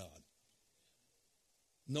glory of God.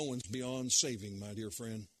 No one's beyond saving, my dear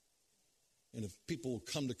friend. And if people will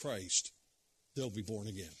come to Christ, they'll be born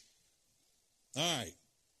again. All right,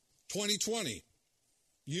 2020,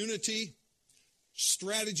 unity,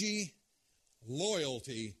 strategy,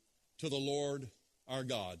 loyalty to the Lord our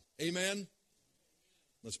God. Amen?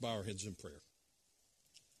 Let's bow our heads in prayer.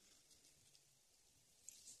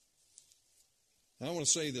 And I want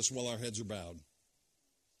to say this while our heads are bowed.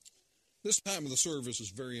 This time of the service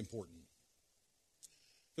is very important.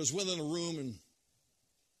 Because within a room and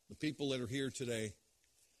the people that are here today,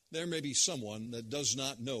 there may be someone that does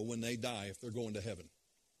not know when they die if they're going to heaven.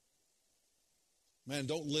 Man,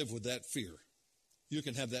 don't live with that fear. You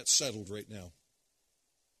can have that settled right now.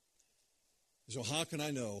 So how can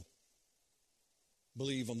I know?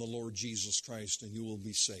 Believe on the Lord Jesus Christ and you will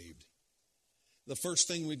be saved. The first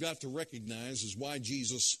thing we've got to recognize is why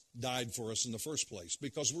Jesus died for us in the first place.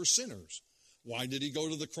 Because we're sinners. Why did he go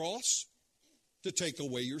to the cross? To take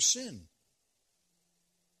away your sin.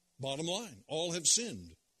 Bottom line, all have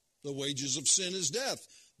sinned. The wages of sin is death.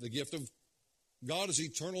 The gift of God is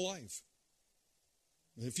eternal life.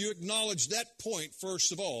 And if you acknowledge that point,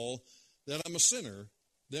 first of all, that I'm a sinner,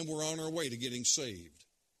 then we're on our way to getting saved.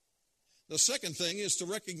 The second thing is to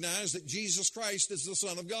recognize that Jesus Christ is the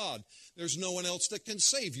Son of God. There's no one else that can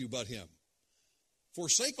save you but him.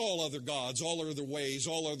 Forsake all other gods, all other ways,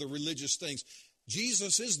 all other religious things.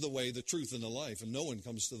 Jesus is the way, the truth, and the life, and no one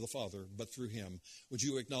comes to the Father but through him. Would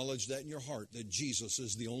you acknowledge that in your heart, that Jesus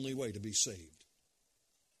is the only way to be saved?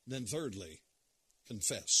 Then thirdly,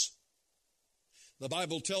 confess. The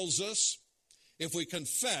Bible tells us if we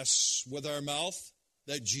confess with our mouth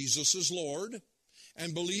that Jesus is Lord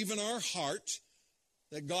and believe in our heart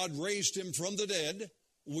that God raised him from the dead,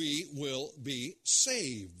 we will be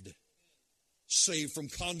saved. Saved from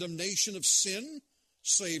condemnation of sin,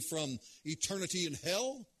 saved from eternity in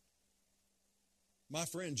hell. My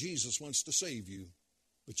friend, Jesus wants to save you,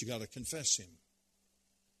 but you got to confess him.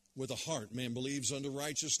 With a heart man believes unto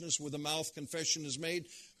righteousness, with a mouth confession is made.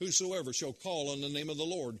 Whosoever shall call on the name of the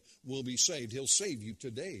Lord will be saved. He'll save you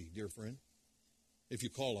today, dear friend, if you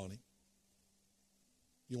call on him.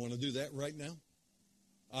 You want to do that right now?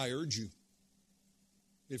 I urge you.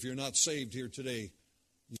 If you're not saved here today,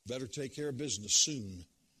 you better take care of business soon,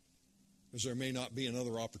 because there may not be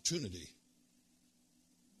another opportunity.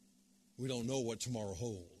 We don't know what tomorrow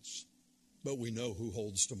holds, but we know who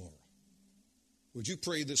holds tomorrow. Would you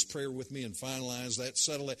pray this prayer with me and finalize that,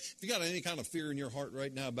 settle it? If you got any kind of fear in your heart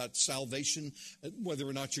right now about salvation, whether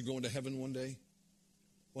or not you're going to heaven one day,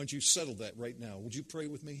 why don't you settle that right now? Would you pray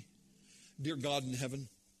with me? Dear God in heaven,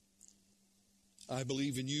 I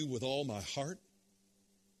believe in you with all my heart.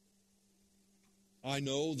 I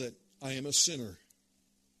know that I am a sinner.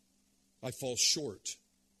 I fall short.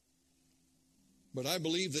 But I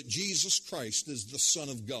believe that Jesus Christ is the Son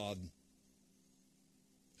of God,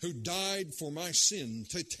 who died for my sin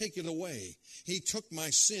to take it away. He took my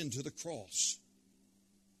sin to the cross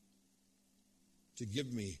to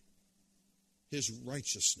give me his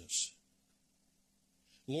righteousness.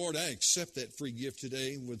 Lord, I accept that free gift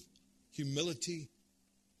today with humility,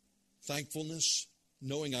 thankfulness,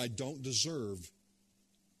 knowing I don't deserve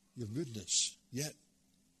your goodness. Yet,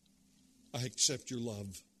 I accept your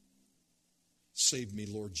love. Save me,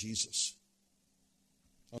 Lord Jesus.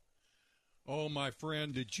 Oh, my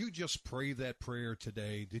friend, did you just pray that prayer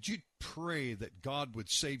today? Did you pray that God would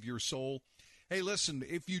save your soul? Hey, listen,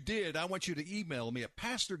 if you did, I want you to email me at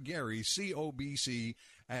Pastor Gary, COBC,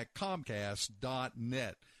 at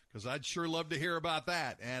Comcast.net, because I'd sure love to hear about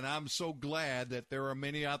that. And I'm so glad that there are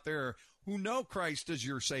many out there who know Christ as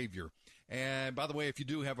your Savior. And by the way, if you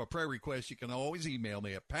do have a prayer request, you can always email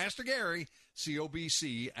me at Pastor Gary,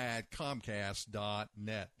 COBC, at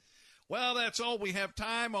Comcast.net. Well, that's all we have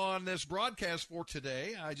time on this broadcast for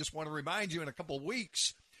today. I just want to remind you, in a couple of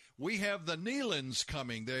weeks, we have the Nealons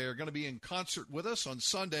coming. They're going to be in concert with us on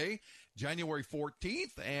Sunday, January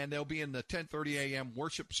 14th, and they'll be in the 10:30 a.m.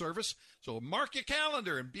 worship service. So mark your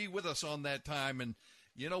calendar and be with us on that time. And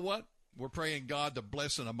you know what? We're praying God to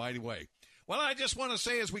bless in a mighty way. Well, I just want to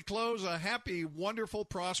say as we close, a happy, wonderful,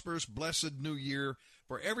 prosperous, blessed new year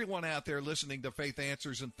for everyone out there listening to Faith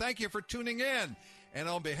Answers. And thank you for tuning in. And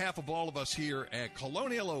on behalf of all of us here at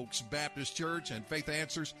Colonial Oaks Baptist Church and Faith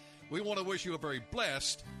Answers, we want to wish you a very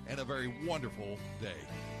blessed and a very wonderful day.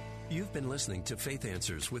 You've been listening to Faith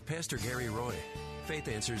Answers with Pastor Gary Roy. Faith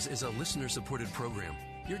Answers is a listener-supported program.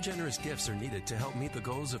 Your generous gifts are needed to help meet the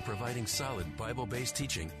goals of providing solid Bible-based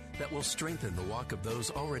teaching that will strengthen the walk of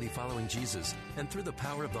those already following Jesus, and through the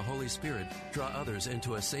power of the Holy Spirit, draw others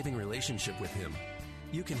into a saving relationship with Him.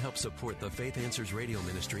 You can help support the Faith Answers radio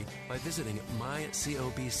ministry by visiting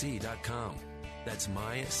mycobc.com. That's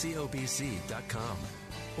mycobc.com.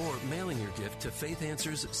 Or mailing your gift to Faith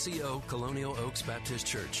Answers CO Colonial Oaks Baptist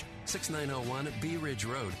Church, 6901 Bee Ridge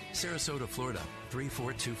Road, Sarasota, Florida,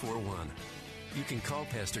 34241. You can call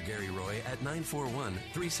Pastor Gary Roy at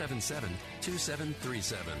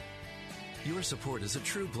 941-377-2737. Your support is a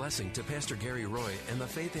true blessing to Pastor Gary Roy and the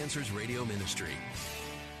Faith Answers radio ministry.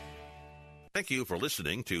 Thank you for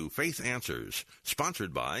listening to Faith Answers,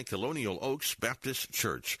 sponsored by Colonial Oaks Baptist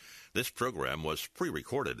Church. This program was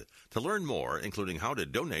pre-recorded. To learn more, including how to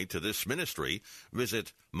donate to this ministry,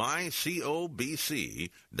 visit mycobc.com.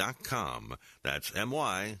 That's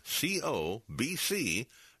mycobc.com.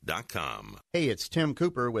 Hey, it's Tim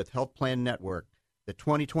Cooper with Health Plan Network. The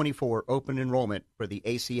 2024 open enrollment for the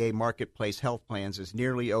ACA Marketplace health plans is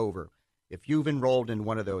nearly over. If you've enrolled in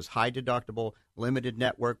one of those high-deductible, limited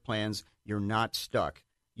network plans, you're not stuck.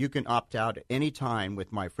 You can opt out at any time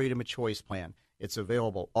with my Freedom of Choice plan. It's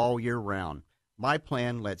available all year round. My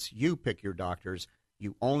plan lets you pick your doctors.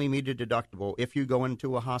 You only meet a deductible if you go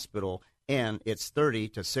into a hospital, and it's 30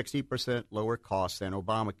 to 60% lower cost than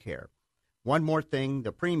Obamacare. One more thing,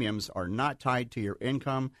 the premiums are not tied to your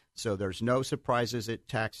income, so there's no surprises at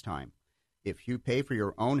tax time. If you pay for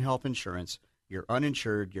your own health insurance, you're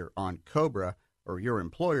uninsured, you're on COBRA, or your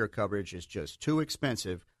employer coverage is just too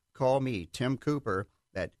expensive, call me, Tim Cooper,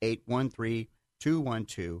 at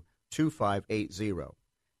 813-212-2580.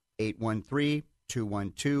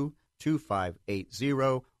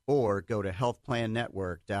 813-212-2580, or go to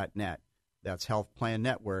healthplannetwork.net. That's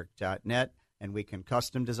healthplannetwork.net, and we can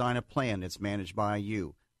custom design a plan that's managed by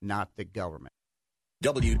you, not the government.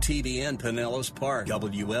 WTBN Pinellas Park,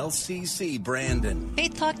 WLCC Brandon.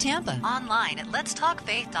 Faith Talk Tampa. Online at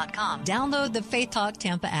letstalkfaith.com. Download the Faith Talk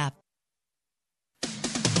Tampa app.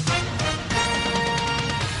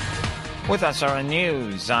 With SRN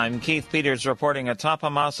News, I'm Keith Peters reporting atop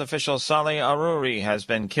Hamas official Saleh Aruri has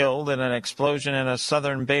been killed in an explosion in a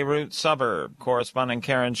southern Beirut suburb. Correspondent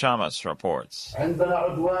Karen Chamas reports.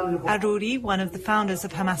 Aruri, one of the founders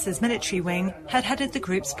of Hamas's military wing, had headed the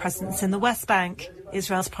group's presence in the West Bank.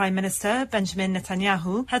 Israel's Prime Minister, Benjamin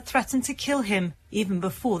Netanyahu, had threatened to kill him even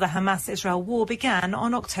before the Hamas-Israel war began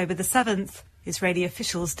on October the 7th. Israeli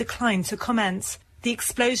officials declined to comment. The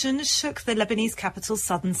explosion shook the Lebanese capital's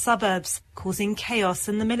southern suburbs, causing chaos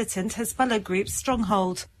in the militant Hezbollah group's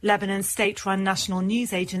stronghold. Lebanon's state-run national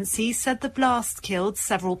news agency said the blast killed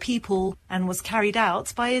several people and was carried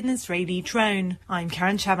out by an Israeli drone. I'm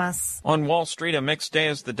Karen Chamas. On Wall Street, a mixed day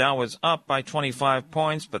as the Dow was up by 25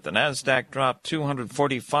 points, but the Nasdaq dropped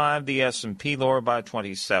 245, the S&P lower by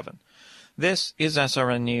 27. This is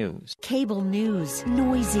SRN News. Cable news,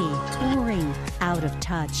 noisy, boring, out of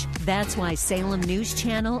touch. That's why Salem News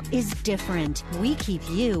Channel is different. We keep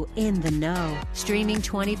you in the know. Streaming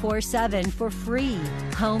 24/7 for free.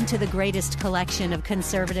 Home to the greatest collection of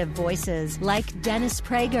conservative voices like Dennis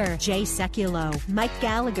Prager, Jay Sekulow, Mike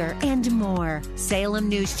Gallagher, and more. Salem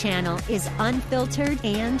News Channel is unfiltered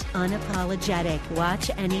and unapologetic. Watch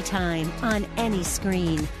anytime, on any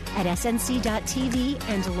screen, at snc.tv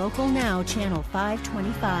and Local Now Channel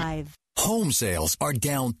 525. Home sales are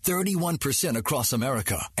down 31% across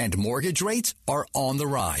America, and mortgage rates are on the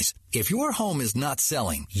rise. If your home is not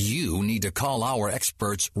selling, you need to call our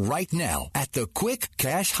experts right now at the Quick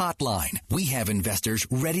Cash Hotline. We have investors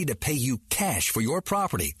ready to pay you cash for your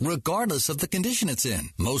property, regardless of the condition it's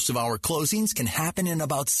in. Most of our closings can happen in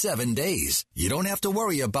about 7 days. You don't have to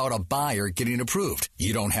worry about a buyer getting approved.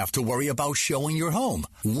 You don't have to worry about showing your home.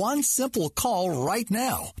 One simple call right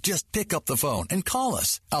now. Just pick up the phone and call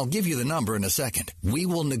us. I'll give you the number in a second. We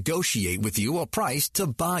will negotiate with you a price to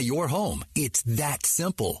buy your home. It's that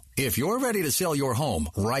simple. If you're ready to sell your home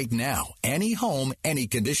right now, any home, any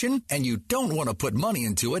condition, and you don't want to put money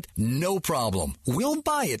into it, no problem. We'll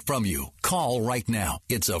buy it from you. Call right now.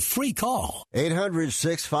 It's a free call.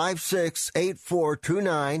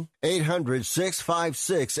 800-656-8429.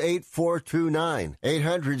 800-656-8429.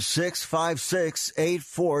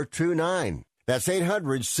 800-656-8429. That's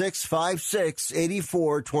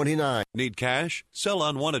 800-656-8429. Need cash? Sell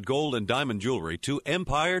unwanted gold and diamond jewelry to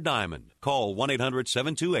Empire Diamond. Call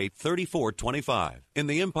 1-800-728-3425. In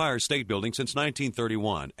the Empire State Building since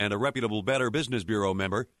 1931 and a reputable Better Business Bureau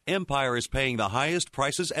member, Empire is paying the highest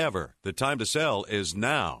prices ever. The time to sell is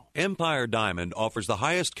now. Empire Diamond offers the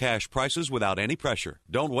highest cash prices without any pressure.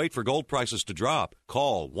 Don't wait for gold prices to drop.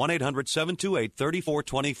 Call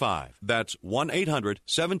 1-800-728-3425. That's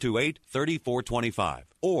 1-800-728-3425.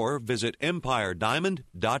 Or visit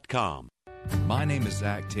EmpireDiamond.com. My name is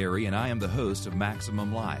Zach Terry, and I am the host of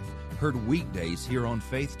Maximum Life, heard weekdays here on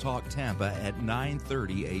Faith Talk Tampa at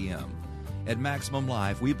 9:30 a.m. At Maximum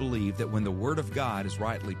Life, we believe that when the Word of God is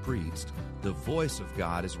rightly preached, the voice of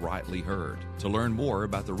God is rightly heard. To learn more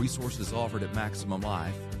about the resources offered at Maximum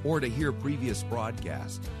Life or to hear previous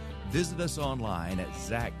broadcasts, visit us online at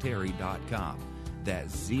ZachTerry.com.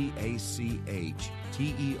 That's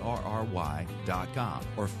ZachTerry.com,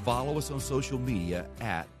 or follow us on social media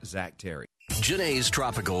at Zach Terry. Janae's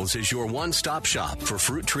Tropicals is your one-stop shop for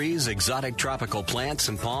fruit trees, exotic tropical plants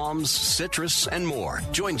and palms, citrus, and more.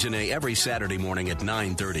 Join Janae every Saturday morning at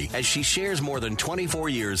 9:30 as she shares more than 24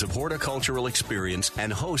 years of horticultural experience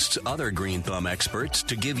and hosts other Green Thumb experts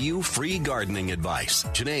to give you free gardening advice.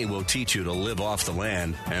 Janae will teach you to live off the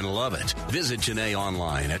land and love it. Visit Janae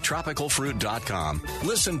online at tropicalfruit.com.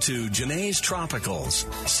 Listen to Janae's Tropicals,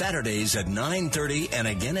 Saturdays at 9:30 and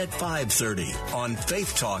again at 5:30 on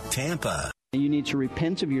Faith Talk Tampa. You need to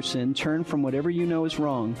repent of your sin, turn from whatever you know is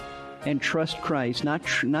wrong, and trust Christ. Not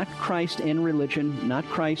Christ and religion, not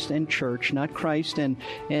Christ and church, not Christ and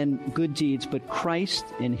good deeds, but Christ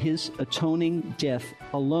and His atoning death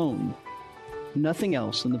alone. Nothing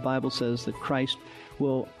else. And the Bible says that Christ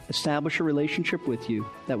will establish a relationship with you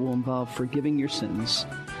that will involve forgiving your sins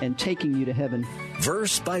and taking you to heaven.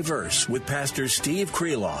 Verse by Verse with Pastor Steve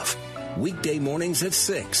Kreloff. Weekday mornings at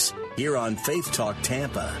 6 here on Faith Talk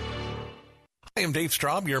Tampa. I am Dave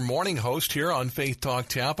Straub, your morning host here on Faith Talk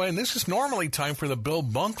Tampa, and this is normally time for the Bill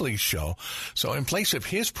Bunkley Show. So in place of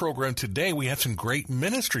his program today, we have some great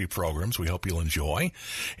ministry programs we hope you'll enjoy.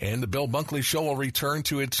 And the Bill Bunkley Show will return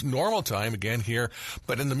to its normal time again here.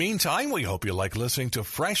 But in the meantime, we hope you like listening to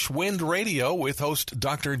Fresh Wind Radio with host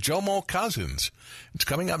Dr. Jomo Cousins. It's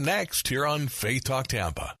coming up next here on Faith Talk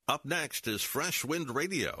Tampa. Up next is Fresh Wind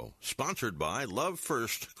Radio, sponsored by Love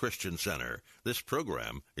First Christian Center. This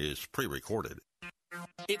program is pre-recorded.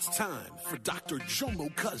 It's time for Dr.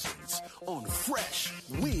 Jomo Cousins on Fresh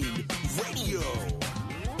Wind Radio.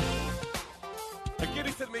 Again,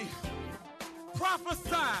 he said to me,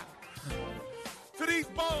 prophesy to these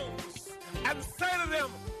bones and say to them,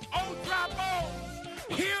 O dry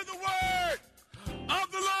bones, hear the word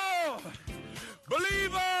of the Lord.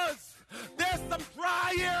 Believers, there's some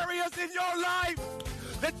dry areas in your life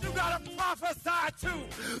that you gotta prophesy to.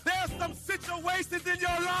 There's some situations in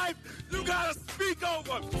your life you gotta speak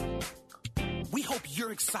over. We hope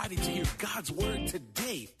you're excited to hear God's word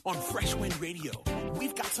today on Fresh Wind Radio.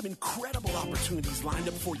 We've got some incredible opportunities lined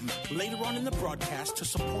up for you later on in the broadcast to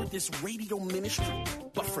support this radio ministry.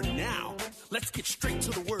 But for now, let's get straight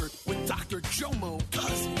to the word with Dr. Jomo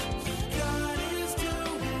Cousins. God is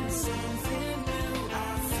doing something new.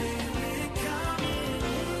 I feel it coming.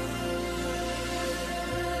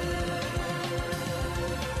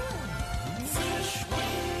 Fresh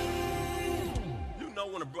Wind. You know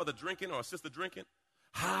when a brother drinking or a sister drinking?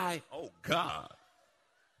 Hi, oh God.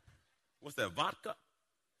 What's that, vodka?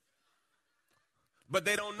 But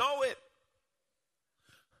they don't know it.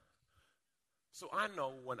 So I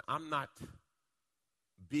know when I'm not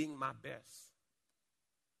being my best,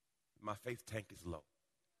 my faith tank is low.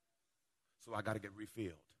 So I got to get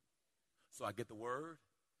refilled. So I get the word,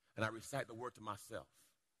 and I recite the word to myself.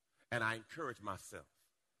 And I encourage myself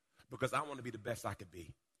because I want to be the best I could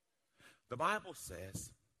be. The Bible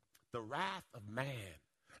says the wrath of man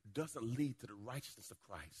doesn't lead to the righteousness of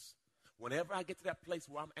Christ. Whenever I get to that place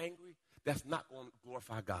where I'm angry, that's not going to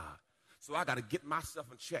glorify God. So I got to get myself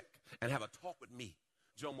in check and have a talk with me.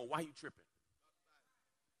 Jomo, why you tripping?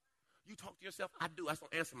 You talk to yourself? I do. I just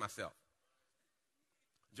don't answer myself.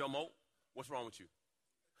 Jomo, what's wrong with you?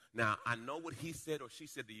 Now, I know what he said or she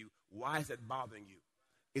said to you. Why is that bothering you?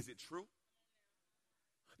 Is it true?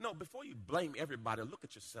 No, before you blame everybody, look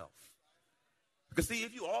at yourself. Because, see,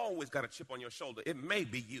 if you always got a chip on your shoulder, it may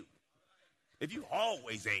be you. If you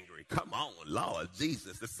always angry, come on, Lord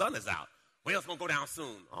Jesus, the sun is out. Well, it's going to go down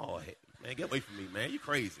soon. Oh, hey, man, get away from me, man. You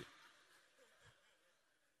crazy.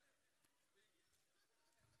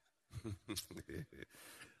 The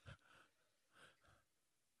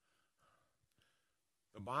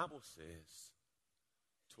Bible says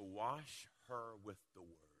to wash her with the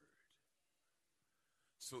word.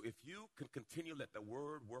 So if you can continue to let the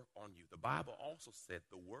word work on you, the Bible also said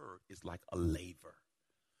the word is like a laver.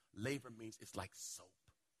 Laver means it's like soap.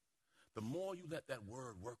 The more you let that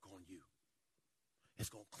word work on you, it's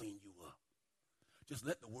going to clean you up. Just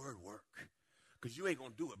let the word work because you ain't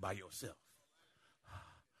going to do it by yourself.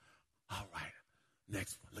 All right,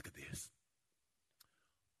 next one. Look at this.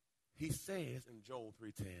 He says in Joel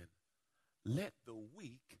 3:10, let the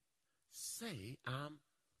weak say I'm.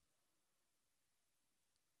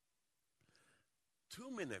 Too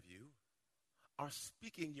many of you are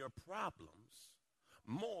speaking your problems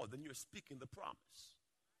more than you're speaking the promise.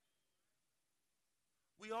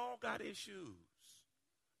 We all got issues.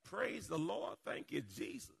 Praise the Lord. Thank you,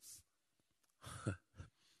 Jesus.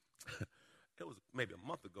 It was maybe a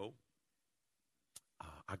month ago.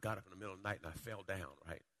 I got up in the middle of the night and I fell down,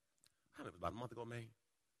 right? I mean, it was about a month ago, man.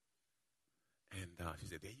 And she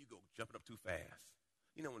said, there you go, jumping up too fast.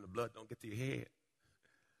 You know when the blood don't get to your head?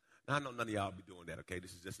 Now, I know none of y'all be doing that, okay?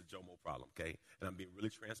 This is just a Jomo problem, okay? And I'm being really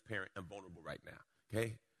transparent and vulnerable right now,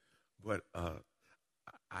 okay? But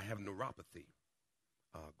I have neuropathy.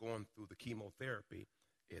 Going through the chemotherapy,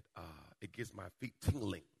 it gives my feet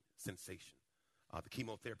tingling sensation. The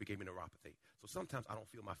chemotherapy gave me neuropathy. So sometimes I don't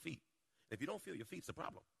feel my feet. If you don't feel your feet, it's a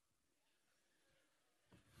problem.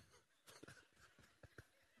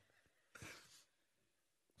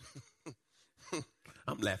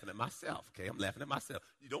 I'm laughing at myself, okay? I'm laughing at myself.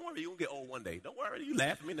 Don't worry, you're going to get old one day. Don't worry, you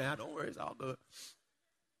laugh at me now. Don't worry, it's all good.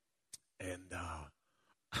 And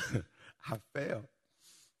I fell.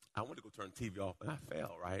 I went to go turn the TV off, and I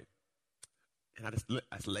fell, right? And I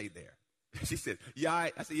just laid there. She said, yeah,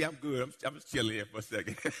 I said, yeah, I'm good. I'm just chilling here for a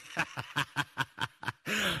second.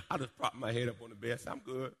 I just propped my head up on the bed. I said, I'm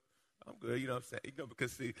good. You know what I'm saying? You know,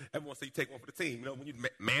 because, see, everyone say you take one for the team. You know, when you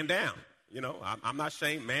man down, you know, I'm not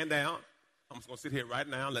ashamed, man down. I'm just going to sit here right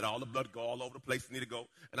now and let all the blood go all over the place it need to go,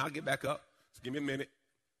 and I'll get back up. Just give me a minute.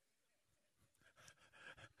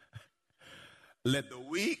 Let the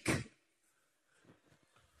weak.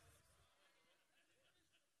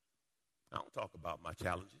 I don't talk about my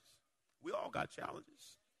challenges. We all got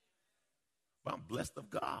challenges. But I'm blessed of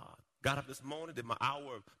God. Got up this morning, did my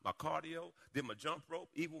hour of my cardio, did my jump rope,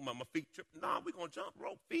 even when my feet tripped. Nah, we're going to jump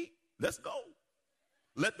rope, feet. Let's go.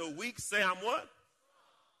 Let the weak say I'm what?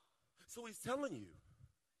 So he's telling you,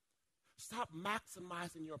 stop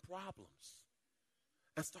maximizing your problems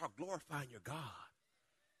and start glorifying your God.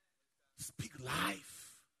 Speak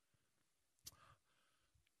life.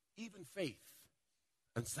 Even faith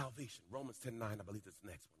and salvation. Romans 10:9, I believe that's the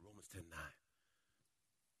next one. Romans 10:9.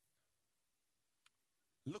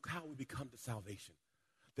 Look how we become to salvation.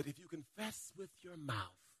 That if you confess with your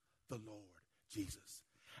mouth the Lord Jesus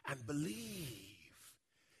and believe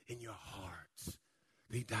in your heart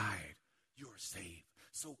that he died, you are saved.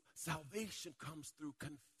 So salvation comes through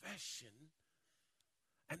confession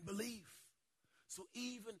and belief. So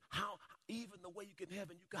even the way you get in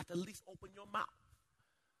heaven, you got to at least open your mouth.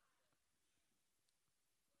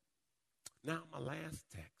 Now, my last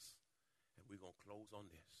text, and we're going to close on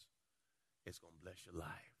this. It's going to bless your life.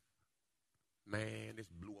 Man, this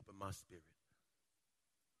blew up in my spirit.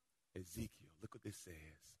 Ezekiel, look what this says.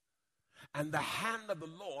 And the hand of the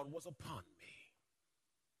Lord was upon me.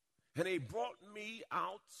 And he brought me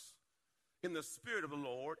out in the spirit of the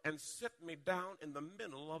Lord and set me down in the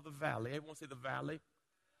middle of the valley. Everyone say the valley.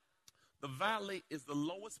 The valley is the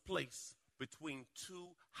lowest place between two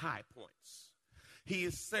high points. He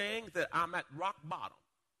is saying that I'm at rock bottom.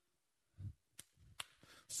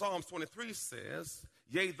 Psalms 23 says,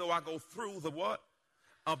 yea, though I go through the what?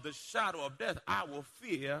 Of the shadow of death, I will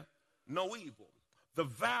fear no evil. The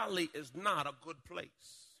valley is not a good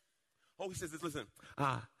place. Oh, he says this, listen,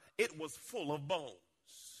 it was full of bones.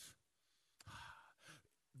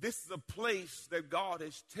 This is a place that God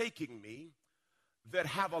is taking me that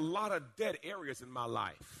have a lot of dead areas in my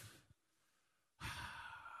life.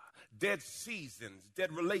 Dead seasons,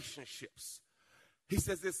 dead relationships. He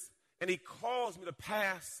says this, and he calls me to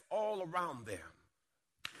pass all around them.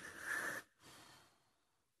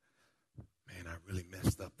 Man, I really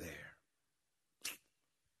messed up there.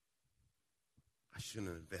 I shouldn't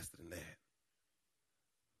have invested in that.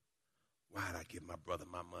 Why did I give my brother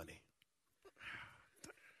my money?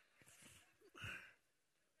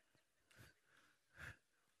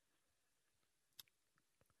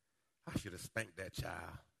 I should have spanked that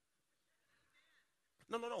child.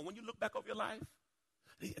 No. When you look back over your life,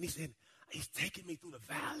 and he said, he's taking me through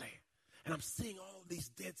the valley, and I'm seeing all these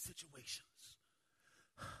dead situations.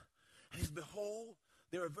 And he said, behold,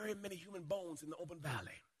 there are very many human bones in the open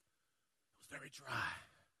valley. It was very dry.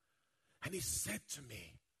 And he said to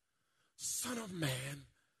me, Son of man,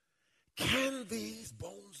 can these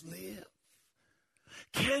bones live?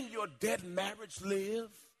 Can your dead marriage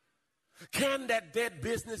live? Can that dead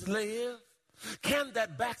business live? Can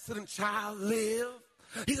that backslidden child live?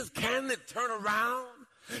 He says, can it turn around?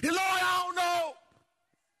 Lord, I don't know.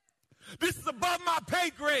 This is above my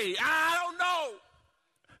pay grade. I don't know.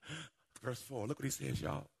 Verse 4, look what he says,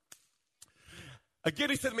 y'all.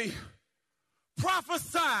 Again, he said to me,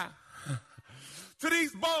 prophesy to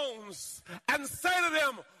these bones and say to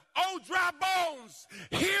them, O dry bones,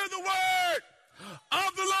 hear the word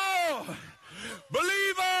of the Lord.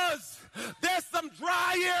 Believers, there's some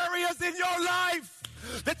dry areas in your life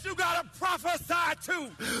that you got to prophesy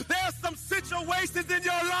to. There's some situations in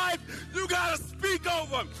your life you got to speak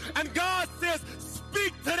over. And God says,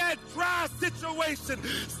 speak to that dry situation.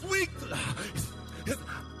 Speak to...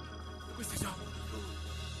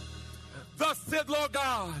 Thus said Lord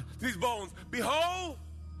God to these bones, behold,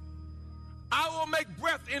 I will make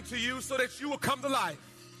breath into you so that you will come to life.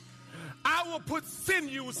 I will put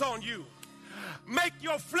sinews on you. Make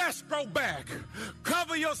your flesh grow back.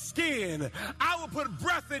 Cover your skin. I will put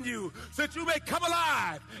breath in you so that you may come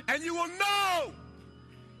alive. And you will know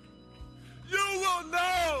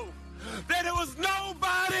that it was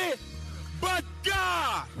nobody but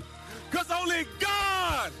God. Because only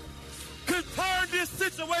God could turn this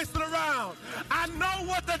situation around. I know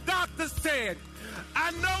what the doctor said.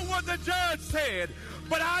 I know what the judge said.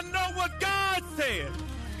 But I know what God said.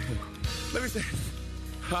 Let me say,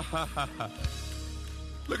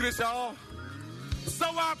 look at this, y'all. So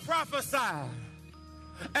I prophesied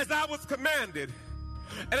as I was commanded.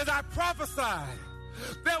 And as I prophesied,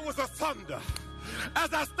 there was a thunder.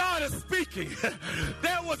 As I started speaking,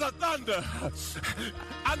 there was a thunder.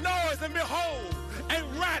 A noise, and behold, a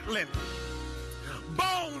rattling.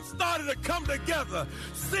 Bones started to come together.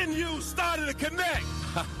 Sinews started to connect.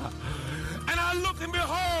 And I looked, and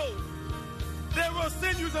behold, there were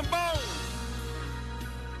sinews and bones.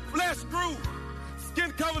 Flesh grew.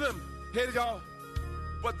 Skin covered them. Hear y'all?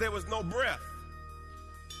 But there was no breath.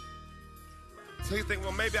 So you think,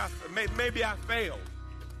 well, maybe I failed.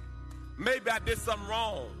 Maybe I did something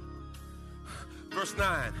wrong. Verse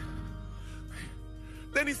 9.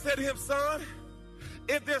 Then he said to him, son,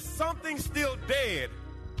 if there's something still dead,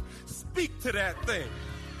 speak to that thing.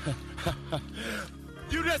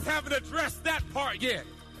 You just haven't addressed that part yet.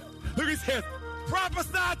 Look, he says,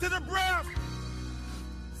 prophesy to the breath.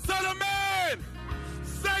 Son of man,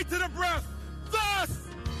 say to the breath, thus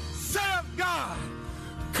saith God,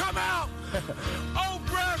 come out, O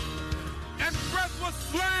breath. And breath was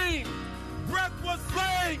slain. Breath was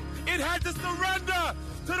slain. It had to surrender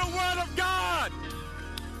to the word of God.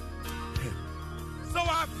 So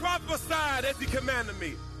I prophesied as he commanded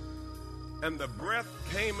me. And the breath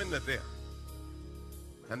came into them.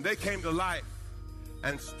 And they came to life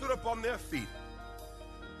and stood up on their feet.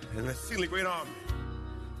 And let's see the great army.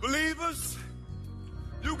 Believers,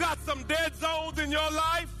 you got some dead zones in your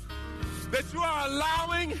life that you are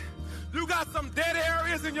allowing. You got some dead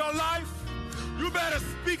areas in your life. You better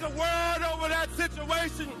speak a word over that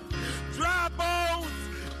situation. Dry bones,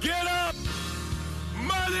 get up.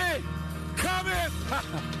 Money cometh.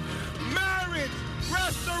 Marriage,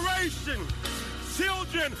 restoration.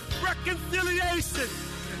 Children, reconciliation.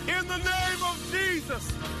 In the name of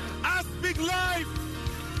Jesus, I speak life.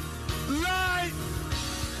 Life.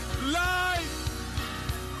 Life.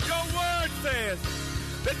 Your word says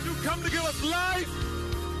that you come to give us life.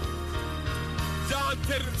 John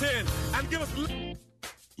 10:10, and give us life.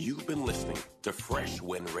 You've been listening to Fresh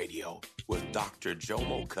Wind Radio with Dr.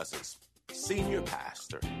 Jomo Cousins, Senior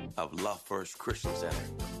Pastor of Love First Christian Center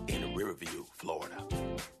in Riverview, Florida.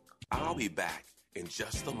 I'll be back in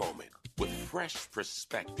just a moment with fresh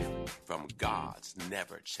perspective from God's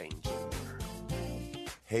never-changing word.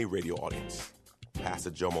 Hey, radio audience.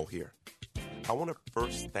 Pastor Jomo here. I want to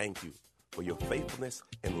first thank you for your faithfulness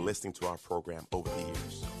in listening to our program over the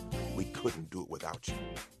years. We couldn't do it without you.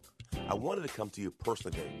 I wanted to come to you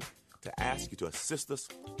personally today to ask you to assist us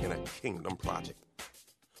in a kingdom project.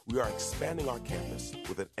 We are expanding our campus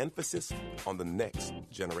with an emphasis on the next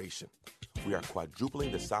generation. We are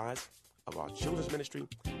quadrupling the size of our children's ministry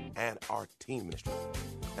and our teen ministry,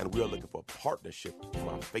 and we are looking for a partnership from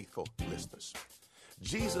our faithful listeners.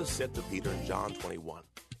 Jesus said to Peter in John 21,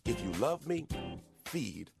 if you love me,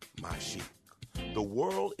 feed my sheep. The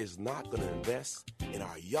world is not going to invest in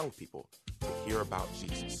our young people to hear about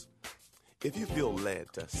Jesus. If you feel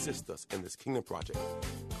led to assist us in this kingdom project,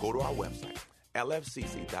 go to our website,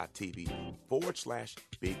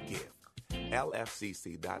 lfcc.tv/big-give.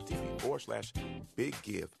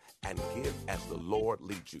 lfcc.tv/big-give, and give as the Lord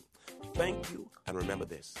leads you. Thank you, and remember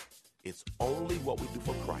this. It's only what we do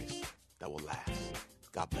for Christ that will last.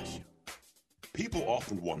 God bless you. People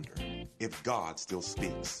often wonder if God still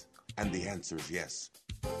speaks, and the answer is yes.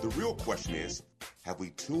 The real question is, have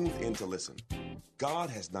we tuned in to listen? God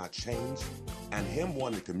has not changed, and Him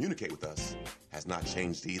wanting to communicate with us has not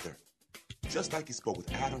changed either. Just like He spoke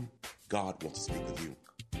with Adam, God wants to speak with you.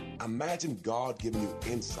 Imagine God giving you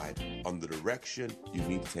insight on the direction you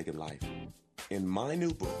need to take in life. In my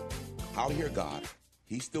new book, How to Hear God,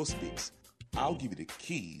 He Still Speaks, I'll give you the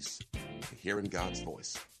keys to hearing God's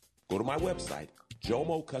voice. Go to my website,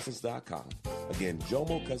 JomoCousins.com. Again,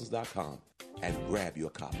 JomoCousins.com, and grab you a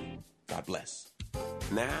copy. God bless.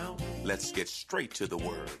 Now, let's get straight to the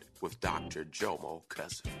word with Dr. Jomo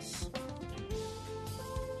Cousins.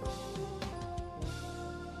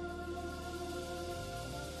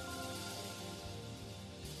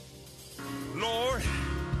 Lord,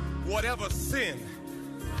 whatever sin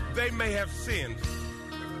they may have sinned,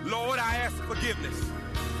 Lord, I ask forgiveness.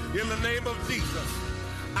 In the name of Jesus,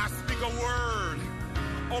 I speak speak a word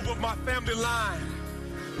over my family line.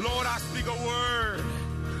 Lord, I speak a word.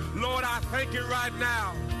 Lord, I thank you right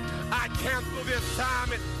now. I cancel the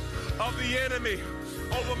assignment of the enemy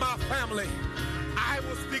over my family. I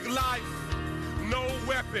will speak life. No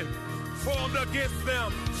weapon formed against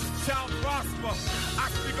them shall prosper. I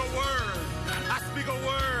speak a word. I speak a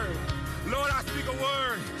word. Lord, I speak a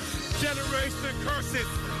word. Generation curses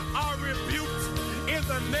are rebuked in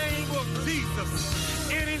the name of Jesus.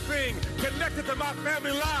 Anything connected to my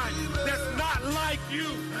family line that's not like you,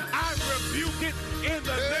 I rebuke it in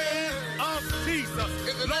the name of Jesus.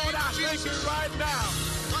 Lord, I thank you right now.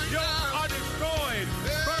 Yokes are destroyed.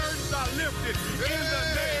 Burdens are lifted in the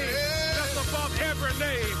name that's above every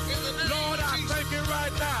name. Lord, I thank you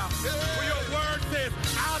right now. For your word says,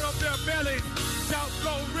 out of their bellies shall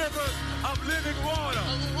flow rivers of living water.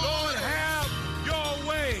 Lord, have your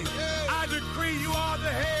way. I decree you are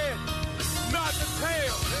the head, not the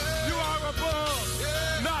tail. You are above,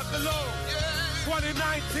 not below.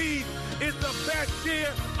 2019 is the best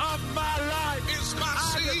year of my life.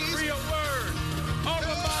 I decree a word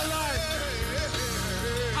over my life.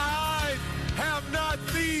 Eyes have not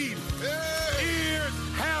seen, ears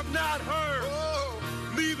have not heard,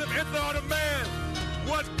 neither in thought of man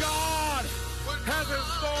what God has in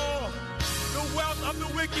store. The wealth of the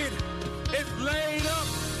wicked is laid up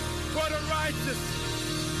for the righteous.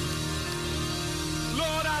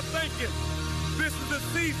 Lord, I thank you. This is the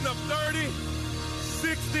season of 30,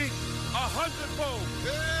 60, 100-fold.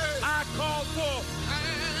 I call forth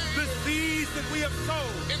the seeds that we have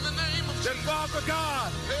sown. In the name of Jesus. Father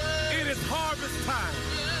God, it is harvest time.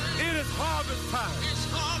 It is harvest time.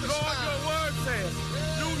 Lord, your word says,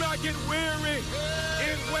 do not get weary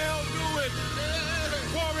in well-doing.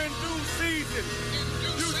 For in due season,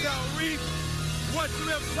 you shall reap what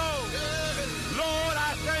you have sown. Lord,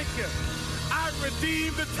 I thank you. I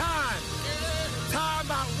redeem the time.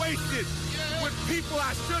 Time I wasted with people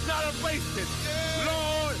I should not have wasted.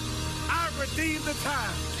 Lord, I redeem the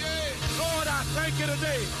time. Lord, I thank you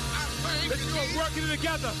today that you are working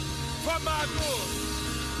together for my good.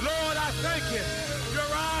 Lord, I thank you.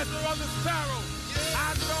 Your eyes are on the sparrow.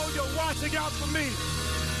 I know you're watching out for me.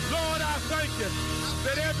 Lord, I thank you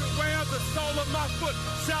that everywhere the sole of my foot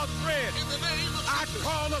shall tread, I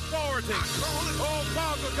call authority. Oh,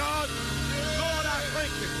 Father God, Lord, I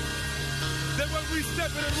thank you that when we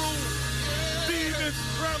step in the room, demons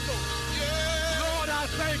tremble. Lord, I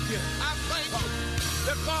thank you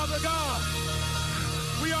that, Father God,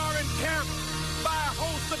 we are encamped by a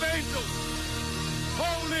host of angels.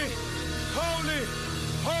 Holy, holy,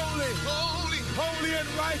 holy, holy and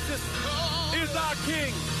righteous is our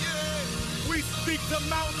King. We speak to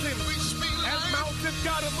mountains, and mountains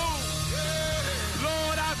gotta move.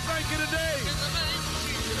 Lord, I thank you today.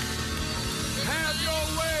 Have your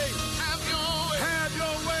way. Have your way. Have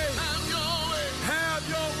your way. Have your way. Have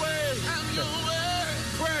your way. Have your way.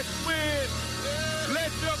 Fresh wind.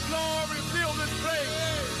 Let your glory fill this place.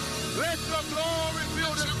 Let your glory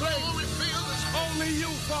fill this place. Only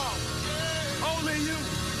you, Father. Only you.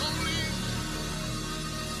 Only you.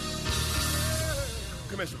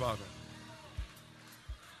 Come here, Chicago.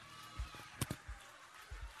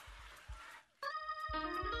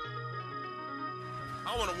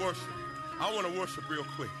 I want to worship real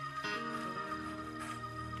quick.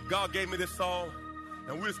 God gave me this song,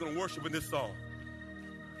 and we're just going to worship in this song.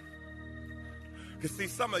 Because, see,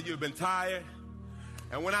 some of you have been tired,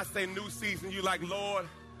 and when I say new season, you're like, Lord,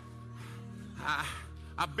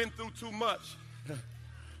 I've been through too much.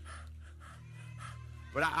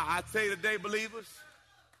 But I tell you today, believers,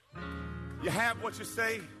 you have what you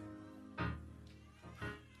say.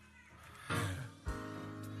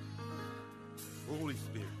 Holy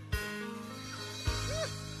Spirit.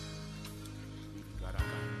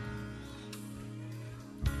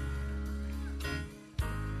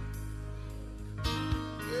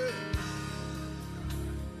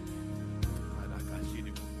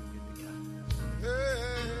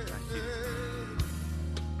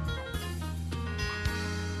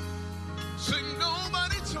 Sing,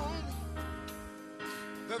 nobody told me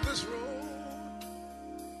that this road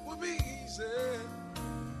would be easy.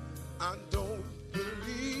 I don't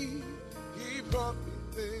believe he brought me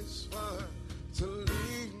this far to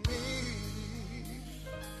leave me.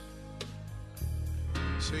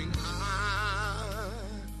 Sing, I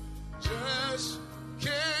just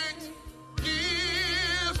can't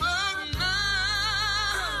give up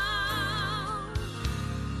now.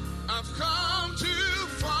 I've come too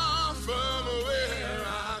far from where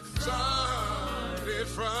I started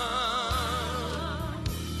from.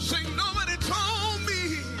 Sing, nobody told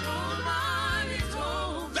me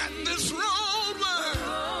that this road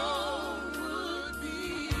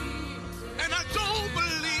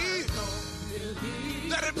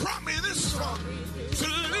brought me this far to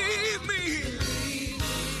leave me.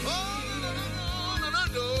 Oh,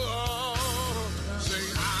 no. Say,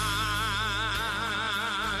 I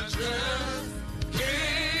just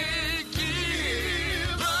can't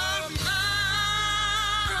give up now.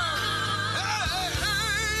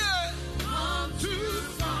 I'm too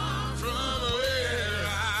far from where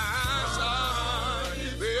I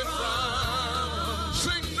started from.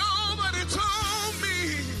 Sing, nobody told me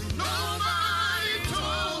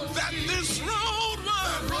that this road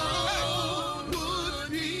would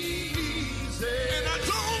be easy. And I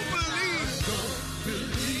don't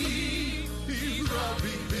believe he brought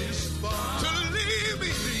me this far to leave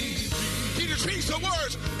me. He just reads the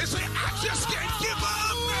words and say, I just can't give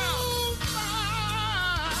up now.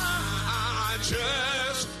 I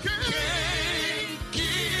just can't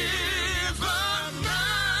give up now.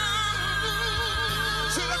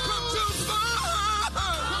 Said I come too far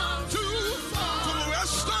from where I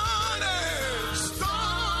started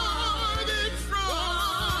from.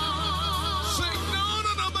 Say, no,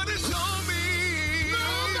 nobody told me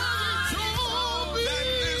that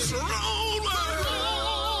this road would be easy.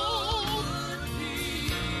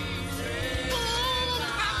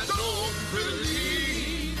 I don't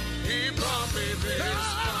believe he brought me this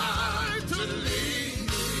far to leave me.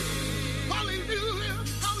 Hallelujah,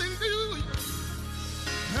 hallelujah.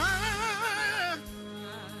 I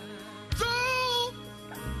don't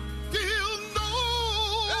feel no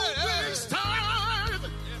waste time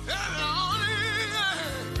and only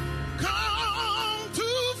come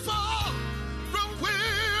too far from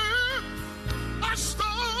where I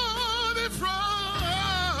started from.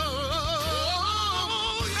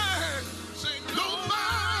 Yeah. Sing,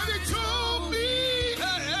 nobody told me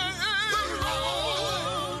the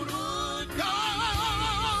road would go.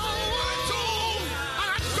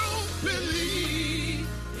 I don't believe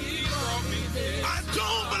he brought me there. I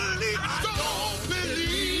don't believe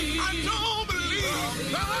he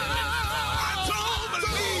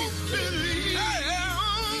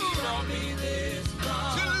brought me this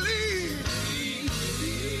far to leave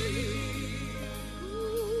me.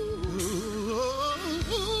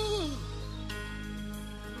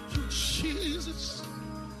 Jesus.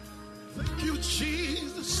 Thank you,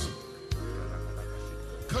 Jesus.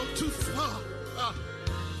 Come too far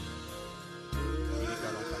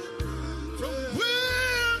from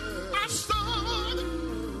where I started.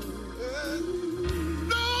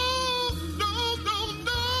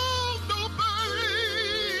 Nobody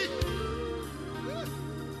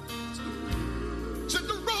said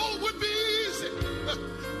the road would be easy.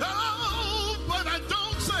 No, but I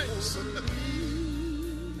don't say.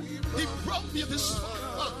 He brought me this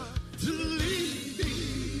far to leave me.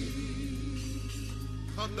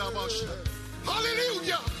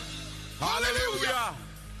 Hallelujah. Hallelujah.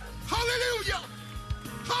 Hallelujah.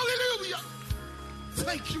 Hallelujah.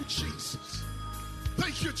 Thank you, Jesus.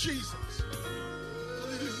 Thank you, Jesus.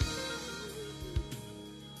 Hallelujah.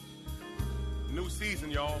 New season,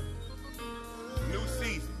 y'all. New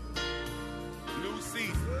season. New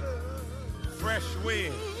season. Fresh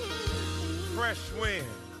wind. Fresh wind.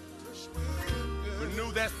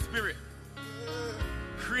 Renew that spirit.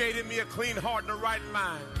 Created me a clean heart and a right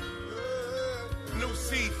mind. New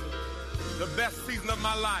season. The best season of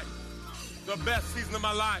my life. The best season of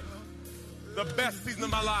my life. The best season of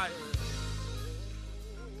my life.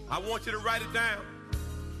 I want you to write it down.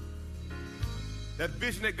 That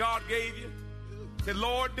vision that God gave you. Say,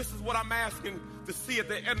 Lord, this is what I'm asking to see at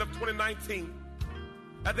the end of 2019.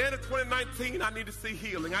 At the end of 2019, I need to see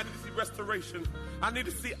healing. I need to see restoration. I need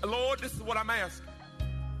to see, Lord, this is what I'm asking.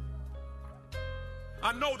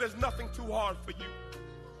 I know there's nothing too hard for you.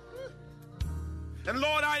 And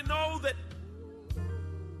Lord, I know that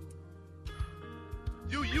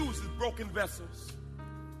you use broken vessels.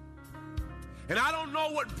 And I don't know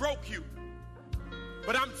what broke you,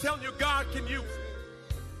 but I'm telling you, God can use it.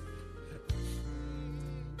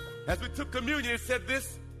 As we took communion, it said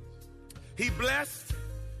this: He blessed,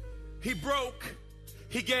 He broke,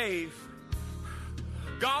 He gave.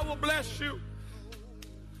 God will bless you,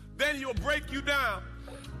 then He will break you down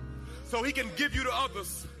so He can give you to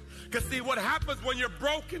others. Because see, what happens when you're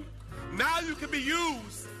broken, now you can be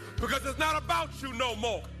used, because it's not about you no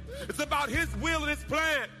more. It's about His will and His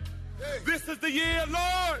plan. This is the year,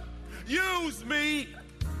 Lord, use me.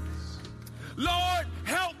 Lord,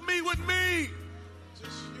 help me with me.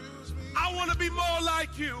 I want to be more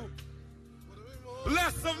like you.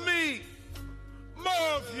 Less of me, more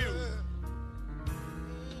of you.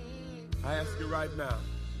 I ask you right now,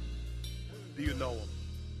 do you know Him?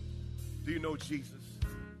 Do you know Jesus?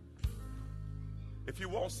 If you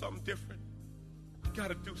want something different, you got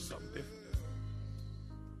to do something different.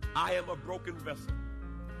 I am a broken vessel,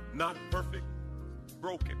 not perfect,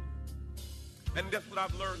 broken. And that's what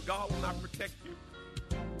I've learned. God will not protect you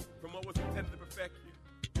from what was intended to perfect you.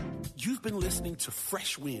 You've been listening to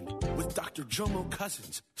Fresh Wind with Dr. Jomo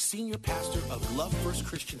Cousins, Senior Pastor of Love First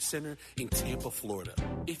Christian Center in Tampa, Florida.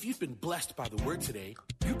 If you've been blessed by the word today,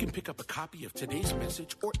 you can pick up a copy of today's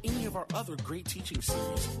message or any of our other great teaching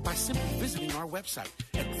series by simply visiting our website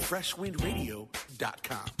at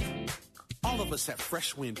freshwindradio.com. All of us at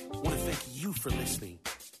Fresh Wind want to thank you for listening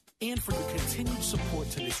and for your continued support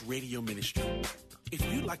to this radio ministry. If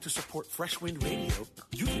you'd like to support Fresh Wind Radio,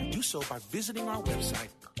 you can do so by visiting our website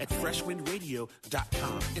at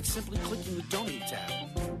freshwindradio.com and simply clicking the Donate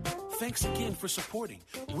tab. Thanks again for supporting.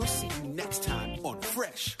 We'll see you next time on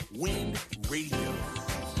Fresh Wind Radio.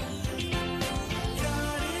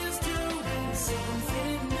 God is doing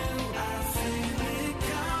something new. I feel it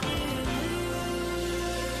coming.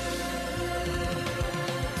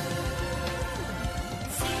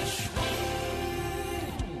 Fresh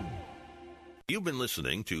Wind. You've been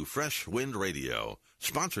listening to Fresh Wind Radio,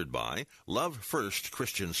 sponsored by Love First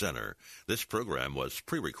Christian Center. This program was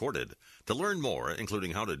pre-recorded. To learn more,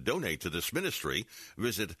 including how to donate to this ministry,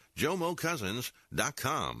 visit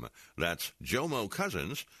JomoCousins.com. That's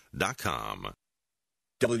JomoCousins.com.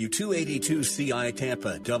 W282CI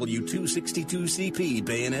Tampa, W262CP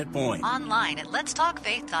Bayonet Point. Online at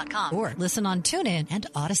letstalkfaith.com. Or listen on TuneIn and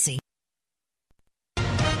Odyssey.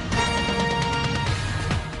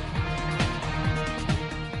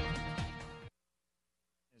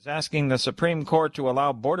 Is asking the Supreme Court to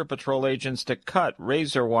allow Border Patrol agents to cut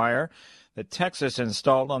razor wire that Texas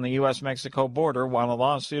installed on the U.S.-Mexico border while a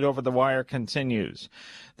lawsuit over the wire continues.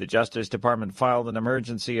 The Justice Department filed an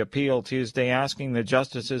emergency appeal Tuesday asking the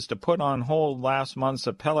justices to put on hold last month's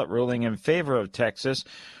appellate ruling in favor of Texas,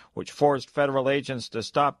 which forced federal agents to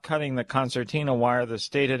stop cutting the concertina wire the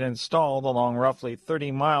state had installed along roughly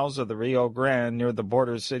 30 miles of the Rio Grande near the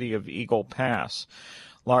border city of Eagle Pass.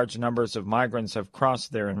 Large numbers of migrants have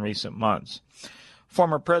crossed there in recent months.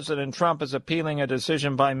 Former President Trump is appealing a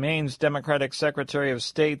decision by Maine's Democratic Secretary of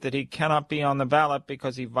State that he cannot be on the ballot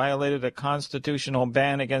because he violated a constitutional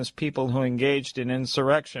ban against people who engaged in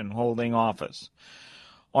insurrection holding office.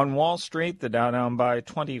 On Wall Street, the Dow down by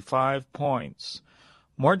 25 points.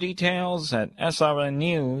 More details at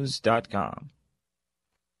srnnews.com.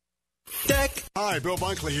 Hi, Bill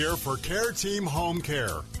Bunkley here for Care Team Home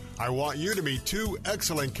Care. I want you to meet two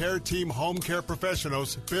excellent Care Team home care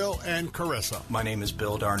professionals, Bill and Carissa. My name is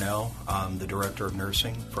Bill Darnell. I'm the Director of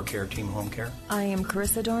Nursing for Care Team Home Care. I am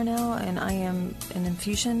Carissa Darnell, and I am an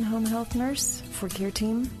infusion home health nurse for Care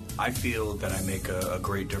Team. I feel that I make a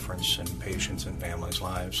great difference in patients' and families'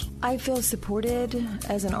 lives. I feel supported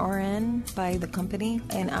as an RN by the company,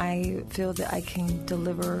 and I feel that I can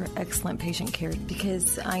deliver excellent patient care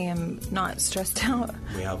because I am not stressed out.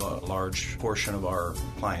 We have a large portion of our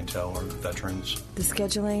clientele are veterans. The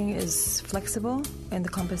scheduling is flexible, and the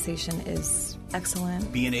compensation is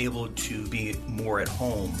excellent. Being able to be more at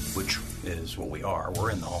home, which is what we are,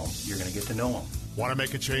 we're in the home, you're going to get to know them. Want to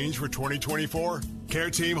make a change for 2024? Care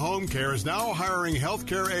Team Home Care is now hiring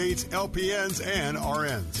healthcare aides, LPNs, and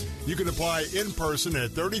RNs. You can apply in person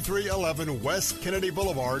at 3311 West Kennedy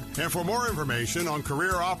Boulevard. And for more information on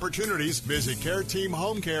career opportunities, visit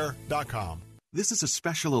CareTeamHomeCare.com. This is a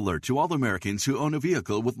special alert to all Americans who own a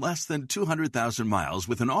vehicle with less than 200,000 miles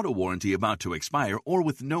with an auto warranty about to expire or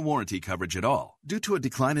with no warranty coverage at all. Due to a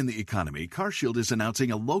decline in the economy, CarShield is announcing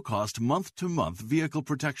a low-cost month-to-month vehicle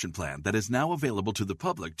protection plan that is now available to the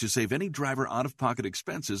public to save any driver out-of-pocket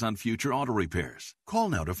expenses on future auto repairs. Call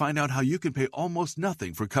now to find out how you can pay almost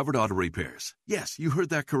nothing for covered auto repairs. Yes, you heard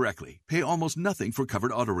that correctly. Pay almost nothing for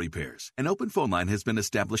covered auto repairs. An open phone line has been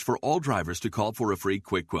established for all drivers to call for a free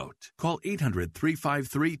quick quote. Call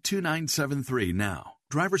 800-353-2973 now.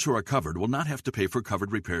 Drivers who are covered will not have to pay for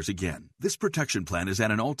covered repairs again. This protection plan is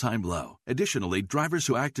at an all-time low. Additionally, drivers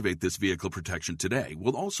who activate this vehicle protection today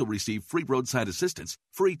will also receive free roadside assistance,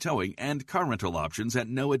 free towing, and car rental options at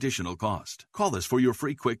no additional cost. Call us for your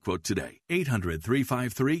free quick quote today.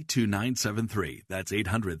 800-353-2973. That's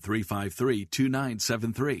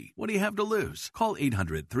 800-353-2973. What do you have to lose? Call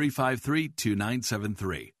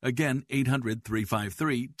 800-353-2973. Again,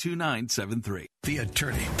 800-353-2973. The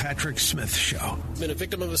Attorney Patrick Smith Show. Been a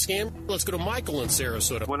victim of a scam? Let's go to Michael in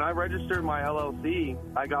Sarasota. When I registered my LLC,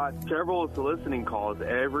 I got several soliciting calls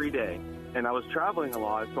every day. and I was traveling a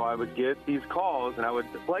lot, so I would get these calls, and I would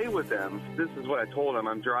play with them. This is what I told them.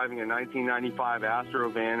 I'm driving a 1995 Astro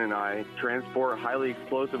van, and I transport highly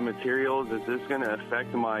explosive materials. Is this going to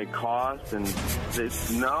affect my costs? And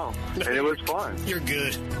no. And it was fun. You're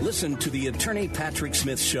good. Listen to the Attorney Patrick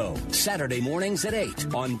Smith Show, Saturday mornings at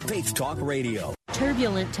 8 on Faith Talk Radio.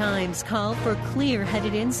 Turbulent times call for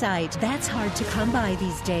clear-headed insight. That's hard to come by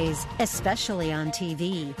these days, especially on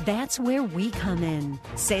TV. That's where we come in.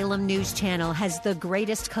 Salem News Channel has the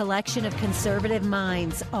greatest collection of conservative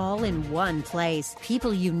minds all in one place.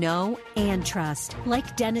 People you know and trust,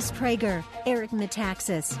 like Dennis Prager, Eric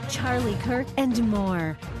Metaxas, Charlie Kirk, and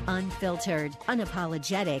more. Unfiltered,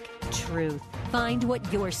 unapologetic truth. Find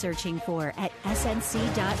what you're searching for at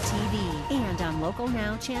snc.tv and on Local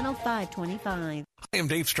Now Channel 525. I am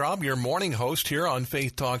Dave Straub, your morning host here on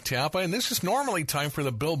Faith Talk Tampa, and this is normally time for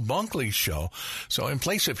the Bill Bunkley Show. So in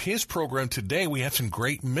place of his program today, we have some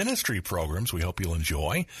great ministry programs we hope you'll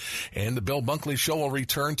enjoy. And the Bill Bunkley Show will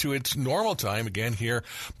return to its normal time again here.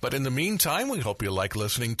 But in the meantime, we hope you like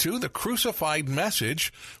listening to The Crucified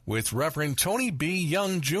Message with Reverend Tony B.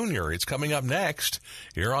 Young Jr. It's coming up next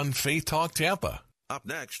here on Faith Talk Tampa. Up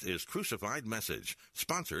next is Crucified Message,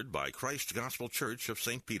 sponsored by Christ Gospel Church of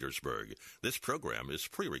St. Petersburg. This program is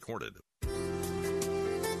pre-recorded.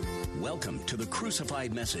 Welcome to the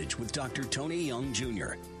Crucified Message with Dr. Tony Young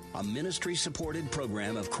Jr., a ministry-supported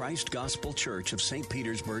program of Christ Gospel Church of St.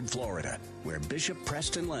 Petersburg, Florida, where Bishop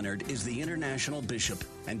Preston Leonard is the international bishop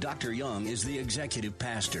and Dr. Young is the executive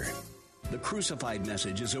pastor. The Crucified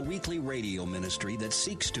Message is a weekly radio ministry that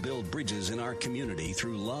seeks to build bridges in our community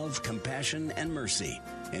through love, compassion, and mercy,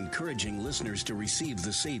 encouraging listeners to receive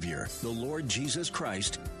the Savior, the Lord Jesus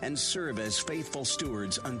Christ, and serve as faithful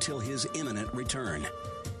stewards until His imminent return.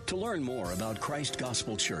 To learn more about Christ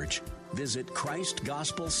Gospel Church, visit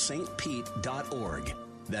ChristGospelSt.Pete.org.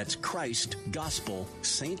 That's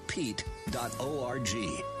ChristGospelSt.Pete.org.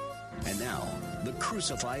 And now, the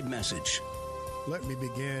Crucified Message. Let me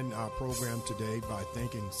begin our program today by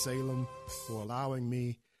thanking Salem for allowing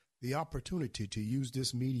me the opportunity to use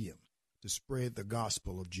this medium to spread the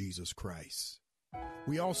gospel of Jesus Christ.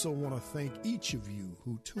 We also want to thank each of you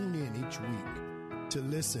who tune in each week to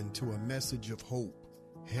listen to a message of hope,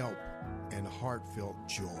 help, and heartfelt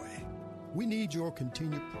joy. We need your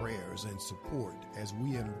continued prayers and support as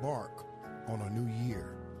we embark on a new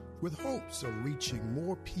year with hopes of reaching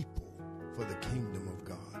more people for the kingdom of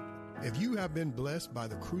God. If you have been blessed by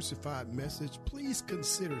the Crucified Message, please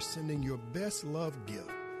consider sending your best love gift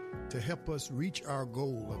to help us reach our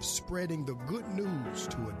goal of spreading the good news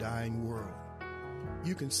to a dying world.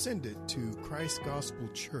 You can send it to Christ Gospel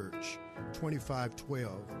Church,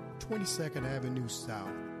 2512 22nd Avenue South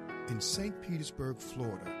in St. Petersburg,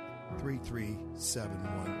 Florida,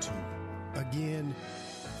 33712. Again,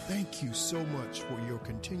 thank you so much for your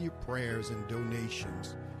continued prayers and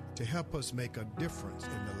donations to help us make a difference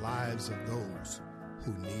in the lives of those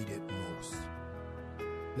who need it most.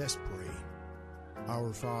 Let's pray.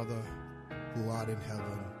 Our Father, who art in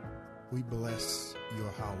heaven, we bless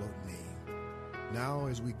your hallowed name. Now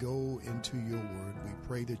as we go into your word, we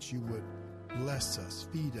pray that you would bless us,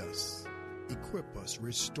 feed us, equip us,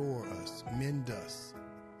 restore us, mend us,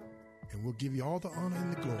 and we'll give you all the honor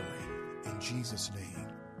and the glory in Jesus' name.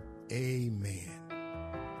 Amen.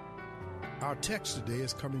 Our text today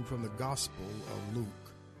is coming from the Gospel of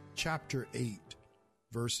Luke, chapter 8,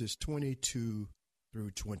 verses 22 through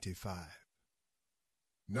 25.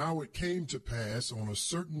 Now it came to pass on a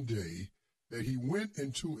certain day that he went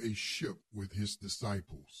into a ship with his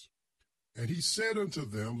disciples. And he said unto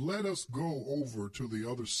them, Let us go over to the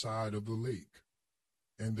other side of the lake.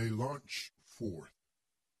 And they launched forth.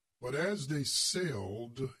 But as they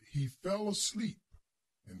sailed, he fell asleep.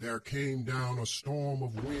 And there came down a storm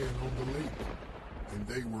of wind on the lake, and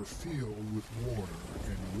they were filled with water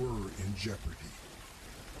and were in jeopardy.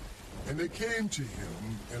 And they came to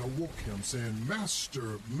him and awoke him, saying,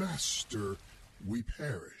 Master, Master, we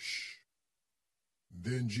perish.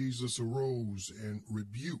 Then Jesus arose and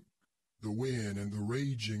rebuked the wind and the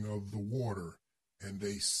raging of the water, and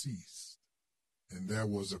they ceased. And there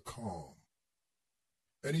was a calm.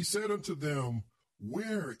 And he said unto them,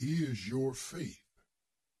 Where is your faith?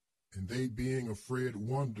 And they, being afraid,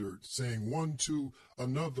 wondered, saying one to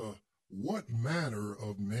another, What manner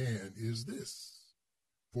of man is this?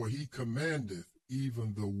 For he commandeth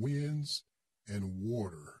even the winds and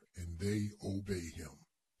water, and they obey him.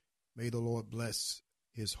 May the Lord bless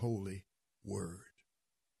his holy word.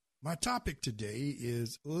 My topic today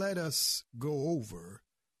is let us go over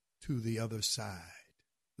to the other side.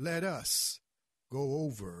 Let us go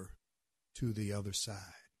over to the other side.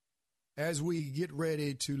 As we get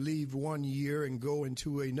ready to leave one year and go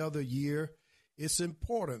into another year, it's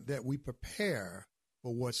important that we prepare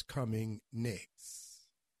for what's coming next.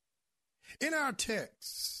 In our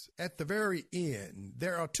text, at the very end,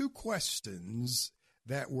 there are two questions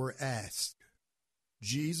that were asked.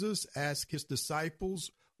 Jesus asked his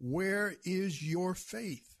disciples, "Where is your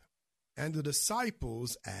faith?" And the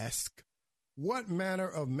disciples asked, "What manner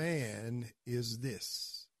of man is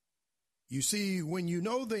this?" You see, when you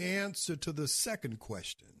know the answer to the second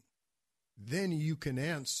question, then you can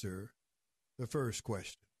answer the first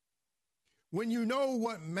question. When you know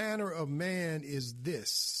what manner of man is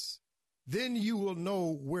this, then you will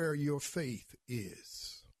know where your faith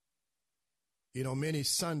is. You know, many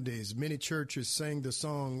Sundays, many churches sang the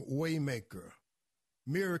song Waymaker,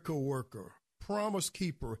 Miracle Worker, Promise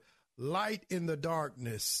Keeper, Light in the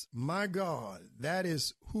Darkness. My God, that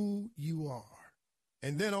is who you are.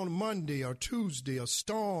 And then on Monday or Tuesday, a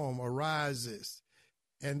storm arises,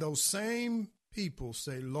 and those same people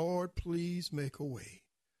say, "Lord, please make a way.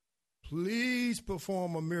 Please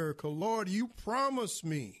perform a miracle. Lord, you promised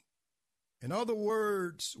me." In other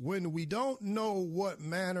words, when we don't know what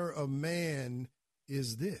manner of man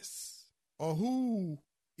is this, or who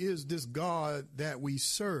is this God that we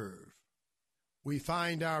serve, we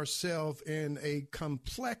find ourselves in a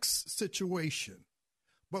complex situation.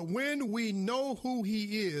 But when we know who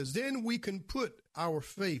he is, then we can put our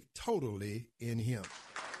faith totally in him.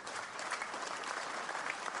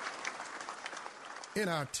 In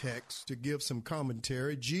our text, to give some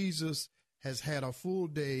commentary, Jesus has had a full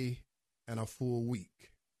day and a full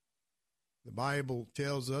week. The Bible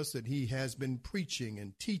tells us that he has been preaching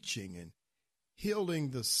and teaching and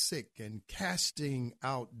healing the sick and casting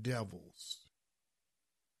out devils.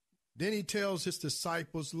 Then he tells his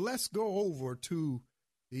disciples, "Let's go over to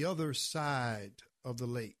the other side of the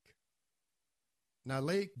lake." Now,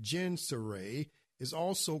 Lake Gennesaret is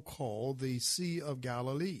also called the Sea of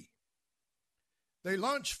Galilee. They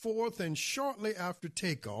launch forth, and shortly after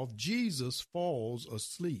takeoff, Jesus falls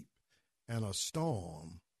asleep, and a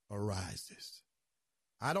storm arises.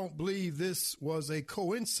 I don't believe this was a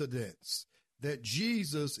coincidence that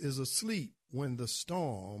Jesus is asleep when the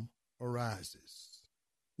storm arises.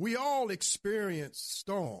 We all experience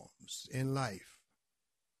storms in life.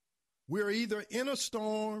 We're either in a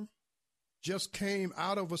storm, just came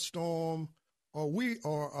out of a storm, or we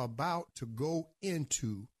are about to go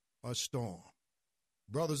into a storm.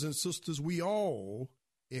 Brothers and sisters, we all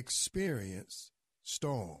experience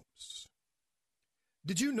storms.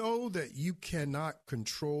 Did you know that you cannot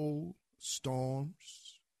control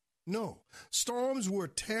storms? No. Storms will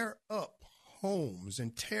tear up homes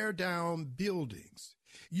and tear down buildings.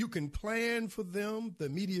 You can plan for them. The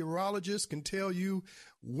meteorologists can tell you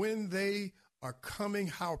when they are coming,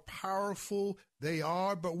 how powerful they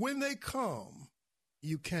are. But when they come,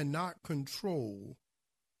 you cannot control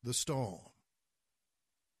the storm.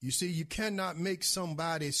 You see, you cannot make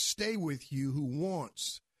somebody stay with you who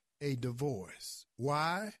wants a divorce.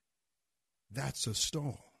 Why? That's a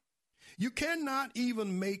storm. You cannot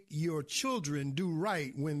even make your children do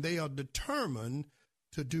right when they are determined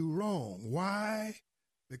to do wrong. Why?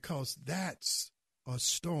 Because that's a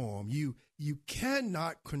storm. You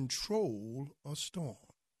cannot control a storm.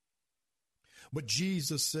 But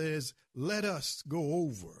Jesus says, let us go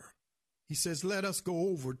over. He says, let us go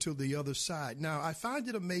over to the other side. Now, I find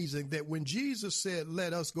it amazing that when Jesus said,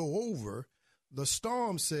 let us go over, the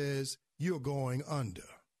storm says, you're going under.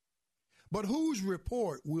 But whose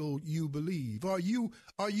report will you believe? Are you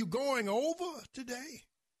going over today?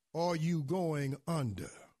 Or are you going under?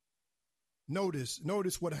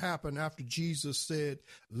 Notice what happened after Jesus said,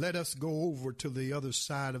 let us go over to the other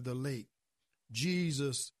side of the lake.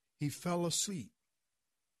 Jesus, he fell asleep.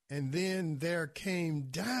 And then there came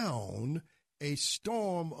down a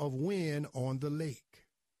storm of wind on the lake.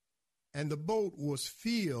 And the boat was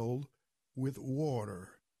filled with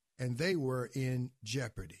water, and they were in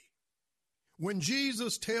jeopardy. When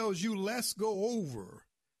Jesus tells you, let's go over,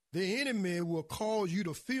 the enemy will cause you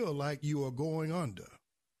to feel like you are going under.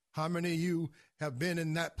 How many of you have been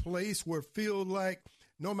in that place where it feels like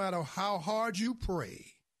no matter how hard you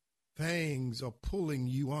pray, things are pulling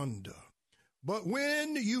you under? But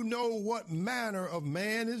when you know what manner of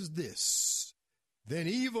man is this, then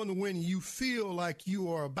even when you feel like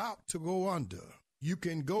you are about to go under, you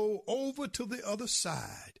can go over to the other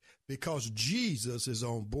side because Jesus is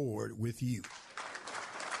on board with you.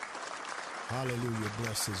 Hallelujah,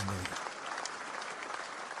 bless his name.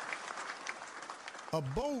 A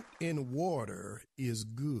boat in water is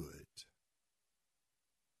good.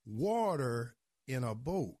 Water in a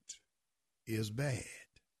boat is bad.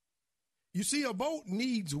 You see, a boat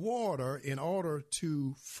needs water in order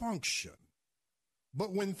to function.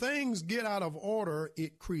 But when things get out of order,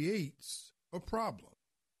 it creates a problem.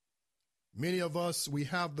 Many of us, we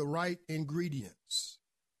have the right ingredients,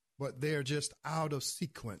 but they're just out of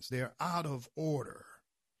sequence. They're out of order.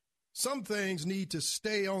 Some things need to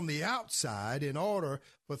stay on the outside in order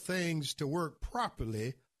for things to work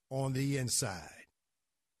properly on the inside.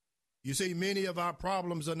 You see, many of our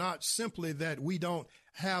problems are not simply that we don't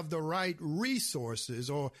have the right resources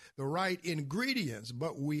or the right ingredients,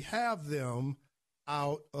 but we have them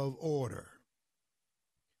out of order.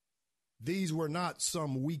 These were not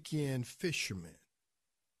some weekend fishermen.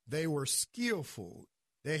 They were skillful.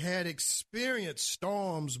 They had experienced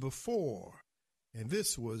storms before, and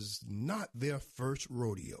this was not their first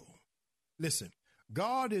rodeo. Listen,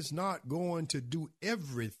 God is not going to do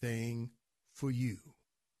everything for you.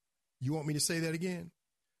 You want me to say that again?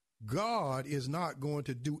 God is not going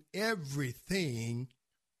to do everything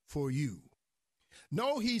for you.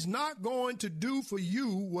 No, he's not going to do for you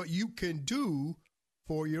what you can do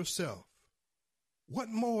for yourself. What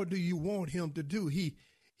more do you want him to do? He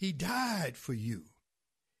died for you.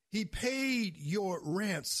 He paid your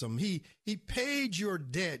ransom. He paid your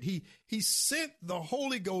debt. He sent the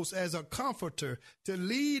Holy Ghost as a comforter to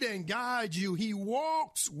lead and guide you. He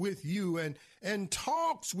walks with you and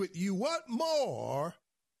talks with you. What more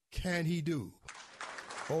can he do?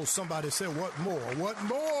 Oh, somebody said, what more? What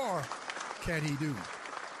more can he do?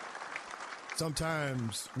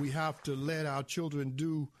 Sometimes we have to let our children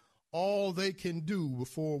do all they can do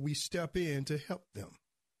before we step in to help them.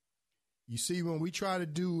 You see, when we try to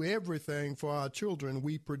do everything for our children,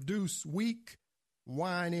 we produce weak,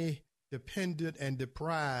 whiny, dependent, and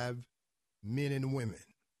deprived men and women.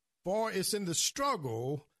 For it's in the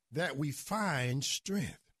struggle that we find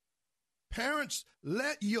strength. Parents,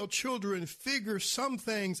 let your children figure some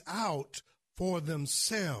things out for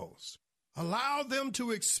themselves. Allow them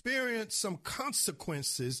to experience some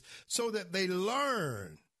consequences so that they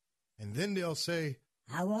learn. And then they'll say,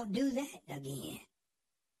 I won't do that again.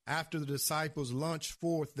 After the disciples launched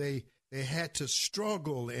forth, they had to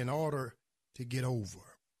struggle in order to get over.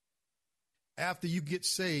 After you get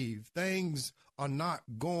saved, things are not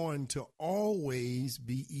going to always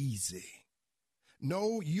be easy.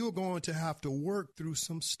 No, you're going to have to work through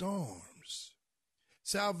some storms.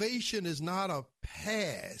 Salvation is not a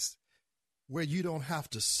pass where you don't have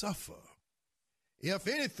to suffer. If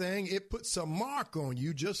anything, it puts a mark on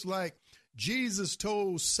you, just like Jesus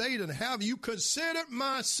told Satan, have you considered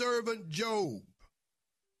my servant Job?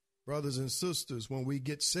 Brothers and sisters, when we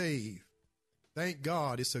get saved, thank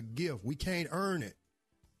God it's a gift. We can't earn it,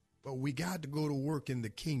 but we got to go to work in the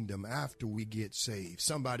kingdom after we get saved.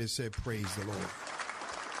 Somebody said, praise the Lord.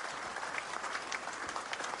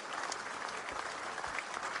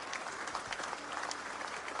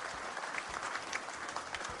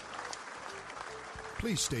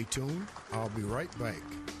 Please stay tuned. I'll be right back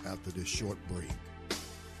after this short break.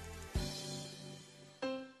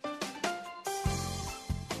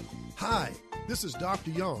 Hi, this is Dr.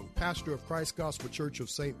 Young, pastor of Christ Gospel Church of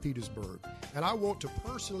St. Petersburg, and I want to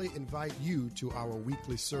personally invite you to our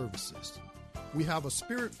weekly services. We have a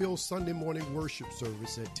Spirit-filled Sunday morning worship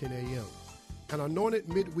service at 10 a.m., an anointed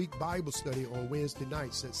midweek Bible study on Wednesday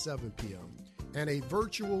nights at 7 p.m., and a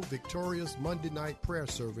virtual Victorious Monday night prayer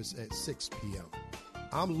service at 6 p.m.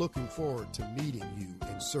 I'm looking forward to meeting you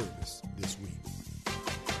in service this week.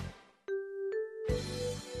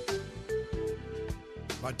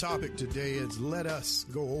 My topic today is let us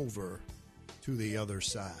go over to the other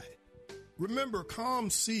side. Remember, calm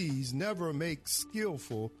seas never make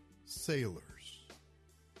skillful sailors.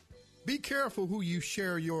 Be careful who you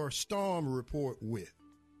share your storm report with.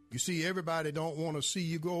 You see, everybody don't want to see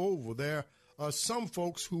you go over. There are some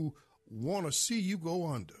folks who want to see you go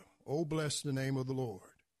under. Oh, bless the name of the Lord.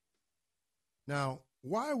 Now,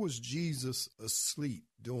 why was Jesus asleep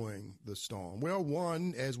during the storm? Well,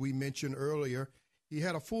 one, as we mentioned earlier, he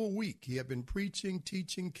had a full week. He had been preaching,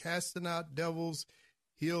 teaching, casting out devils,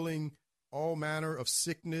 healing all manner of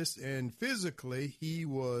sickness, and physically he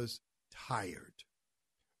was tired.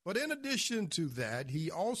 But in addition to that,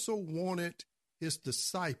 he also wanted his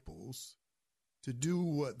disciples to do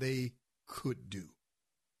what they could do.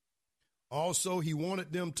 Also, he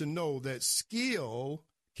wanted them to know that skill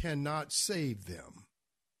cannot save them.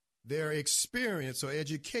 Their experience or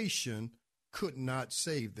education could not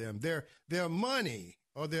save them. Their money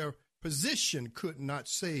or their position could not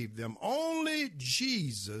save them. Only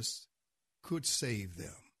Jesus could save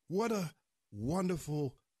them. What a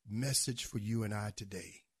wonderful message for you and I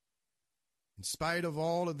today. In spite of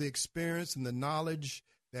all of the experience and the knowledge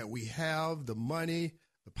that we have, the money,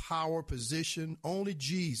 the power, position, only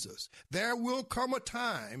Jesus. There will come a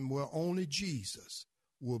time where only Jesus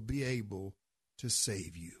will be able to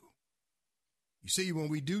save you. You see, when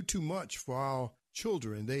we do too much for our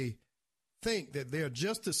children, they think that they're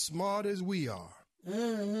just as smart as we are.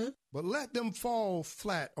 Mm-hmm. But let them fall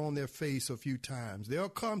flat on their face a few times. They'll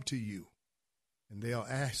come to you and they'll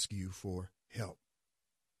ask you for help.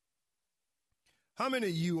 How many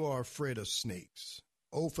of you are afraid of snakes?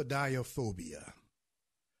 Ophidiophobia.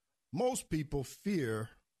 Most people fear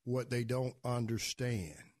what they don't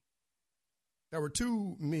understand. There were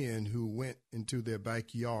two men who went into their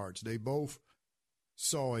backyards. They both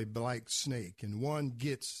saw a black snake, and one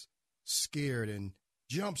gets scared and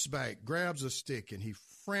jumps back, grabs a stick, and he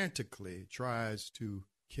frantically tries to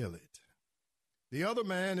kill it. The other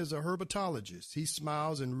man is a herpetologist. He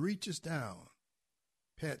smiles and reaches down,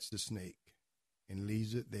 pets the snake, and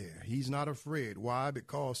leaves it there. He's not afraid. Why?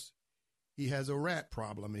 Because he has a rat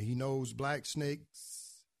problem, and he knows black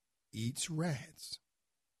snakes eats rats.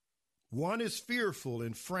 One is fearful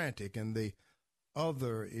and frantic, and the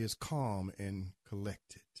other is calm and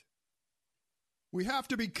collected. We have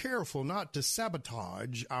to be careful not to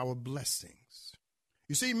sabotage our blessings.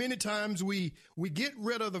 You see, many times we get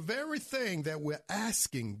rid of the very thing that we're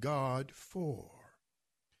asking God for.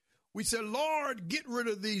 We say, Lord, get rid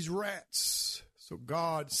of these rats. So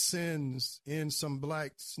God sends in some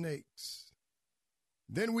black snakes.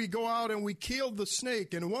 Then we go out and we kill the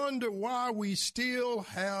snake and wonder why we still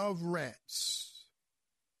have rats.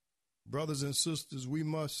 Brothers and sisters, we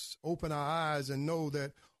must open our eyes and know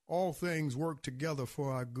that all things work together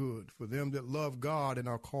for our good, for them that love God and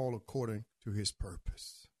are called according to his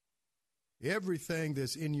purpose. Everything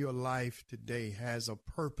that's in your life today has a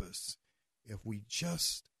purpose if we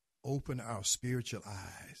just open our spiritual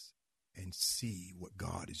eyes and see what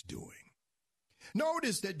God is doing.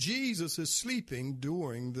 Notice that Jesus is sleeping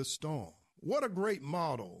during the storm. What a great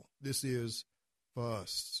model this is for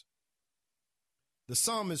us. The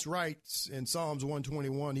psalmist writes in Psalms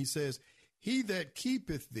 121, he says, He that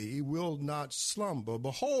keepeth thee will not slumber.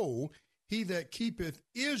 Behold, he that keepeth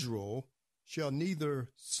Israel shall neither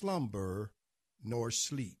slumber nor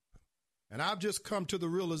sleep. And I've just come to the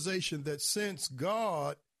realization that since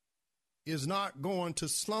God is not going to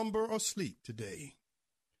slumber or sleep today,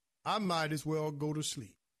 I might as well go to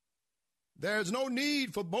sleep. There's no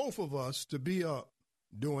need for both of us to be up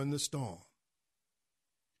during the storm.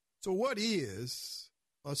 So what is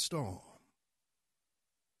a storm?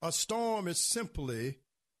 A storm is simply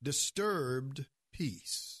disturbed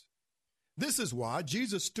peace. This is why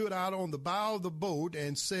Jesus stood out on the bow of the boat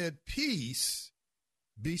and said, Peace,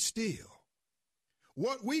 be still.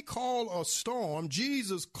 What we call a storm,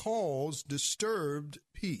 Jesus calls disturbed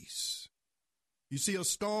peace. You see, a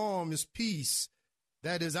storm is peace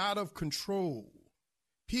that is out of control,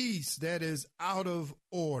 peace that is out of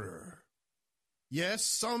order. Yes,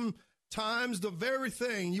 sometimes the very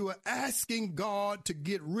thing you are asking God to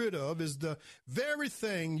get rid of is the very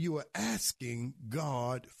thing you are asking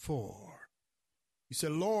God for. You say,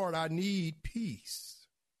 Lord, I need peace,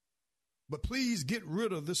 but please get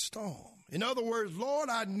rid of the storm. In other words, Lord,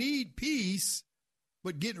 I need peace,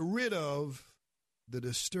 but get rid of the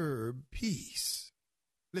disturbed peace.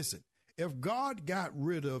 Listen, if God got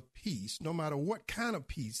rid of peace, no matter what kind of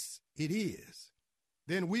peace it is,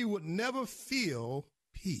 then we would never feel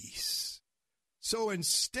peace. So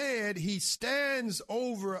instead, he stands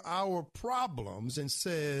over our problems and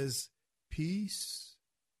says, Peace,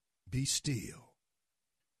 be still.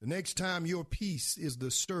 The next time your peace is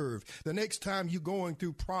disturbed, the next time you're going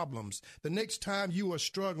through problems, the next time you are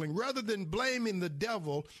struggling, rather than blaming the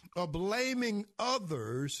devil or blaming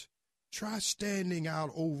others, try standing out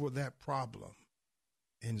over that problem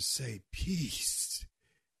and say, Peace,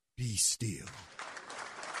 be still.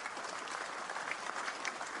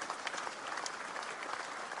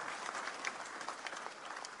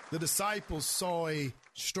 The disciples saw a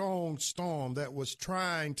strong storm that was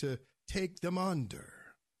trying to take them under.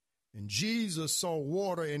 And Jesus saw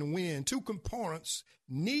water and wind, two components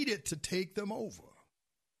needed to take them over.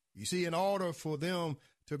 You see, in order for them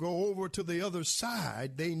to go over to the other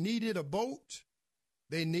side, they needed a boat,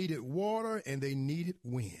 they needed water, and they needed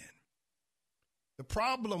wind. The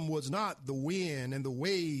problem was not the wind and the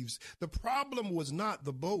waves. The problem was not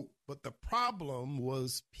the boat, but the problem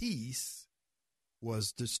was peace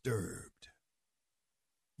was disturbed.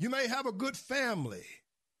 You may have a good family,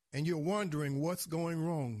 and you're wondering what's going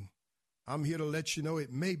wrong. I'm here to let you know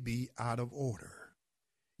it may be out of order.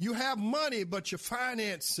 You have money, but your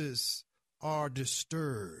finances are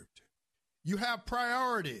disturbed. You have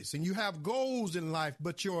priorities and you have goals in life,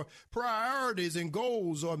 but your priorities and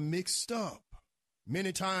goals are mixed up.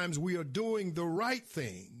 Many times we are doing the right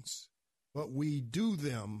things, but we do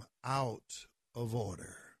them out of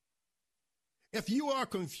order. If you are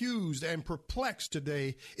confused and perplexed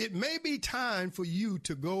today, it may be time for you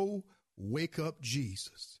to go wake up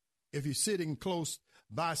Jesus. If you're sitting close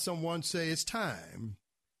by someone, say it's time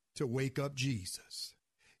to wake up Jesus.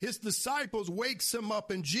 His disciples wakes him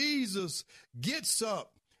up, and Jesus gets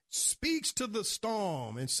up, speaks to the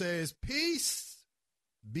storm, and says, "Peace,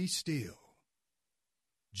 be still."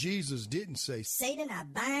 Jesus didn't say, "Satan, I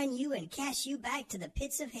bind you and cast you back to the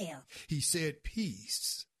pits of hell." He said,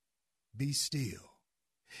 "Peace, be still."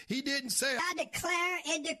 He didn't say, "I declare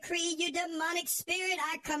and decree, you demonic spirit,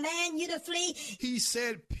 I command you to flee." He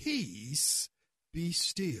said, "Peace, be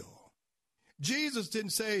still." Jesus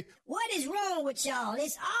didn't say, "What is wrong with y'all?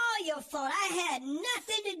 It's all your fault. I had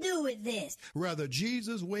nothing to do with this." Rather,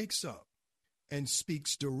 Jesus wakes up and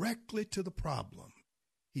speaks directly to the problem.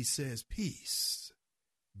 He says, "Peace,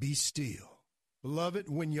 be still." Beloved,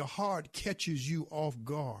 when your heart catches you off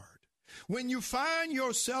guard, when you find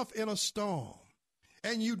yourself in a storm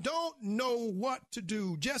and you don't know what to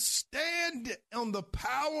do, just stand on the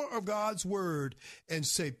power of God's word and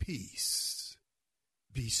say, "Peace,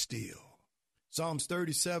 be still." Psalms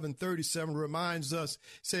 37:37 reminds us,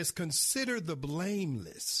 says, "Consider the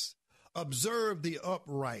blameless, observe the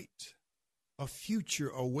upright. A future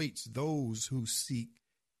awaits those who seek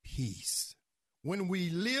peace." When we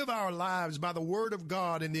live our lives by the word of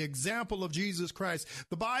God and the example of Jesus Christ,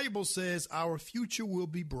 the Bible says our future will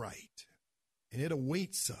be bright, and it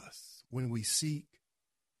awaits us when we seek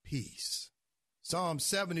peace. Psalm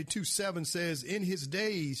 72:7 says, "In his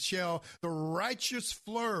days shall the righteous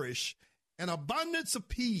flourish, and abundance of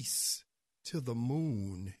peace till the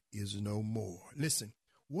moon is no more." Listen,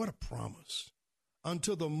 what a promise.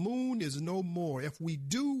 Until the moon is no more, if we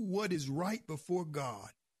do what is right before God,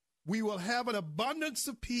 we will have an abundance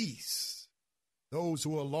of peace. Those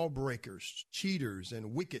who are lawbreakers, cheaters,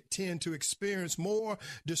 and wicked tend to experience more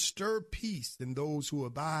disturbed peace than those who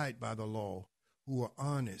abide by the law, who are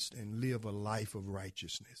honest and live a life of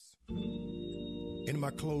righteousness. In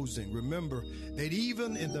my closing, remember that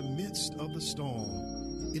even in the midst of the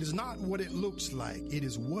storm, it is not what it looks like. It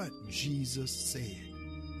is what Jesus said.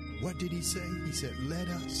 What did he say? He said, "Let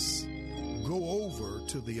us go over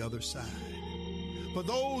to the other side." For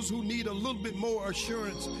those who need a little bit more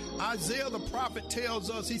assurance, Isaiah the prophet tells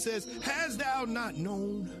us, he says, "Hast thou not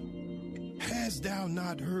known? Hast thou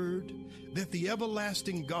not heard that the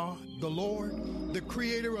everlasting God, the Lord, the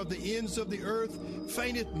creator of the ends of the earth,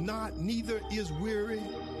 fainteth not, neither is weary?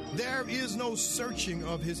 There is no searching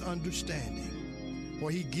of his understanding. For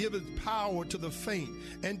he giveth power to the faint,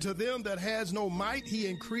 and to them that has no might he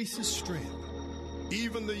increases strength.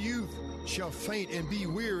 Even the youth shall faint and be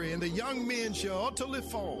weary, and the young men shall utterly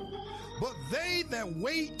fall. But they that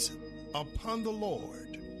wait upon the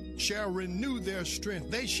Lord shall renew their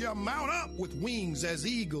strength. They shall mount up with wings as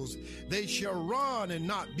eagles. They shall run and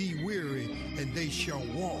not be weary, and they shall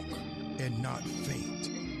walk and not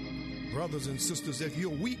faint." Brothers and sisters, if you're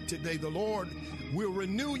weak today, the Lord will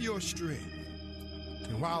renew your strength.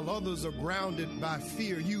 And while others are grounded by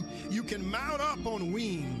fear, you can mount up on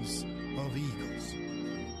wings of eagles.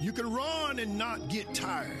 You can run and not get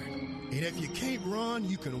tired. And if you can't run,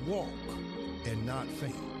 you can walk and not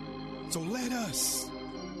faint. So let us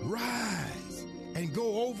rise and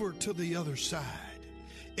go over to the other side.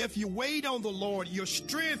 If you wait on the Lord, your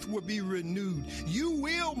strength will be renewed. You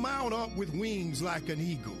will mount up with wings like an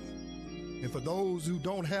eagle. And for those who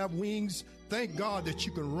don't have wings, thank God that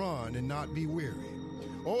you can run and not be weary.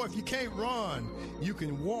 Or if you can't run, you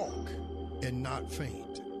can walk and not faint.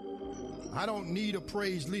 I don't need a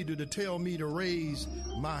praise leader to tell me to raise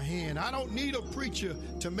my hand. I don't need a preacher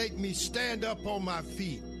to make me stand up on my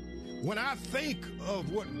feet. When I think of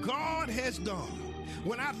what God has done,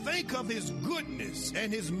 when I think of his goodness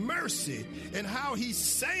and his mercy and how he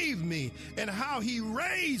saved me and how he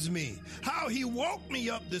raised me, how he woke me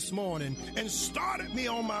up this morning and started me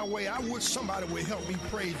on my way, I wish somebody would help me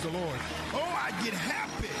praise the Lord. Oh, I get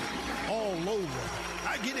happy all over.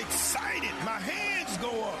 I get excited. My hands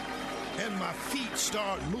go up and my feet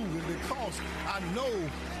start moving because I know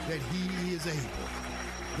that he is able.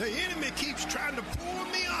 The enemy keeps trying to pull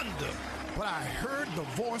me under, but I heard the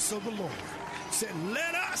voice of the Lord said,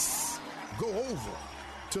 "Let us go over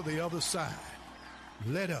to the other side.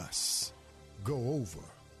 Let us go over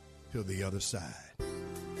to the other side."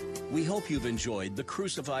 We hope you've enjoyed the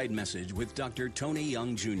Crucified Message with Dr. Tony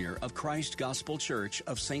Young Jr. of Christ Gospel Church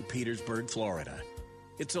of St. Petersburg, Florida.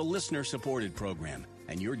 It's a listener-supported program,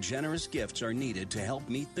 and your generous gifts are needed to help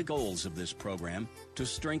meet the goals of this program to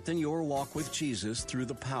strengthen your walk with Jesus through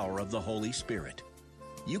the power of the Holy Spirit.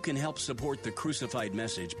 You can help support the Crucified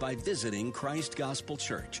Message by visiting Christ Gospel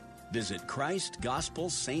Church. Visit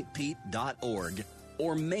ChristGospelSt.Pete.org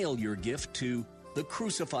or mail your gift to The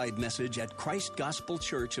Crucified Message at Christ Gospel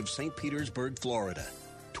Church of St. Petersburg, Florida,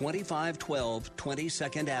 2512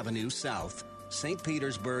 22nd Avenue South, St.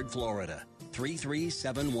 Petersburg, Florida,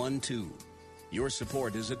 33712. Your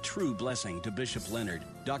support is a true blessing to Bishop Leonard,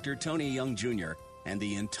 Dr. Tony Young Jr., and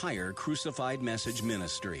the entire Crucified Message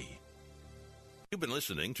ministry. You've been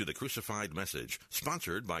listening to The Crucified Message,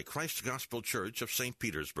 sponsored by Christ Gospel Church of St.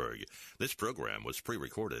 Petersburg. This program was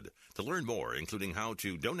pre-recorded. To learn more, including how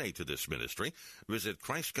to donate to this ministry, visit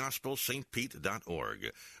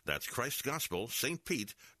ChristGospelSt.Pete.org. That's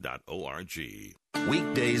ChristGospelSt.Pete.org.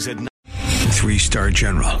 Weekdays at 3-star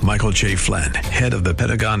General Michael J. Flynn, head of the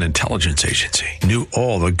Pentagon Intelligence Agency, knew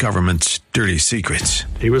all the government's dirty secrets.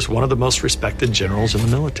 He was one of the most respected generals in the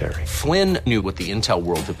military. Flynn knew what the intel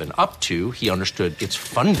world had been up to. He understood its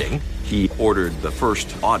funding. He ordered the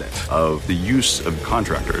first audit of the use of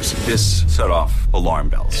contractors. This set off alarm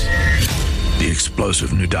bells. The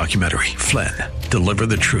explosive new documentary, Flynn, Deliver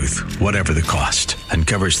the Truth, Whatever the Cost,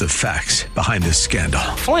 uncovers the facts behind this scandal.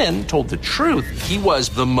 Flynn told the truth. He was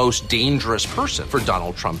the most dangerous person for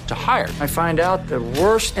Donald Trump to hire. I find out the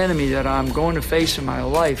worst enemy that I'm going to face in my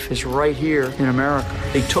life is right here in America.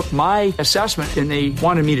 They took my assessment and they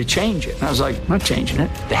wanted me to change it. And I was like, I'm not changing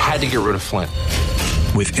it. They had to get rid of Flynn.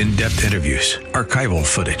 With in-depth interviews, archival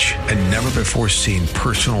footage, and never-before-seen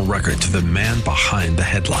personal records of the man behind the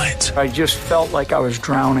headlines. I just felt like I was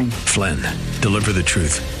drowning. Flynn, Deliver the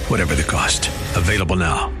Truth, Whatever the Cost. Available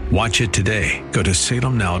now. Watch it today. Go to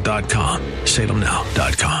salemnow.com.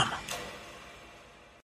 salemnow.com.